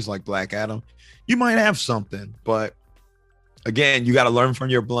characters like Black Adam, you might have something. But again, you got to learn from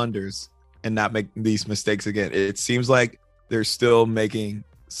your blunders and not make these mistakes again. It seems like they're still making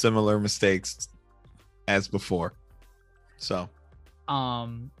similar mistakes as before. So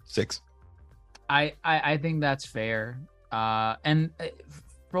 6. I think that's fair. And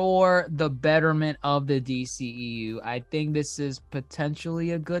for the betterment of the DCEU, I think this is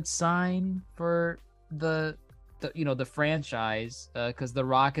potentially a good sign for the franchise, because The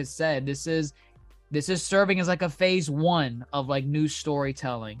Rock has said this is serving as like a phase 1 of like new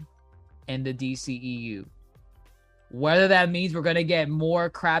storytelling in the DCEU. Whether that means we're gonna get more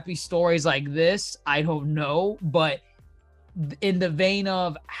crappy stories like this, I don't know, but in the vein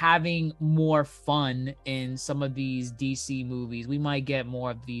of having more fun in some of these DC movies, we might get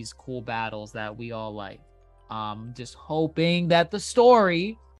more of these cool battles that we all like. Just hoping that the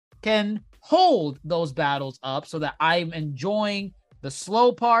story can hold those battles up so that I'm enjoying the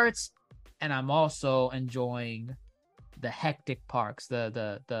slow parts and I'm also enjoying the hectic parts,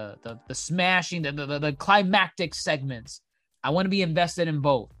 the smashing, the climactic segments. I want to be invested in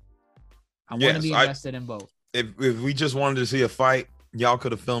both. I want to be invested in both. If we just wanted to see a fight, y'all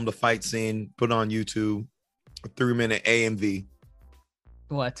could have filmed a fight scene, put on YouTube, a 3-minute AMV.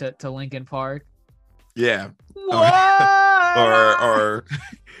 What, to Linkin Park? Yeah.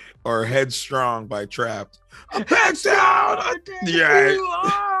 or Headstrong by Trapped. I'm back down. Yeah.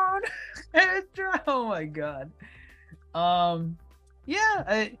 Oh my god.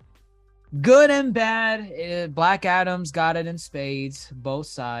 Good and bad. Black Adam's got it in spades, both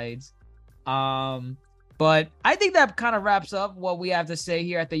sides. But I think that kind of wraps up what we have to say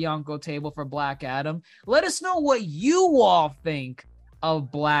here at the Yonko table for Black Adam. Let us know what you all think of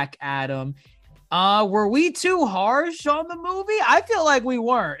Black Adam. Were we too harsh on the movie? I feel like we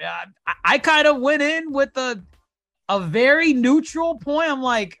weren't. I kind of went in with a very neutral point. I'm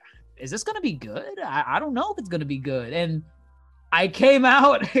like, is this going to be good? I don't know if it's going to be good. And I came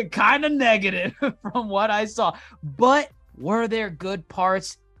out kind of negative from what I saw. But Were there good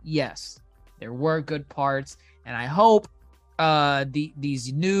parts? Yes, there were good parts. And I hope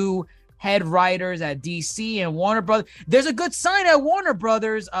these new head writers at DC and Warner Brothers, there's a good sign at Warner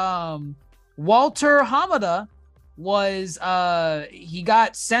Brothers. Walter Hamada he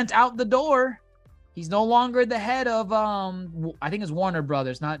got sent out the door. He's no longer the head of, I think it's Warner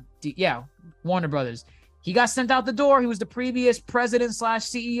Brothers, Warner Brothers. He got sent out the door. He was the previous president /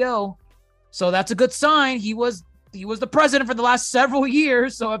 CEO. So that's a good sign. He was the president for the last several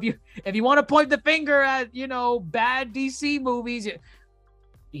years. So if you want to point the finger at, bad DC movies,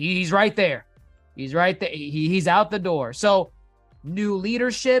 he's right there. He's right there. He's out the door. So new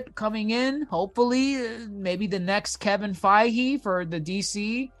leadership coming in, hopefully, maybe the next Kevin Feige for the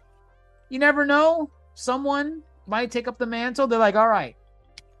DC. You never know. Someone might take up the mantle. They're like, all right,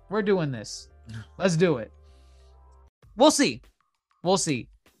 we're doing this. Let's do it. We'll see.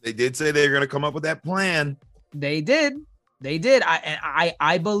 They did say they're going to come up with that plan. They did.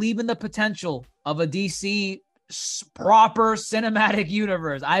 I believe in the potential of a DC proper cinematic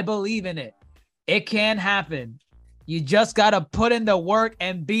universe. I believe in it. It can happen. You just got to put in the work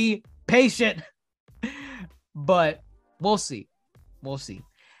and be patient. But we'll see.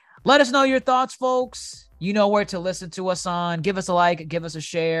 Let us know your thoughts, folks. You know where to listen to us on. Give us a like, give us a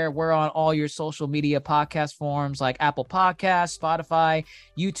share. We're on all your social media podcast forums like Apple Podcasts, Spotify,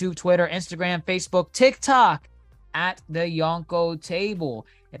 YouTube, Twitter, Instagram, Facebook, TikTok at the Yonko Table.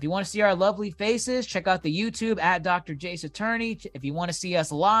 If you want to see our lovely faces, check out the YouTube at Dr. Jace Attorney. If you want to see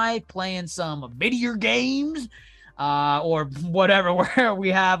us live playing some video games or whatever where we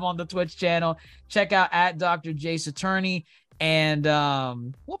have on the Twitch channel, check out at Dr. Jace Attorney. And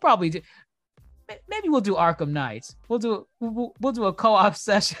we'll probably do. Maybe we'll do Arkham Knights. We'll do a co-op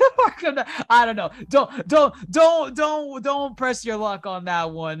session. I don't know. Don't press your luck on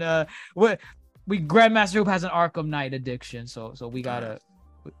that one. Grandmaster Hoop has an Arkham Knight addiction, so we gotta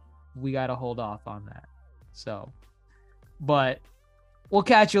hold off on that. So, but we'll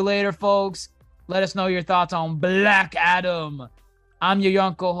catch you later, folks. Let us know your thoughts on Black Adam. I'm your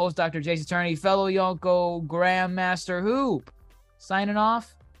Yonko host, Dr. Jace Attorney, fellow Yonko Grandmaster Hoop. Signing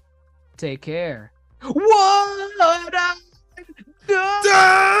off. Take care. What?